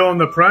 feeling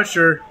the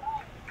pressure.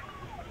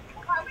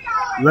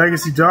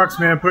 Legacy Ducks,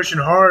 man, pushing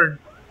hard.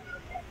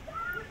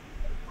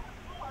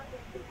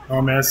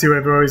 Oh, man, let's see what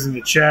everybody's in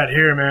the chat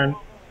here, man.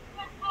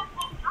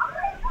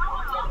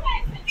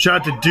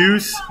 Shout out to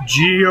Deuce,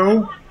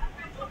 Geo,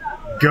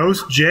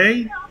 Ghost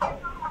J.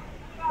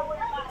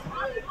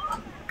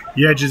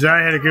 Yeah,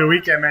 Josiah had a good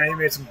weekend, man. He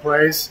made some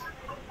plays.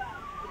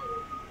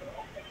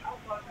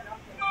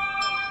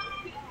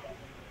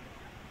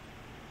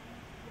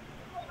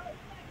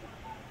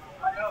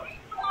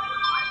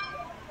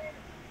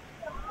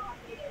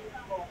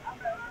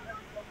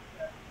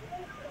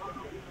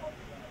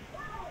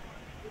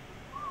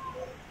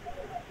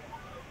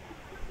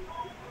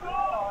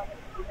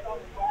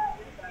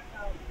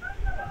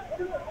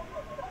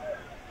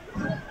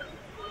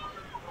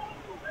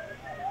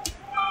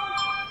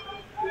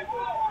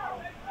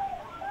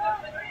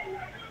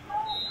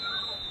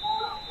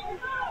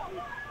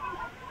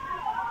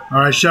 All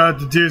right, shout out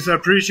to Deuce. I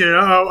appreciate it.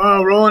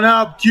 Oh, rolling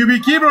out.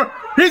 QB keeper.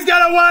 He's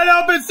got a wide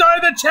open.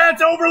 Sorry, the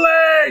chance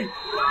overlay.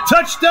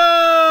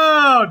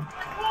 Touchdown.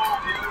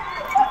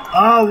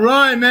 All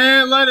right,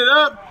 man. Light it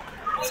up.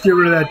 Let's get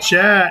rid of that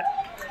chat.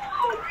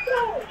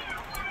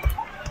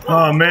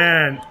 Oh,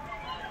 man.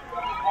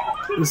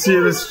 Let's see.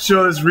 Let's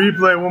show this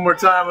replay one more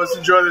time. Let's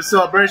enjoy this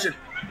celebration.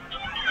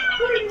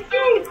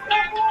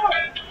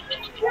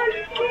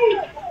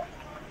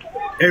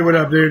 Hey, what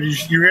up, dude?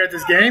 You here at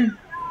this game?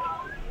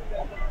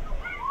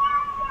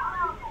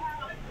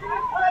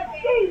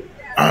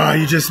 Oh,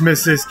 you just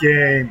missed this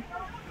game.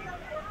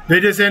 They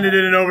just ended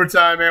it in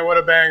overtime, man. What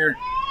a banger.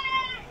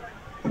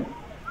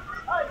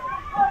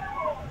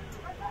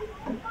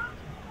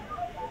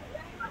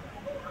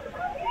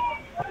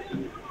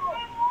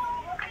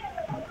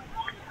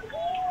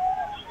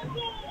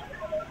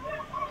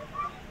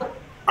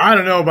 I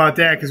don't know about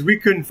that because we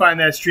couldn't find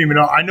that stream at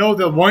all. I know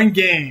the one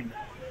game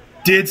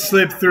did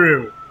slip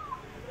through.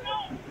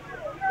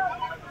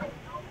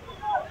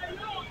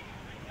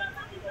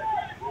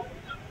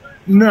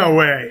 No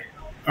way.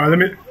 Let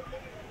me.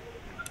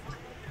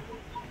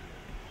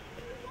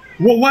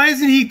 Well, why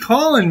isn't he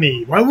calling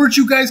me? Why weren't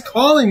you guys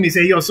calling me?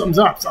 Say, yo, something's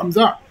up. Something's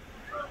up.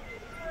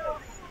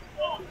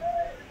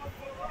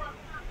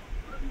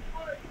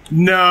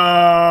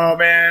 No,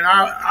 man.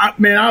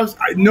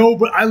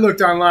 But I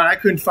looked online. I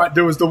couldn't find.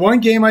 There was the one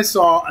game I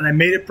saw, and I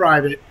made it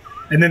private.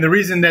 And then the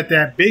reason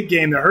that big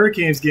game, the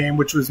Hurricanes game,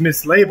 which was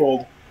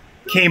mislabeled,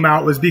 came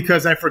out was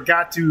because I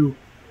forgot to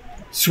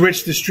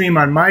switch the stream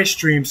on my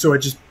stream, so it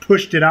just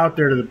pushed it out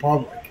there to the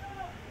public.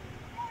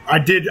 I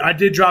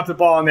did drop the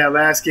ball in that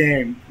last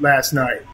game last night.